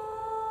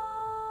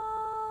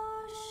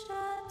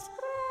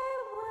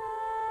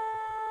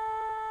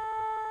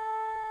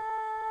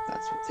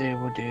 That's what they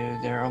will do,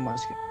 they're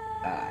almost gonna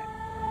die.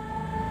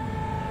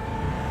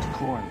 It's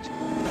quarantine.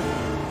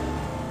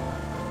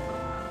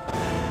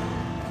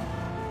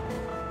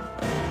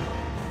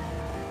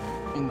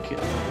 And kill.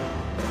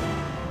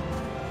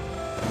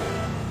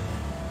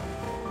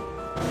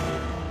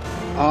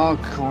 Oh,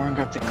 Corn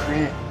got the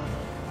crit.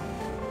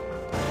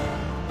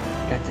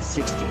 Got the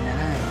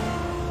 69.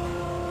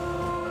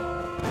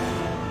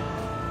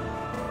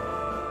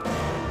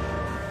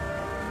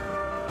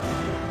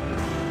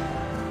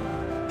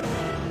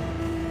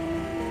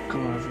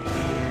 Come over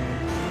here.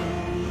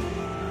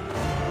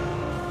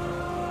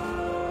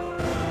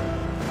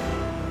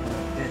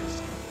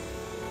 This.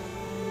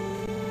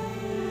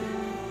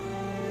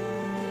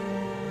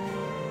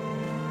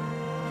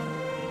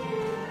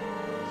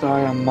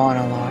 Sorry, I'm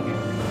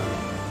monologuing.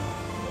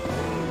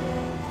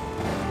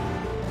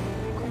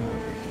 Come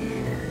over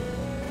here.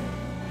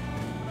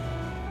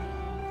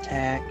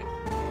 Attack.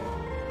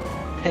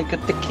 Pick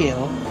up the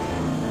kill.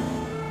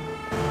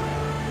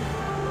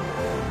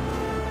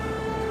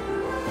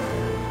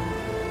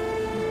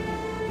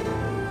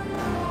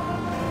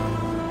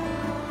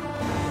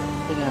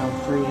 And now I'm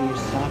free to use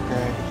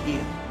Sakura to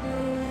heal.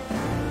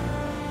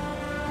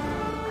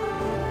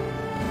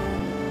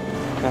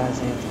 Because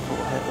he has a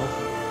full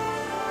health.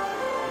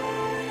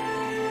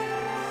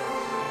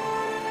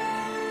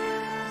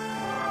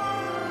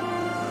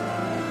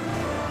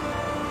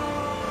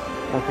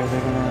 Okay,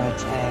 they're gonna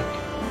attack.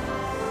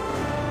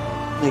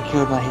 They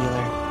killed my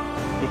healer.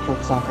 They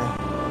killed Sakura.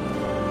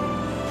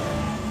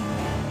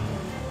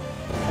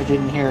 I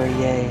didn't hear a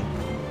yay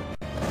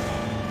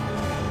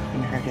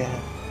in her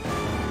death.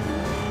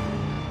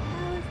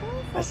 I was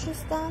really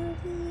focused on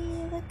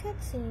the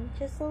cutscene,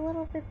 just a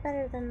little bit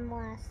better than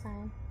last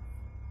time.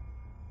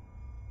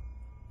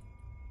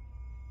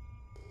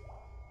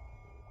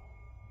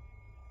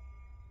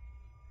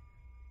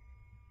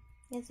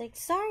 It's like,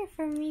 sorry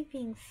for me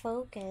being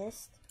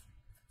focused.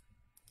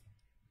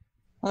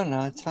 Oh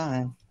no, it's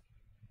fine.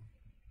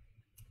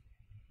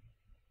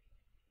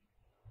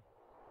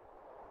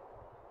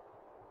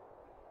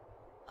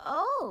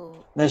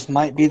 Oh. This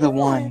might be the Lilith,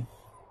 one.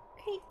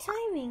 great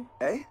timing.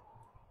 Hey?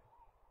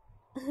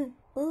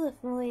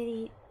 Lilith,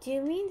 milady, do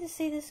you mean to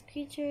say this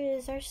creature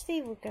is our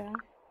stable girl?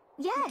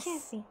 It can't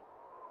Yes. be.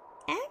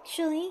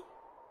 Actually,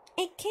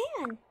 it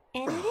can,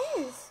 and it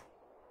is.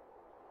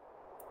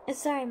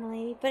 Sorry,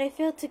 milady, but I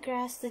failed to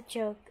grasp the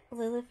joke.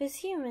 Lilith is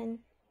human,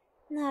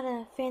 not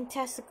a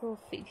fantastical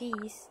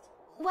beast.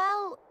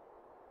 Well,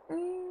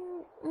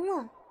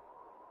 Mwah.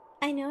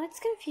 I know it's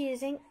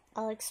confusing.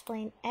 I'll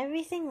explain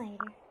everything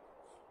later.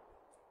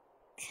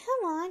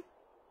 Come on.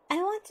 I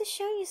want to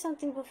show you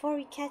something before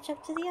we catch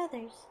up to the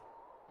others.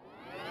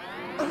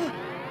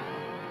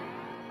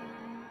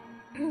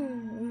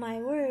 My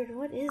word,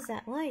 what is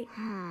that like?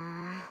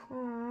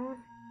 Aww.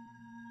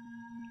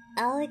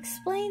 I'll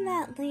explain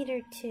that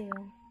later too.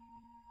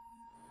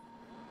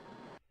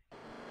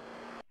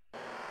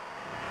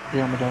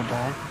 Ryoma, don't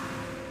die.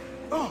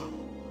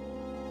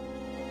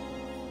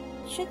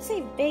 Should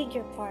say beg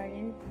your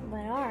pardon,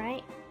 but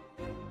alright.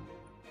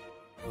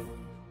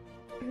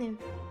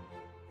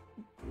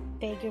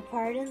 Beg your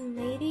pardon,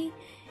 lady?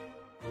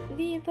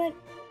 But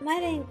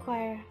might I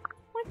inquire,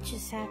 what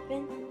just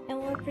happened, and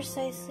where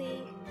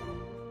precisely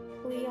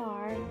we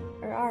are,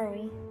 or are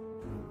we?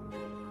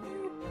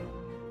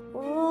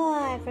 Oh,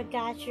 I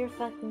forgot your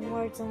fucking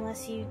words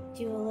unless you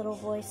do a little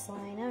voice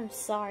line. I'm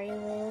sorry,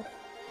 Lilith.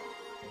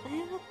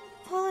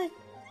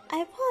 I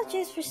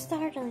apologize for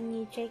startling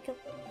you, Jacob.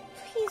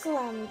 Please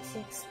allow me to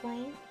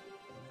explain.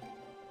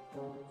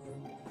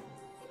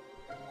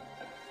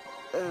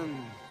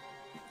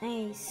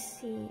 I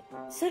see.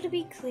 So to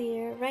be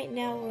clear, right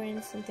now we're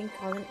in something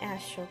called an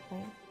astral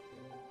plane.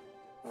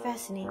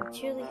 Fascinating,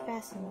 truly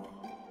fascinating.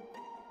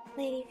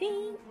 Lady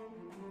V,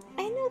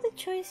 I know the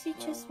choice you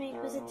just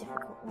made was a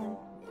difficult one.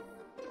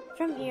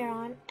 From here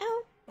on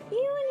out,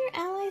 you and your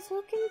allies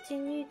will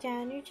continue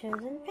down your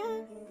chosen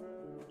path.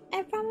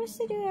 I promise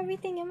to do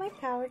everything in my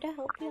power to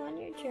help you on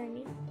your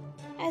journey.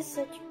 As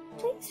such,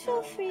 please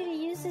feel free to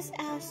use this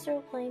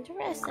astral plane to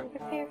rest and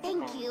prepare for battle.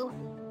 thank you.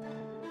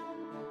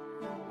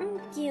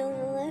 Thank you,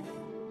 Lilith.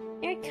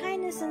 Your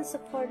kindness and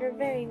support are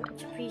very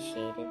much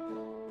appreciated.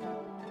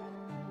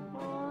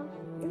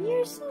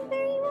 You're so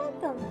very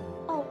welcome.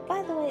 Oh,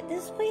 by the way,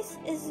 this place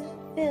is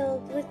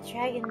filled with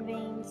dragon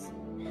veins.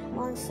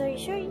 Long story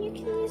short, you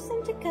can use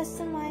them to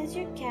customize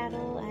your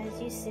cattle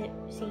as you see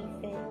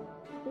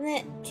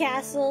fit.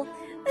 Castle.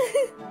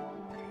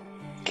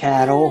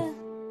 Cattle.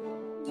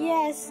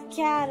 Yes,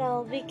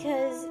 cattle,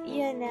 because,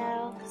 you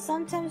know,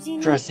 sometimes you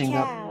need Dressing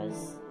up.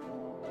 cows.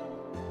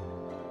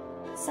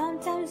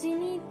 Sometimes you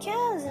need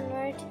cows in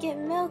order to get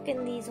milk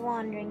in these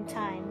wandering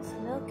times.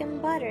 Milk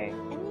and butter,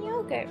 and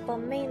yogurt, but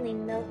mainly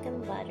milk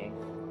and butter.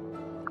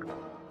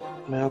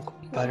 Milk,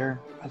 butter,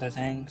 other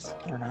things.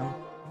 I don't know.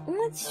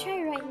 Let's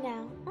try right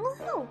now.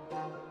 Oh!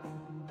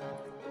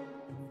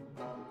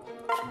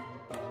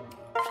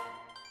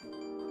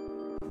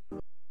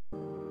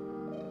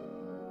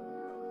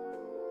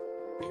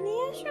 And the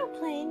original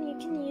plan, you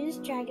can use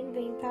dragon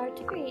vein power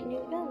to create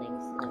new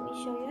buildings. Let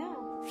me show you how.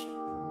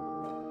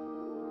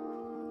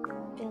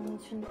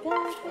 Buildings from the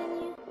buildings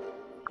menu.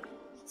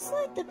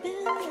 Select the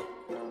building.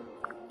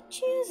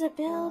 Choose a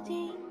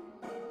building.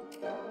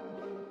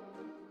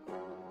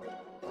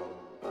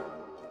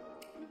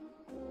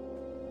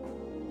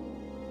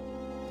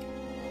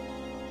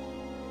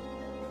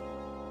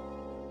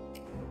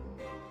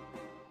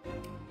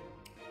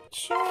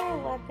 Sure,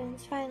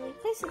 weapons. Finally,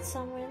 place it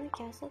somewhere in the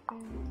castle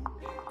grounds.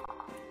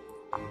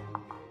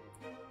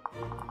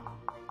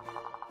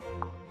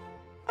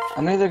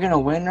 I'm either gonna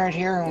win right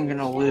here or I'm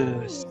gonna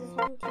lose.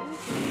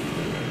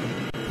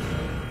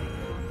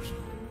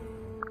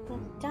 Well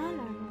done,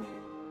 Armor.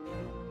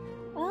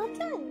 Well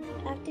done.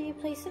 After you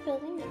place a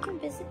building, you can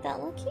visit that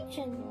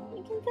location.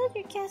 You can build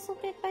your castle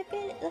bit by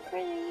bit the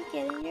further you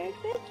get in your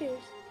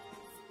adventures.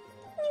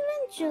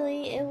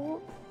 Eventually, it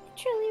will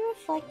truly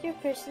reflect your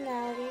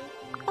personality.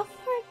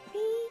 Afford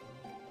me.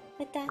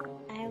 With that,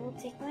 I will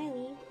take my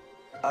leave.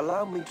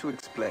 Allow me to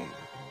explain.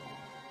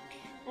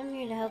 I'm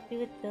here to help you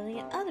with building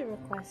and other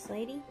requests,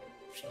 lady.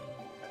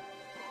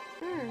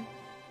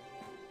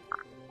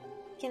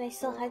 Can I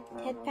still head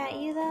pat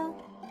you, though?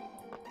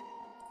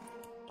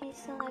 Can you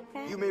still head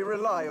pat? You may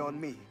rely on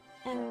me.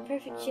 I'm in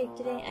perfect shape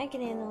today. I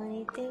can handle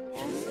anything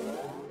else.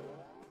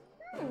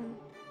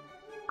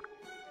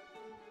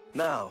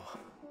 Now,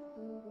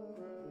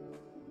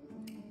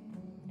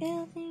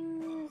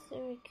 Buildings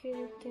are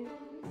recruited through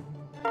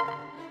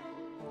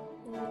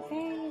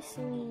various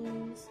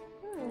means.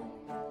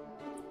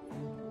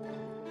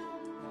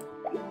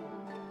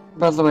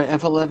 By the way,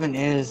 F11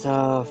 is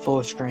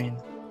full screen.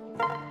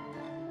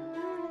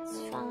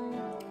 That's fine.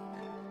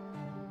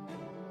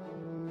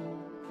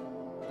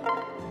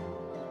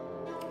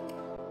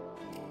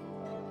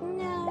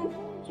 No,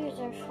 Rangers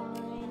are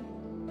fine.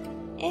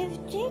 If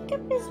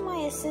Jacob is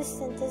my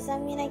assistant, does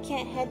that mean I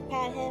can't head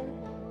pat him?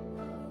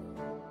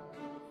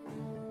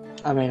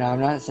 I mean, I'm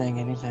not saying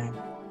anything.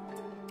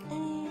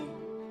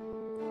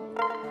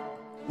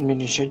 I mean,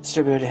 you should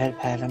still be able to head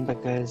pat him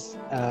because,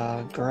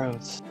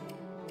 growths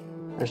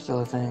are still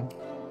a thing.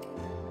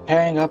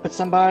 Pairing up with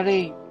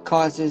somebody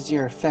causes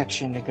your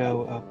affection to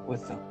go up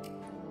with them.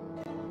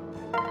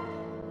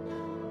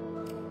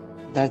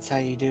 That's how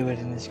you do it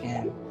in this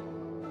game.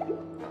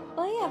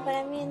 Well, yeah, but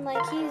I mean,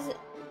 like, he's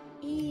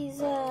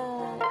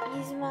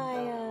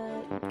my,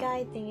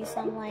 guy thingy, so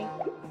I'm like,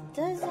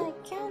 does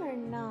that count or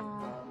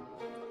not?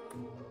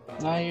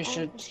 No, you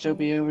should still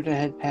be able to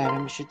head pat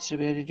him. You should still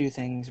be able to do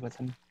things with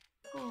him.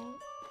 Alright.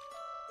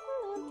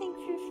 Well, thank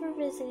you for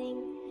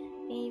visiting.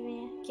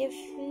 Maybe give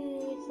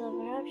food,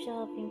 level up, she'll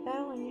help you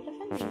battle when you're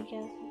defending your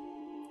castle.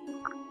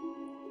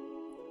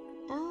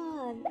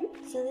 Ah,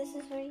 so this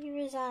is where you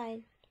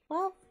reside.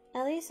 Well,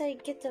 at least I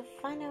get to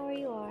find out where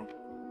you are.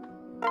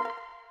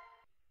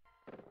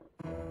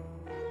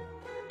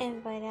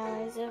 Invite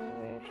allies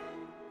over.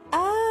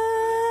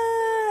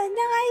 Ah,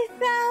 now I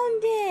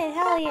found it!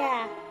 Hell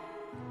yeah!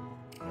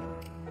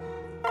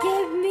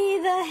 Give me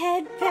the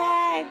head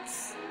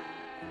pats!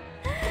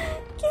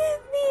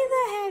 Give me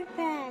the head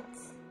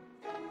pats!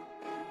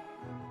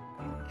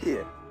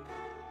 here.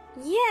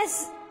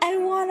 Yes! I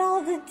want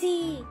all the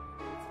tea!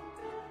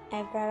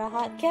 I brought a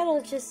hot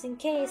kettle just in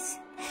case.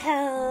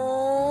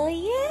 Hell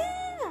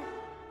yeah!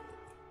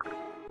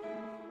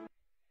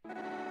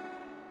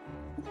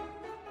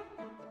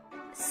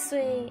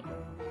 Sweet.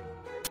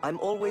 I'm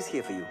always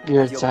here for you.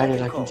 You're At your excited,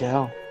 beck I and can call.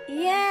 tell.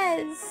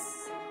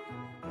 Yes!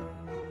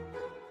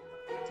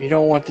 You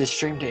don't want this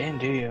stream to end,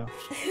 do you?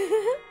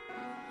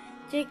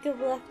 Jacob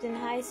left in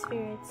high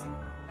spirits.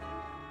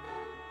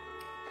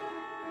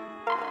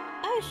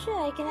 Oh shit,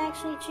 I can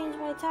actually change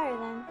my tire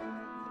then.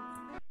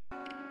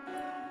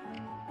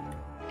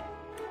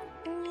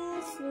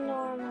 It's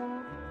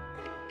normal.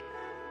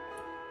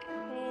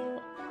 Okay,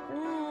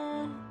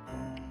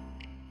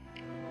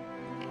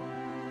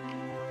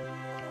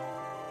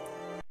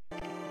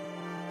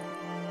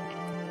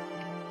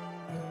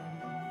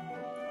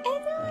 I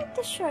don't like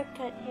the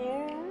shortcut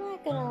here, I'm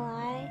not gonna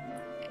lie.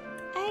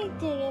 I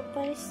dig it,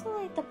 but I still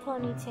like the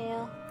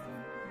ponytail.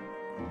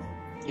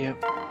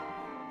 Yep.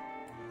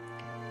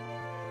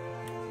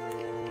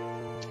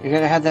 You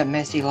gotta have that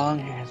messy long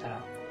hair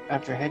though,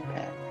 after head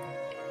pat.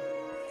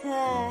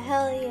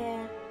 Hell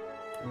yeah.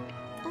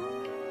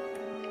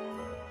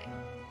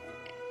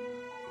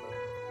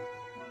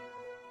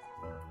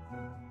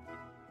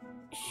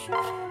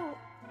 Sure.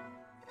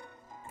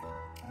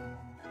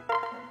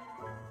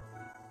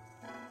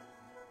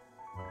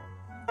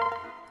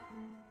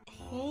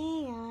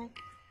 Hang on.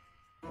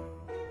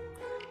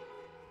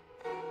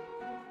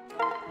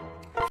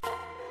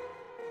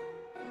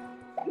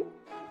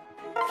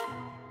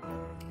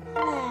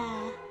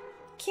 Nah,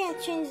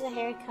 can't change the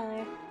hair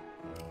color.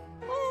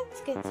 Well,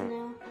 that's good to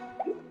know.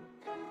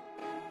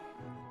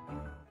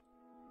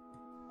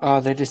 Oh,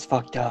 they just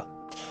fucked up.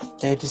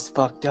 They just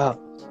fucked up.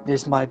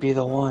 This might be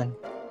the one.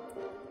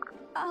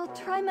 I'll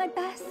try my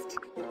best.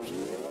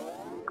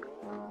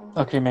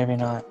 Okay, maybe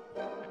not.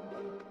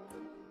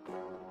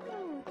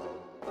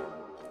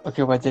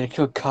 Okay, wait, they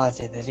killed Kaze,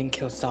 they didn't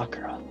kill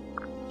Sakura.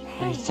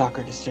 I need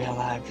Sakura to stay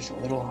alive just a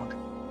little longer.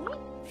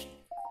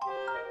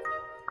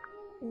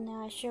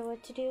 Not sure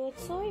what to do with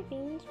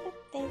soybeans, but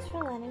thanks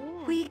for letting me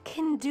know. We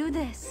can do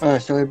this.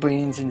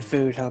 Soybeans and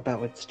food, how about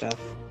with stuff?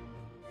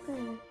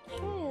 Should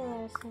I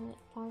let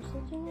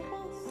Thompson do my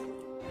best?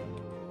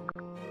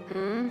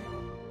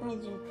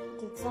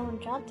 Did someone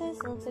drop this?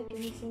 It looks like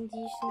it's in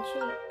decent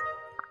shape.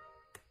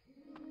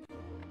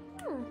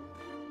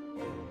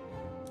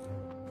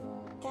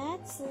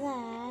 That's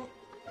that.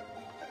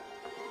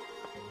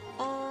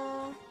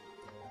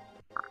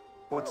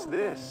 What's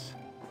this?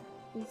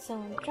 Did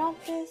someone drop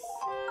this?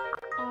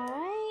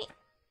 Alright.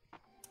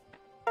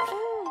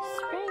 Oh,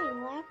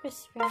 spring, lapis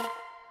spring.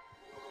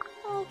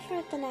 I'll look for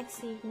it the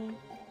next evening.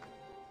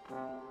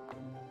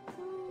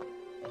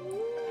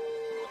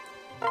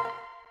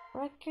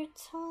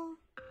 Records Hall.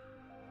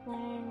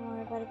 Learn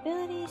more about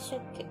abilities,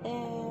 check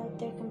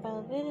their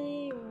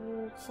compatibility,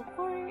 root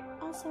support,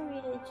 also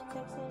read each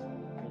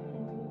section.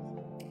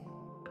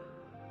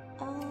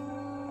 Oh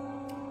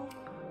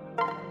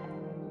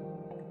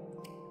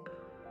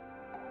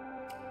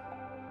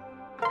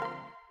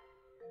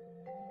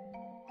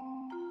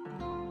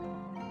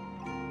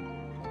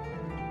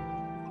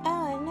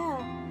no.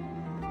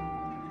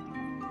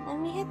 Let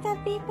me hit that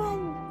B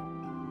button.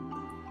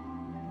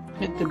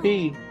 Hit the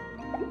B.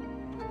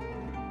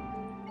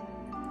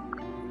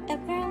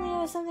 Apparently it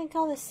was something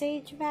called a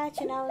sage match,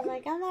 and I was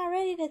like, I'm not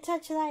ready to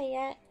touch that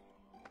yet.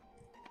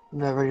 I'm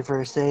not ready for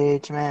a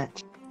sage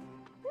match.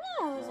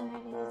 No, I wasn't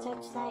ready to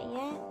touch that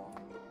yet.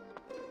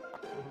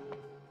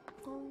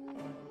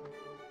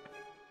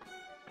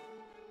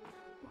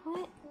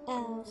 What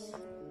else?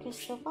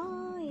 Crystal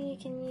ball, you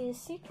can use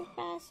secret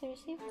pass or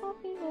receive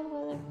copies of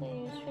other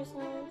players for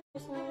songs.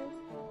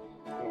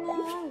 No,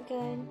 I'm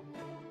good.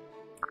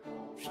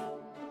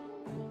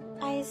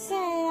 I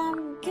said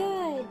I'm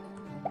good.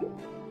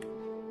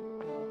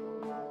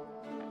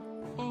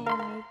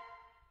 And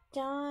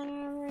Dawn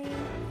Armory.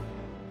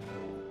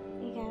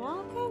 You got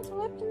all kinds of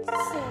weapons to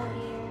sell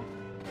here.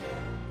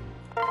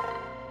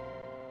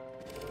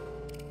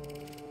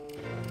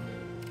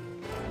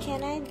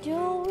 Can I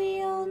dual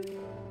wield?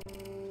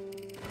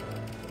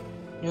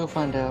 You'll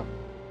find out.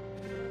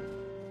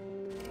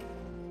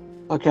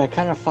 Okay, I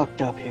kind of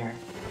fucked up here.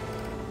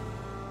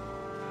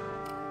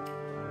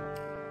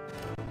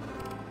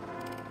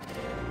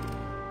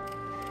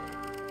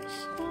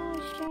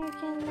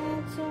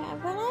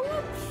 But I'm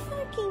a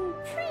fucking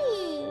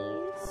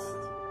priest.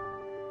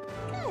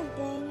 God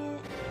dang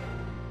it.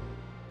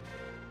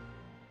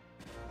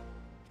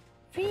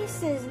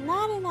 Priest is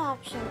not an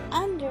option.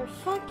 Under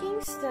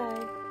fucking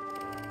stood.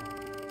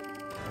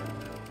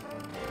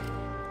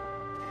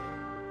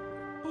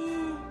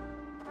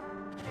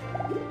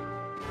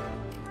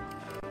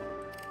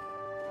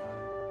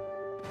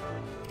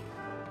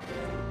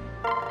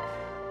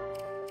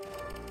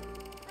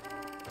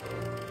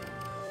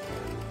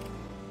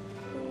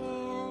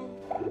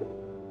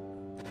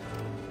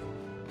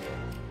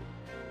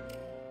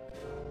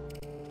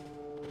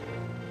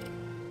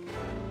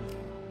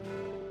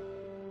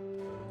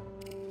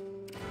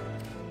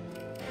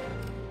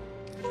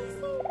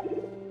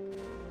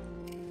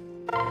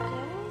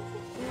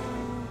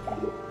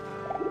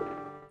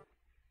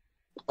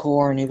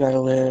 Corn, you gotta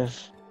live.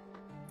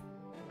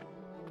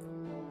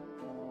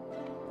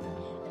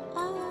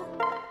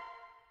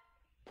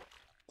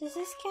 Does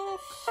this count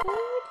as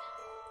food?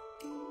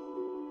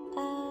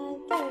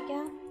 There we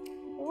go.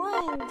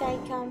 One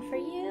daikon for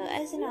you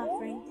as an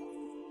offering.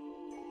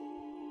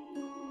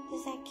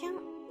 Does that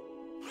count?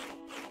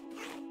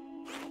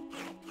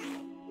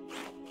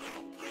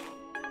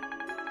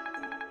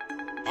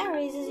 That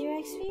raises your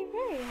XP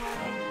very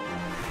high.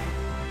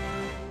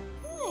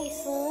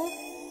 Nice, Lilith.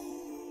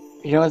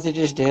 You know what they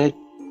just did?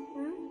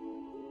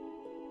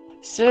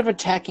 Instead of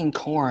attacking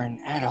Corn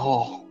at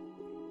all,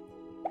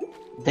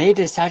 they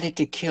decided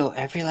to kill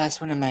every last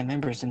one of my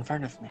members in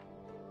front of me.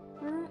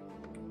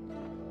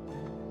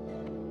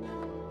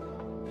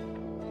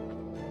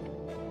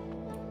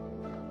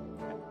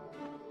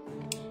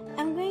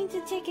 I'm going to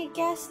take a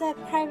guess that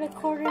private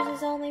quarters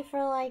is only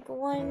for like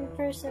one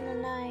person a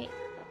night.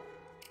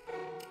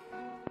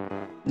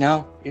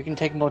 No, you can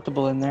take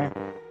multiple in there.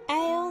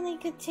 I only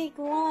could take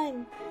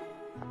one.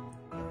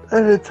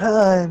 At a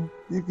time,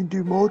 you can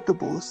do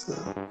multiples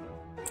though.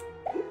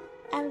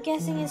 I'm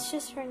guessing it's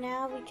just for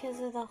now because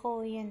of the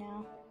whole, you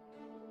know.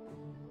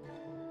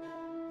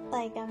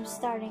 Like, I'm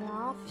starting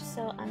off,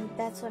 so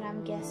that's what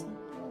I'm guessing.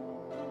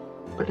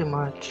 Pretty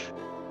much.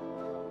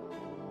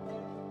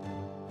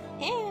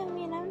 Hey, I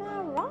mean, I'm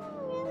not wrong,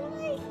 am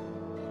I?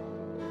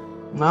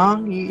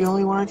 No, you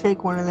only want to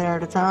take one in there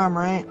at a time,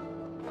 right?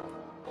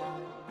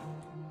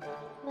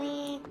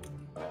 Meh.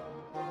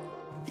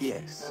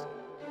 Yes.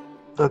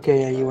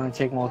 Okay, yeah, you want to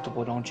take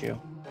multiple, don't you?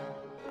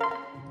 Oh,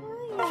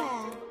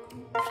 yeah.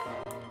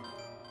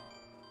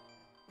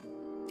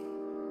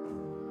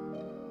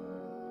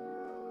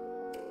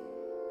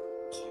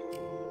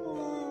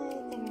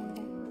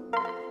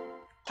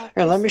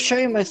 Here, let me show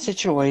you my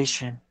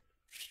situation.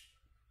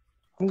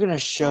 I'm gonna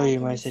show you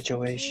my This gate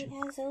situation.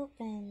 has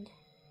opened.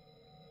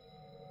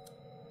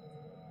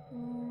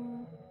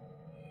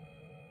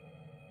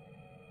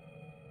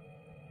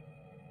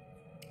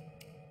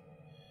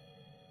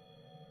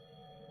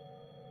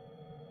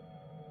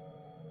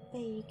 But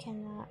you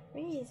cannot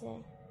raise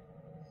it.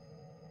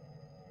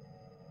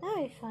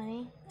 That'd be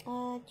funny.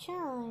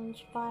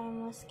 Challenge.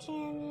 Bottomless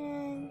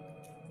canyon.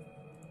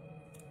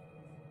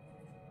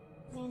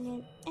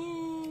 Canyon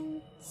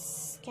and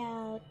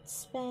scout.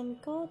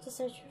 Spend gold to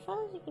search for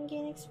files. You can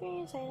gain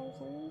experience items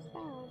in these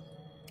files.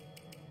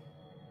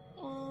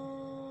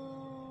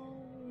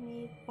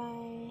 Made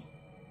by...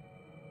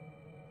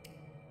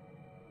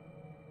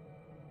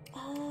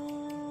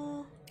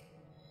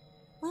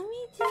 let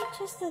me do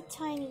just a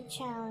tiny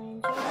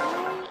challenge,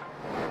 alright?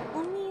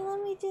 Let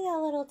me do that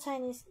little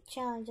tiny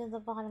challenge of the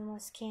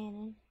bottomless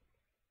cannon.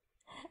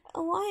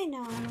 Why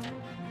not?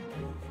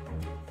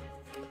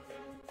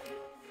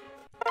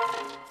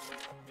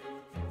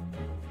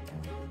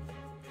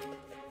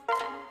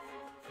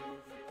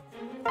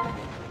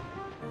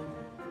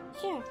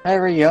 Sure. Hey,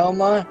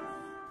 Ryoma,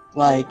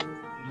 like,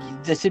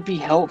 this would be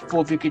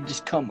helpful if you could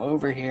just come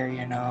over here,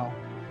 you know.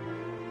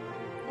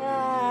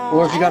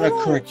 Or if you got a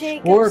quick,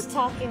 Jacob's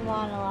talking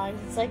monologues.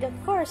 It's like, of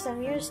course,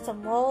 I'm yours to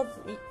mold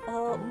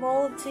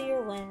to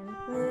your whim.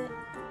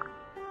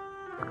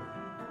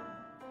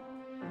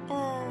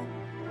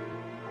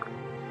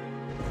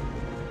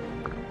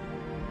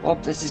 Well,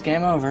 this is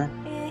game over.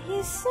 Yeah,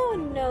 he's so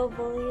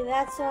nobly.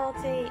 That's what I'll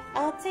take.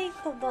 I'll take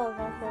the bow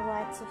for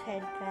lots of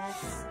head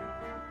pats.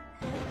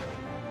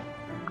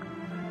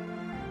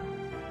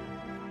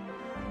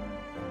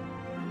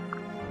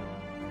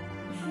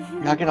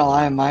 Not gonna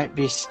lie, I might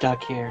be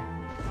stuck here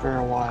for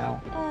a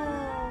while.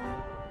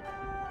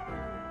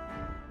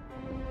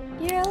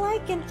 You're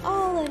like an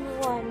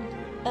all-in-one,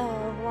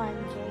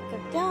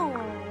 Jacob. Don't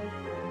worry.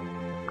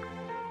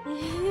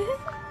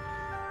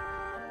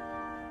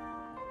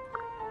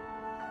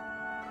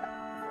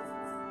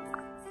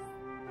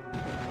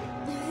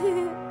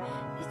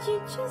 Did you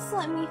just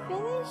let me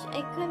finish?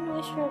 I couldn't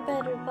wish for a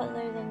better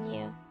butler than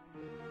you.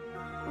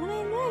 When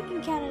I know I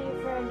can count on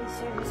you for any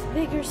service,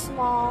 big or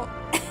small.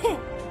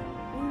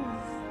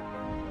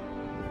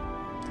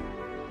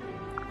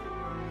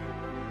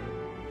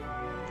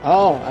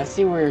 Oh, I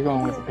see where you're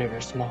going with the big or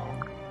small.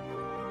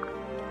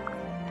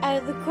 Out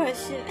of the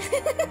question.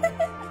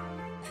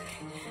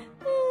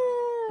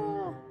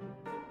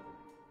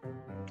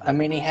 I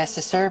mean, he has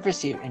to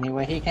service you any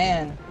way he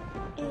can.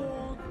 Yeah.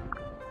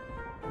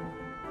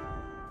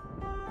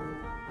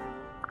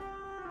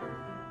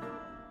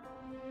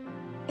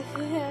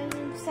 Are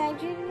you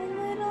exaggerating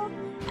a little?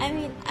 I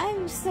mean,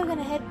 I'm still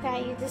gonna head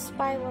pat you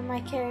despite what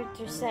my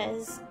character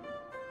says.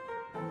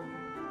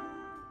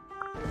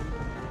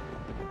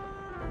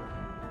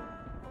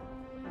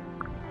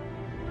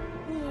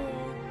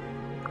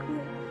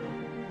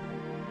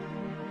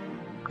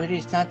 But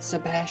he's not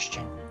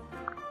Sebastian.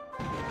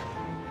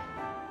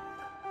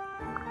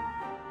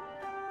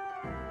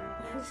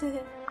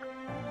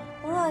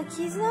 Look,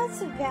 he's not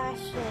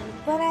Sebastian,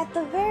 but at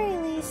the very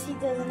least he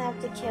doesn't have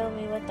to kill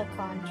me with the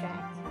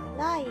contract.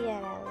 Not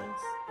yet, at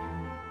least.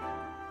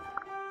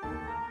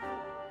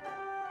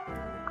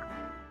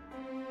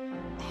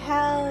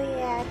 Hell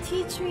yeah,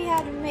 teach me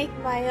how to make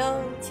my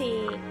own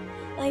tea.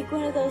 Like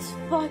one of those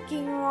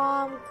fucking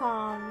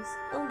rom-coms.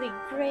 It'll be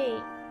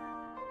great.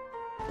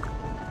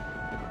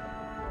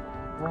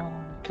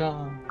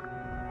 Rom-com.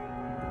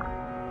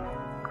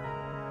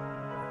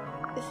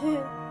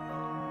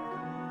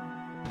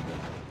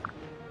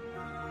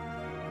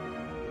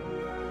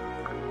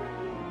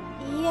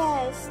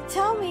 Yes,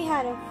 tell me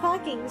how to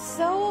fucking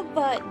sew a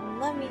button.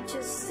 Let me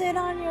just sit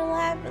on your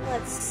lap and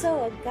let's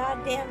sew a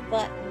goddamn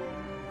button.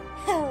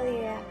 Hell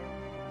yeah.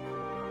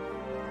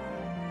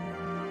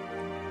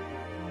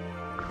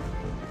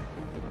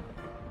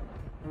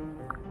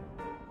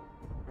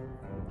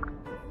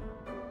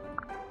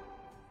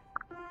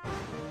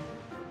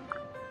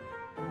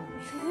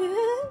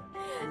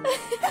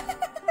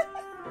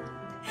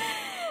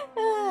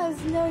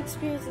 There's no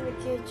experience in the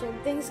kitchen.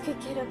 Things could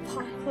get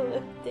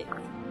apocalyptic.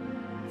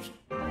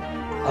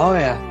 Oh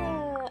yeah.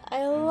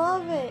 I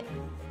love it.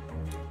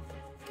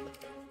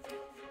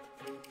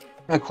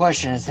 The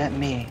question, is that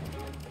me?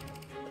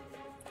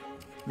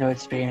 No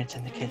experience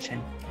in the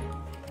kitchen.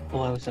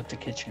 Blows up the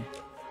kitchen.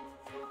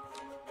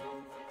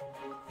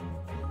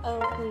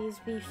 Oh, please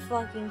be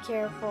fucking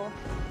careful.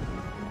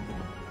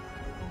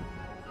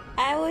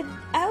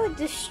 I would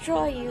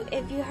destroy you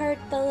if you hurt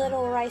the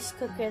little rice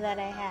cooker that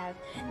I have.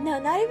 No,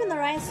 not even the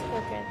rice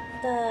cooker.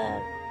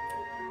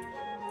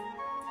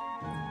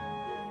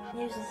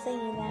 Here's the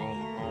thingy that I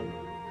have.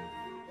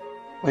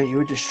 Wait, you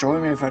would destroy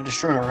me if I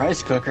destroyed a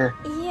rice cooker?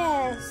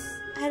 Yes.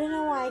 I don't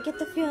know why. I get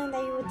the feeling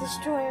that you would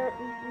destroy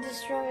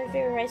my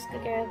favorite rice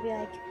cooker. I'd be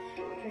like,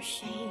 for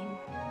shame.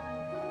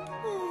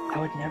 I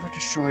would never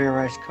destroy a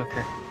rice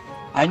cooker.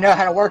 I know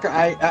how to work.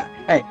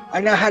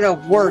 I know how to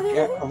work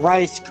a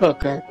rice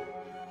cooker.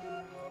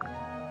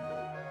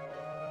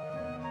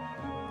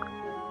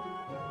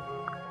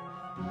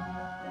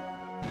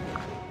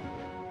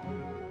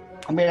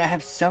 I mean, I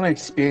have some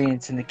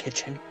experience in the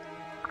kitchen.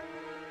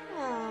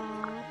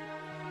 Aww.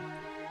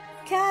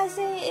 Kaze,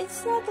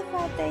 it's not the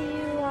fact that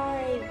you are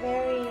a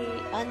very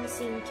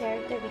unseen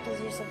character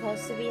because you're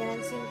supposed to be an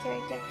unseen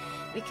character,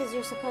 because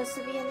you're supposed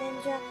to be a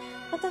ninja,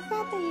 but the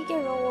fact that you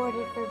get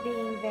rewarded for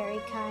being very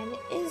kind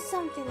is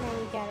something that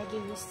you gotta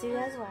get used to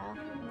as well.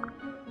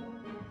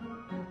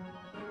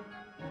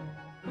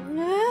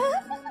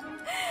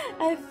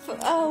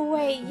 Oh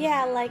wait,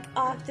 yeah, like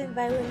often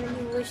by women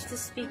who wish to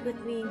speak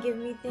with me and give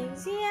me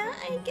things. Yeah,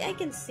 I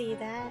can see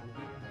that.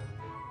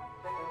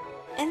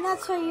 And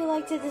that's why you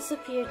like to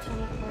disappear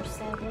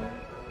 24/7.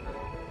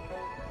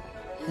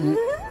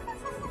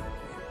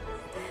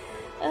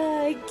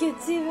 It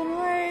gets even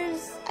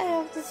worse. I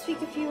have to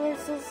speak a few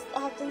words, so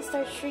often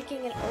start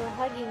shrieking or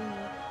hugging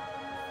me.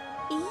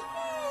 Yeah,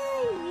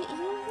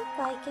 you look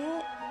like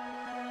it.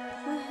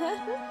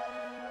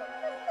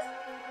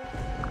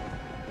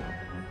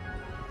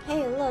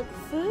 Hey, look,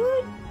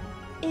 food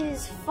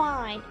is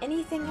fine.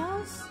 Anything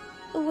else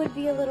would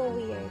be a little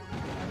weird.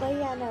 But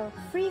yeah, no,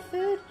 free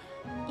food,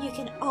 you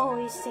can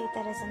always take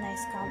that as a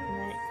nice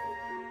compliment.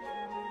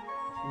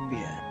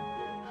 Yeah.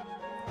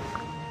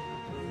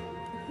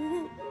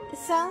 It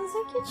sounds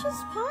like you're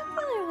just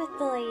popular with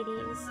the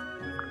ladies.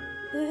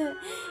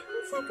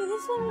 Exactly,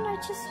 these women are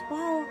just,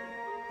 well,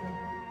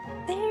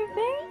 they're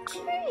very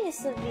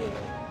curious of you.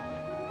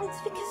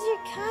 It's because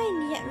you're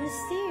kind yet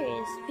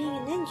mysterious. Being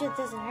a ninja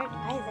doesn't hurt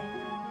either.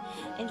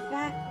 In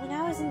fact, when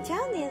I was in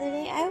town the other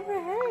day, I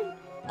overheard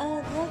the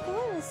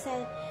locomotive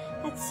said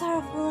that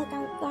sorrowful look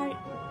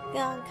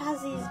on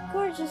Kazi's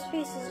gorgeous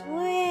face is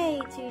way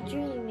too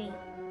dreamy.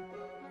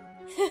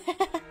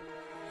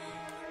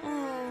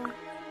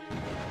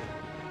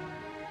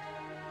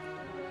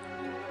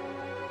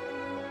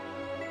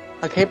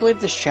 I can't believe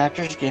this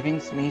chapter is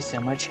giving me so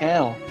much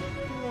hell.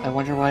 I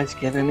wonder why it's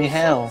giving me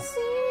hell.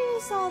 So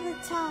serious all the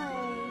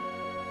time.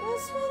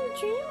 Most men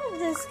dream of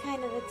this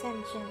kind of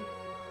attention.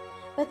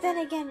 But then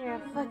again, you're a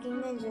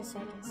fucking ninja, so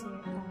I can see your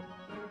point.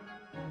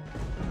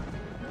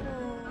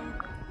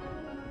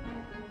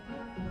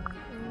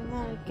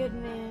 Not a good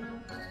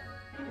man.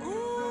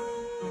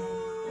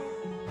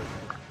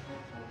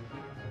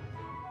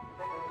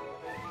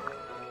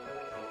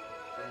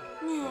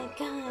 Nah,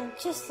 God,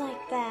 just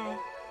like that.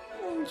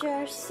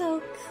 Ninja are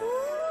so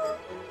cool.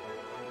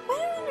 I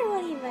wonder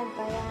what he meant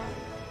by that.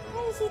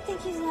 Why does he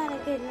think he's not a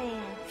good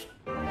man?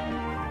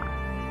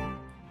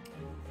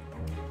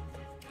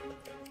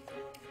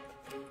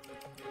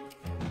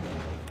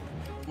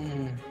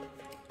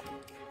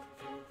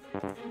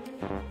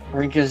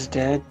 Rinka's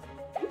dead.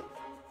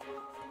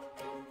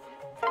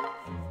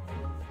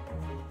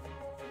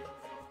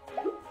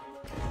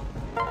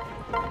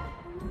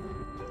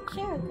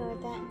 Sure, I'll go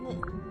with that.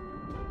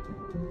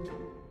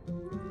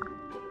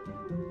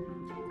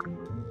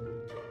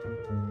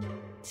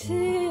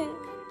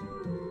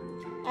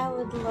 I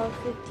would love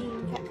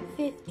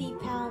 50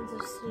 pounds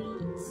of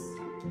sweets.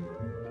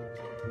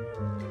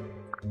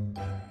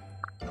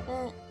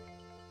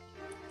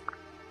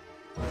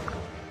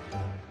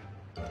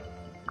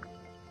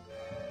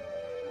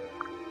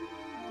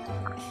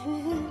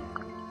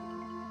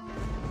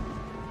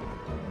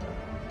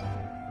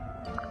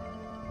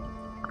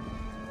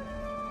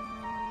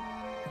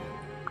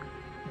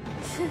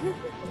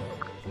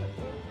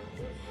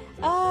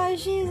 Oh,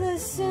 she's a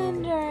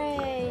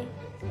tsundere.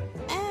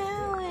 I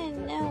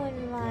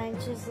wouldn't mind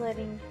just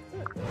letting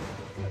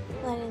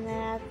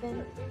that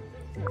happen.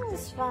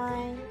 That's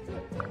fine.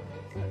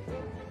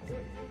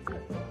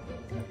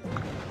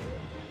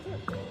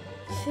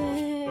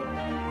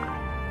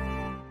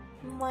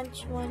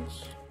 Munch, munch.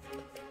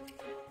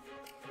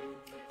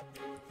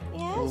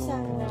 Yeah, that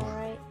sounds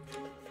alright.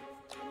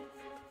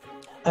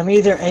 I'm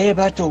either A,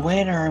 about to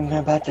win, or I'm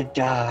about to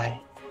die.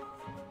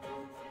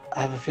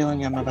 I have a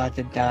feeling I'm about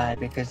to die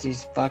because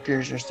these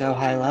fuckers are so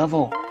high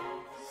level.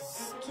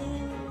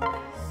 Skills.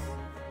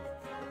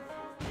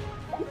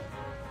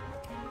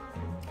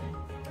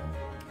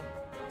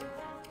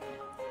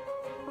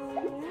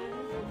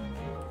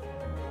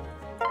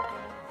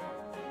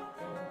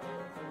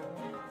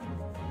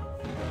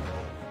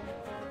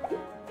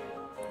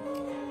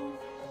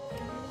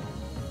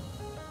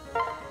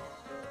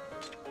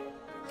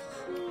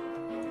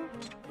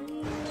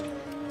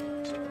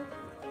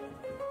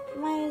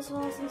 Might as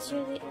well, since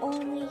you're the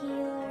only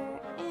healer,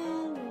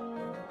 and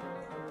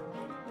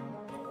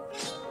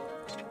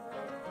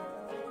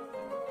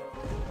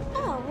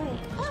oh wait,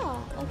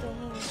 oh, okay,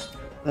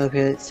 here.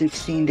 Okay, that's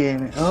 16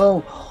 damage.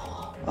 Oh,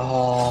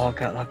 I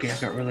got lucky. I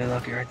got really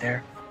lucky right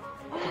there.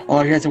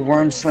 Oh, he has a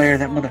worm slayer,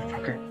 that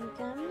motherfucker.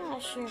 I'm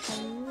not sure if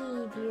I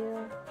need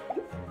you.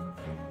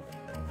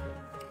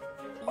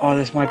 Oh,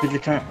 this might be the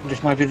time.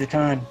 This might be the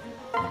time.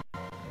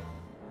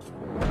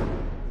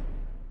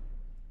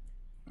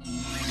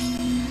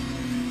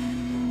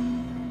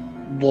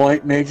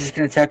 What? Mage's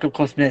gonna attack up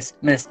close. Miss.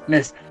 Let's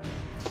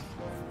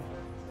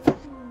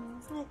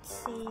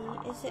see.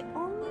 Is it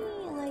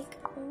only like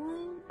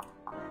one?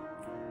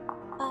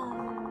 Oh,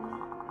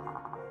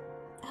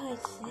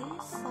 it's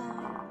this.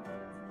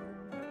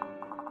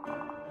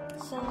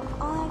 So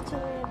all I have to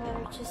worry about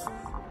are just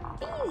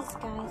these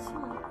guys,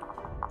 huh?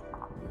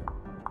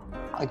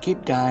 I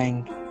keep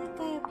dying. And that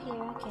guy up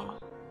here, okay.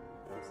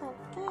 So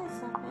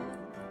that's not bad.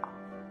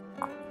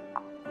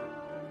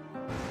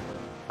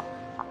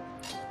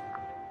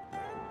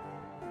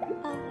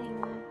 Oh, hang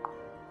on.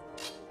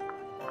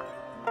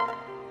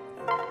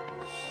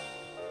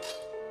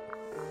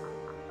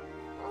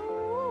 Oh,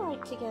 we'll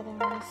work together on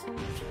this one.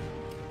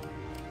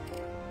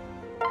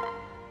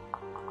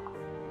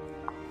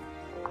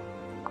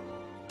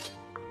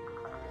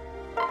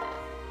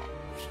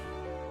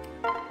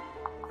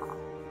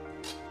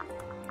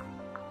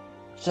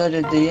 So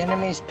did the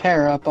enemies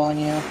pair up on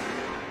you?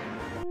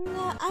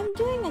 No, I'm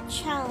doing a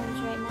challenge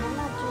right now. I'm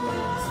not doing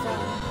it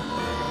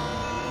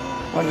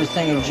stuff. What was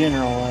saying in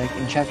general, like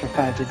in chapter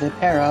 5, did they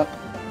pair up?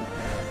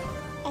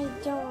 I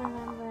don't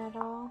remember at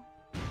all.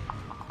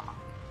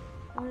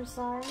 I'm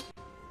sorry.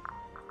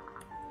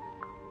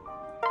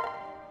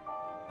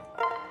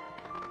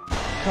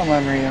 Come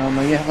on,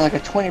 Ryoma, you have like a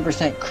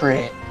 20%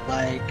 crit.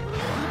 Like,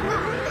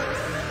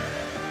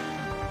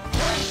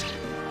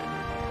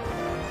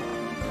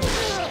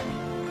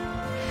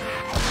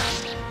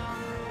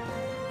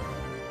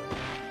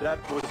 That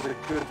was a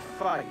good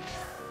fight.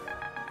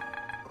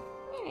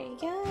 There you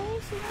go.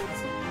 There's some good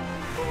stuff.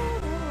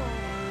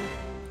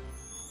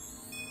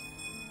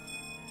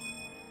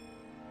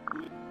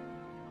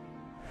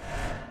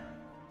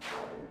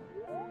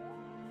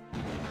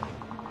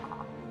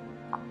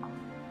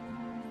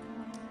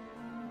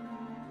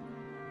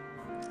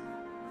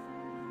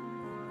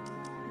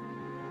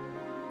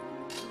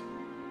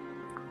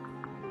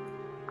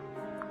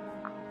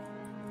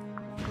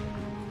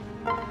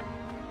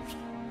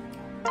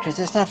 because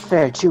it's not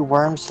fair. Two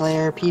Worm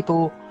Slayer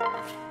people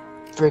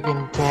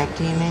friggin' tag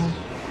teaming.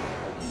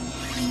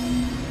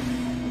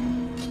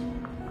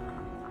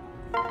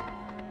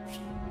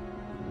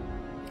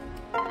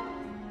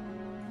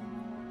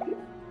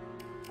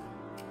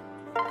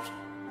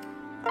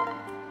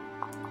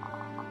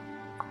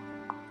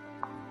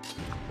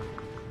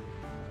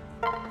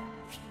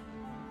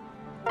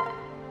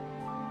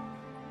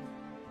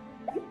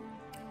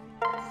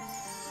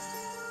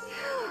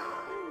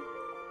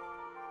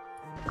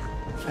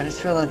 I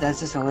just feel like that's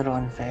just a little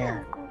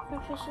unfair. Oh,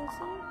 proficiency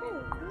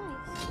improved.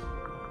 Nice.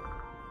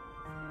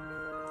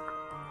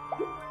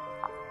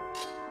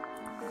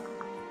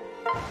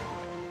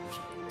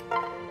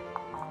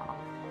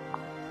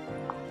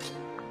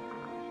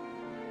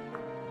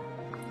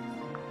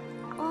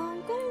 Well,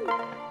 I'm gonna...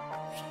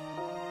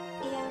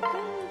 Yeah, I'm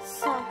gonna need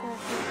soccer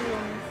for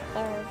healing,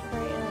 or for,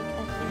 like,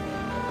 a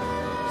healing.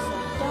 So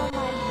don't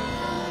mind me.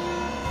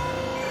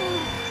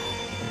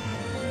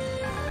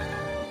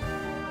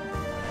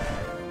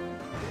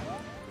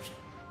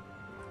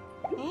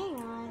 Hang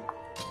on.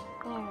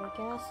 There we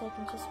go, so I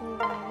can just move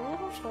it a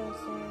little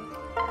closer.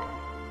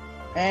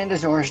 And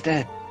Azor's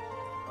dead.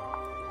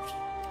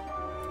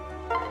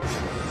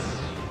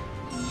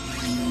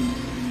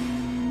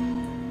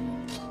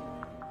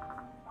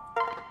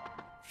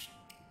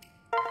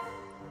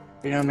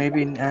 You know,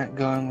 maybe not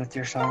going with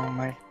your song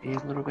might be a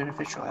little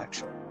beneficial,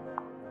 actually.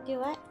 Do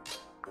what?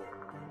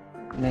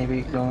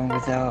 Maybe going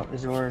without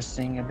Azor's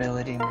singing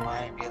ability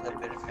might be a little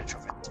beneficial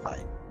for this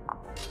fight.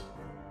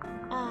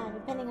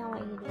 Depending on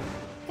what you do.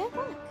 Good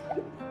luck.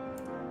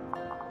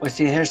 Well,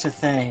 see, here's the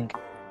thing.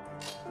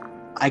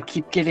 I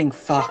keep getting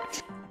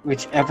fucked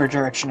whichever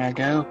direction I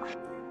go,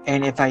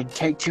 and if I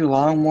take too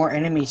long, more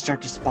enemies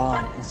start to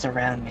spawn and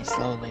surround me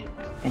slowly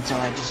until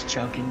I just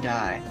choke and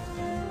die.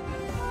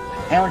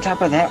 And on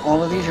top of that,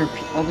 all these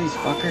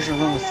fuckers are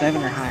level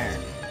 7 or higher.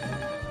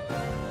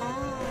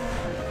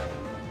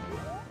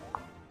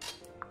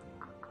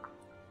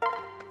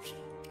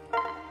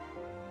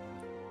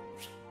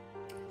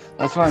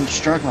 That's why I'm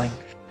struggling.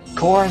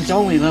 Korin's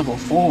only level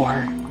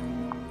 4.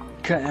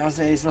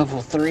 Kazue's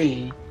level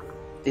 3.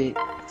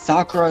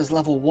 Sakura's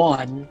level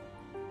 1.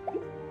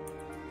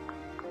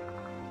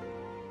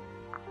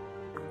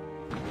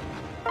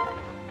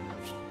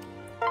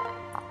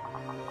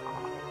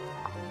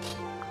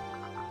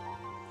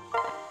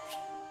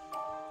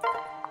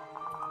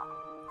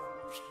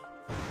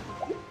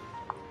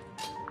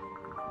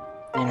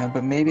 You know,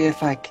 but maybe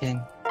if I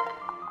can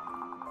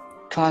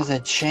cause a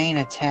chain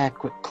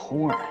attack with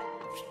Korin.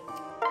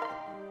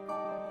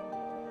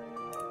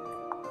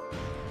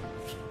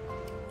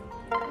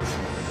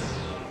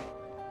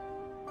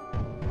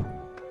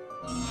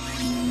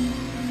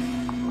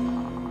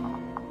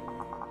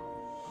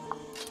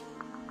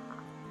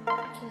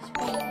 Just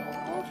bring it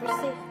over for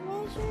safe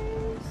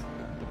measures.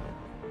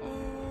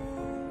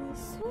 And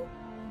swoop.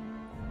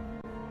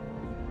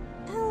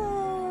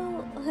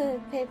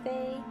 Hello,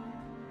 Pepe.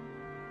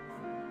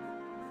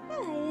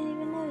 Oh, I didn't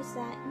even notice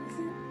that.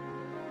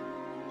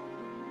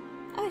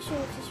 I should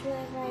have just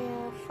realized my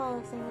follow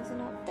thing isn't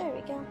up. There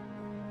we go.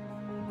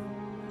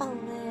 A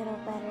little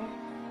better.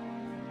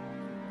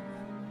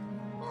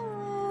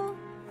 Hello.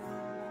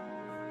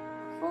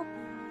 Cool.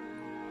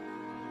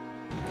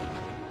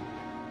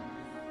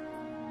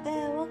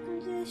 Welcome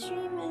to the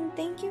stream and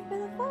thank you for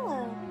the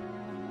follow.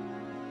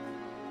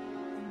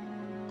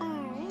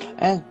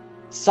 And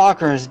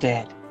soccer is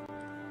dead.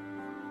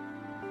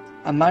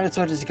 I might as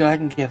well just go ahead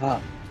and give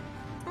up.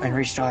 And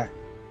restart.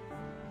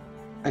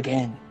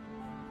 Again.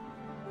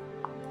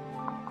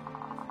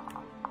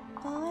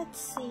 Well, let's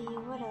see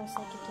what else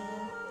I could do.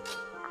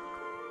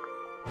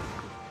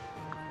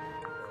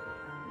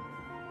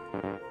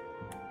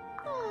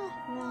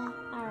 Nah,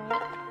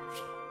 alright.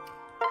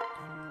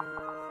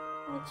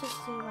 Let's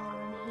just do that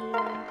one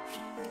here.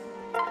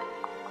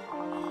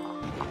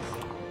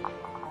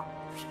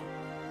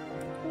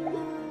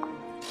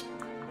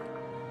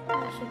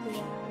 That should be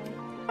alright.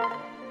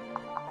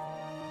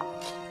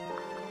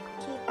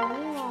 Keeping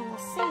you on the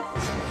safe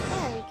side.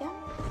 There we go.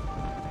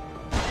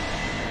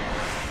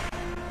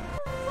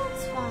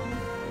 That's fine.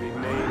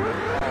 Remain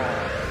calm.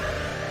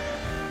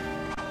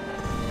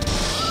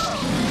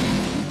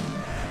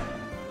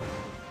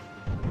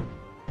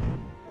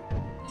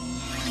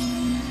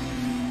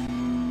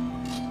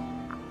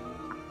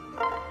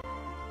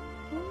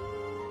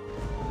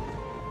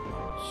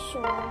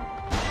 Sure.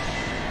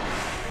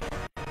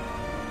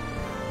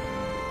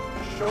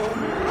 Show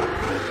me what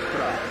you've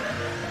got.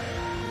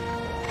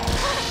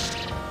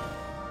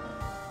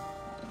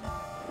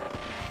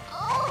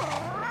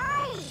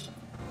 Alright!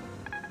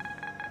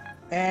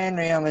 And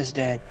Ryama's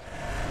dead.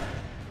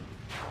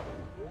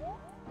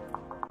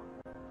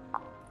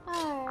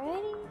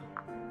 Alrighty.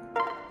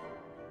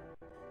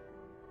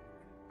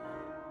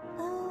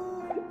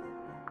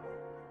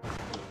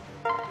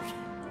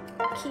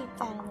 Keep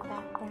that in the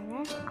back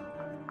burner.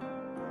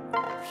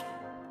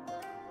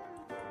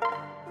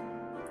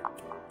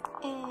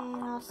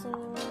 And also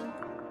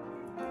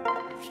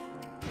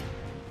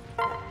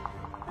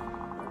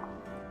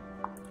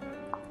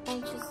and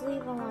just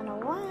leave them on a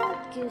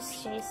wild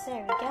goose chase.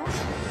 There we go.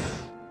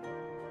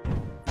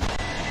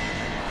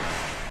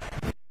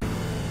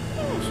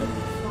 Yeah, it should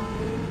be fine.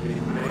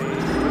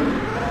 Remain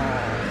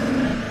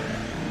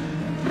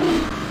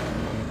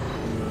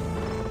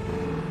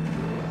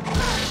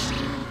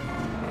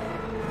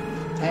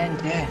And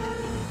dead.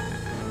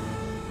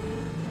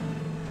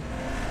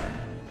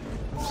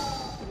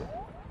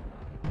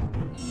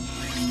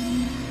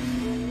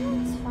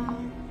 That's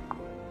fine.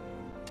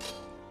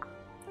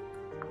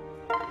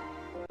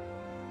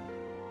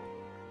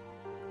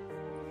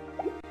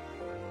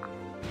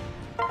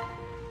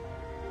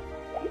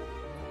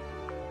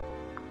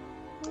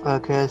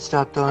 Okay, let's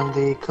stop doing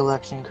the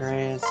collection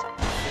craze.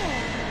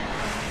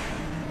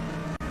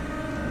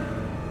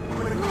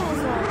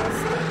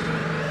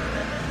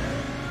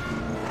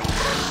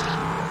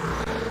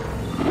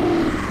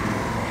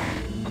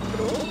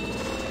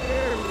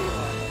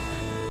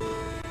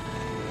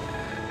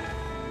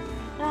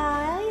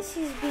 At least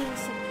he's being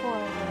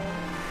supportive.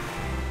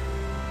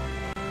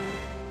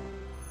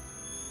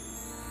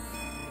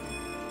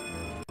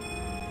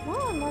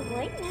 Well, I'm up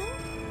late now.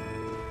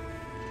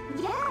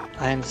 Yeah!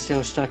 I am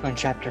still stuck on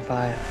chapter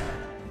 5.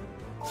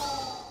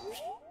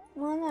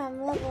 Well, no, I'm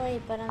a little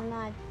late, but I'm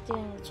not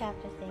doing the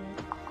chapter thing.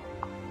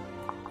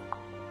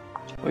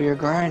 Well, you're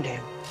grinding.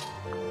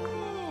 Yeah.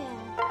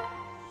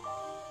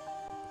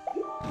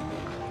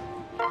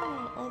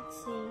 Alright, let's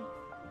see.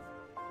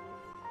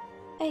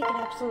 Oh, you can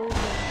absolutely do it.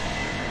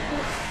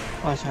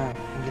 Oh, sorry.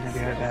 I'm gonna be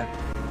right back.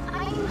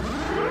 I'm here to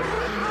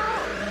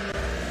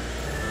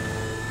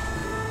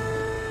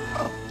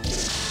help!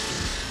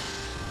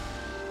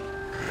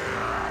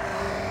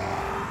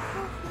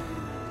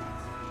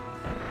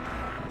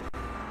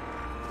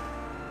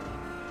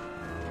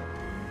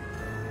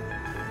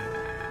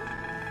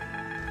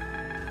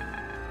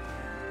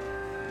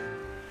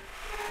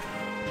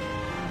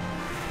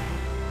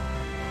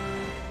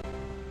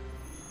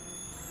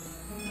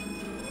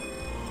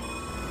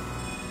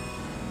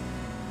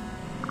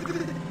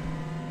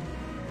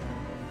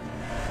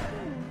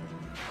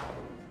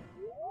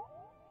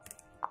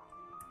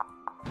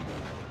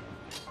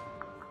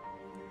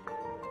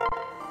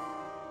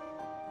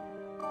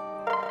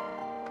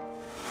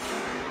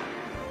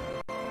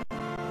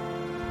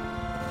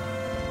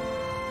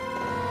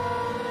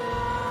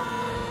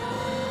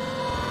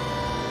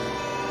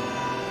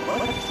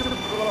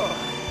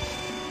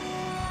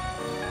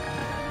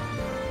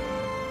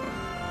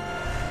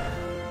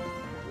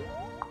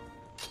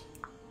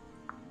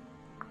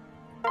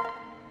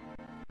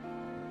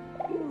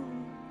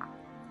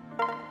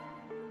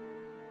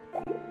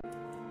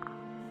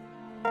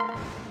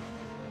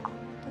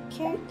 The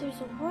characters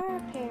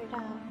were paired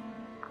up.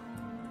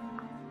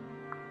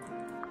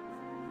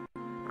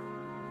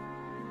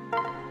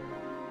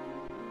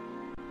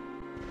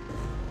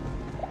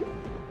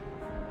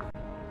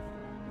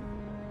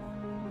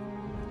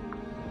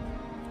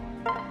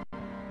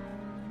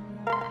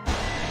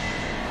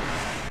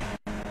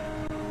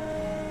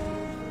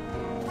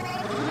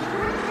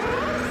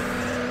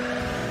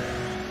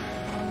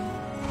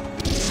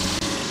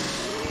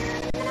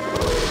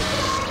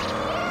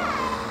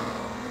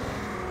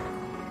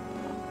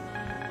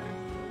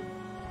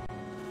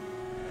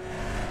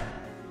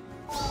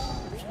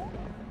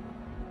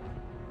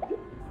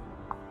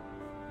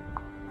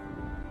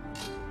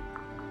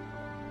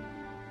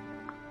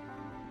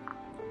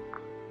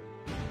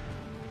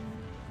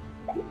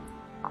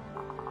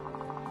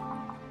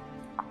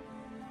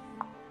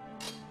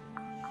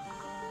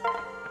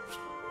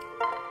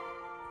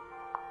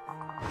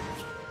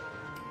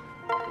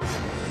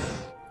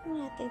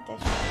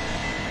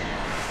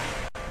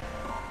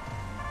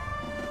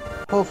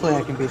 Hopefully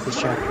I can beat this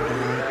chapter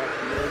tonight.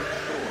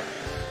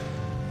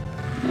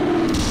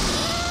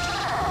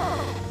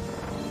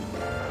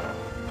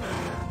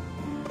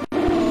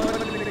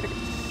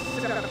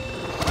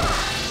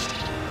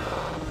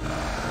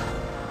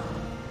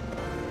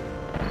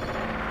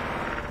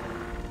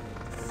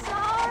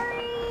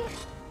 Sorry.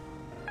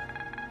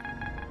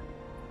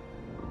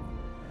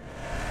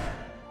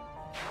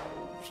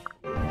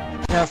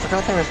 No, I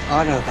forgot there was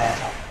auto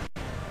battle.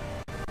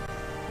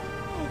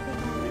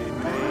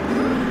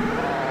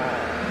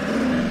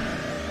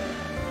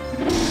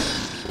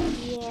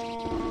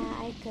 Yeah,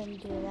 I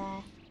couldn't do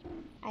that.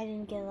 I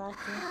didn't get lucky.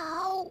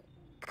 How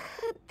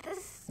could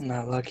this I'm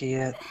not lucky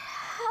yet.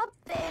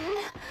 happen?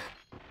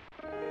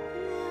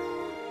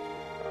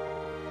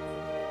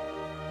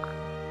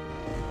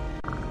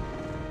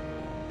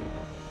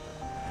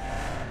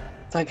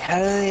 It's like, how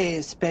do they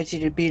expect you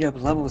to beat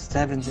up level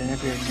 7s and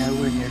if you're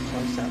nowhere near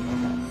close to that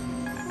level?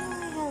 I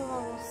had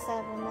level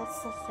 7,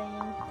 that's the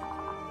thing.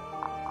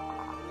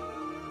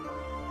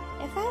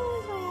 If I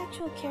lose my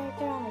actual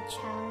character on a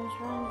challenge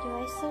run, do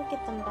I still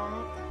get them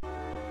back?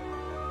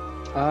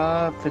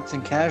 If it's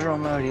in casual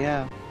mode,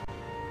 yeah.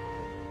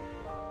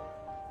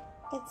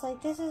 It's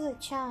like, this is a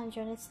challenge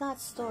run, it's not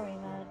story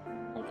mode.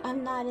 Like,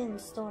 I'm not in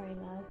story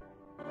mode.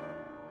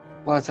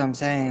 Well, that's what I'm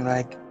saying,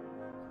 like,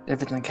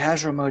 if it's in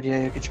casual mode,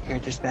 yeah, you get your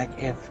characters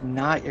back. If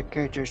not, your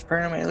character is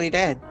permanently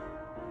dead.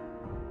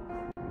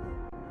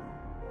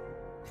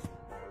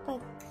 But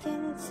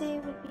didn't it say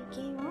it would be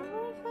game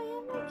over if I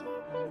had my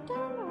character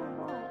done, or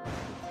what?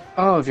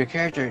 Oh, if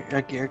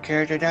your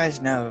character dies,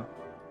 no.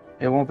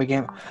 It won't be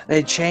game.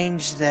 They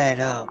changed that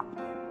up.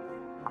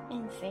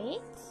 In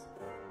Fates?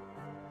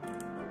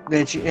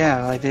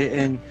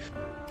 In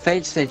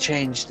Fates they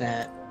changed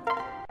that.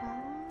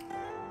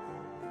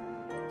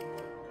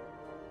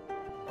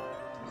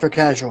 For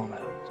casual mode.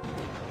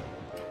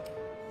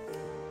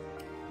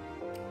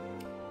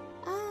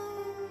 I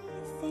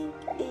think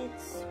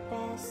it's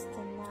best to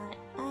not.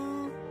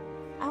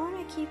 I want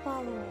to keep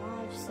all them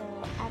alive, so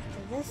after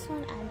this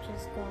one, I'm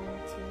just going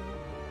to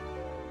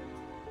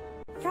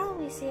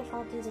probably see if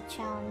I'll do the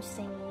challenge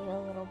thingy a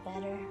little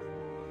better.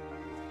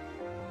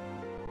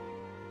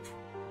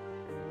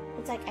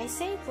 It's like, I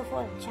saved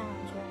before the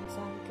challenge run, so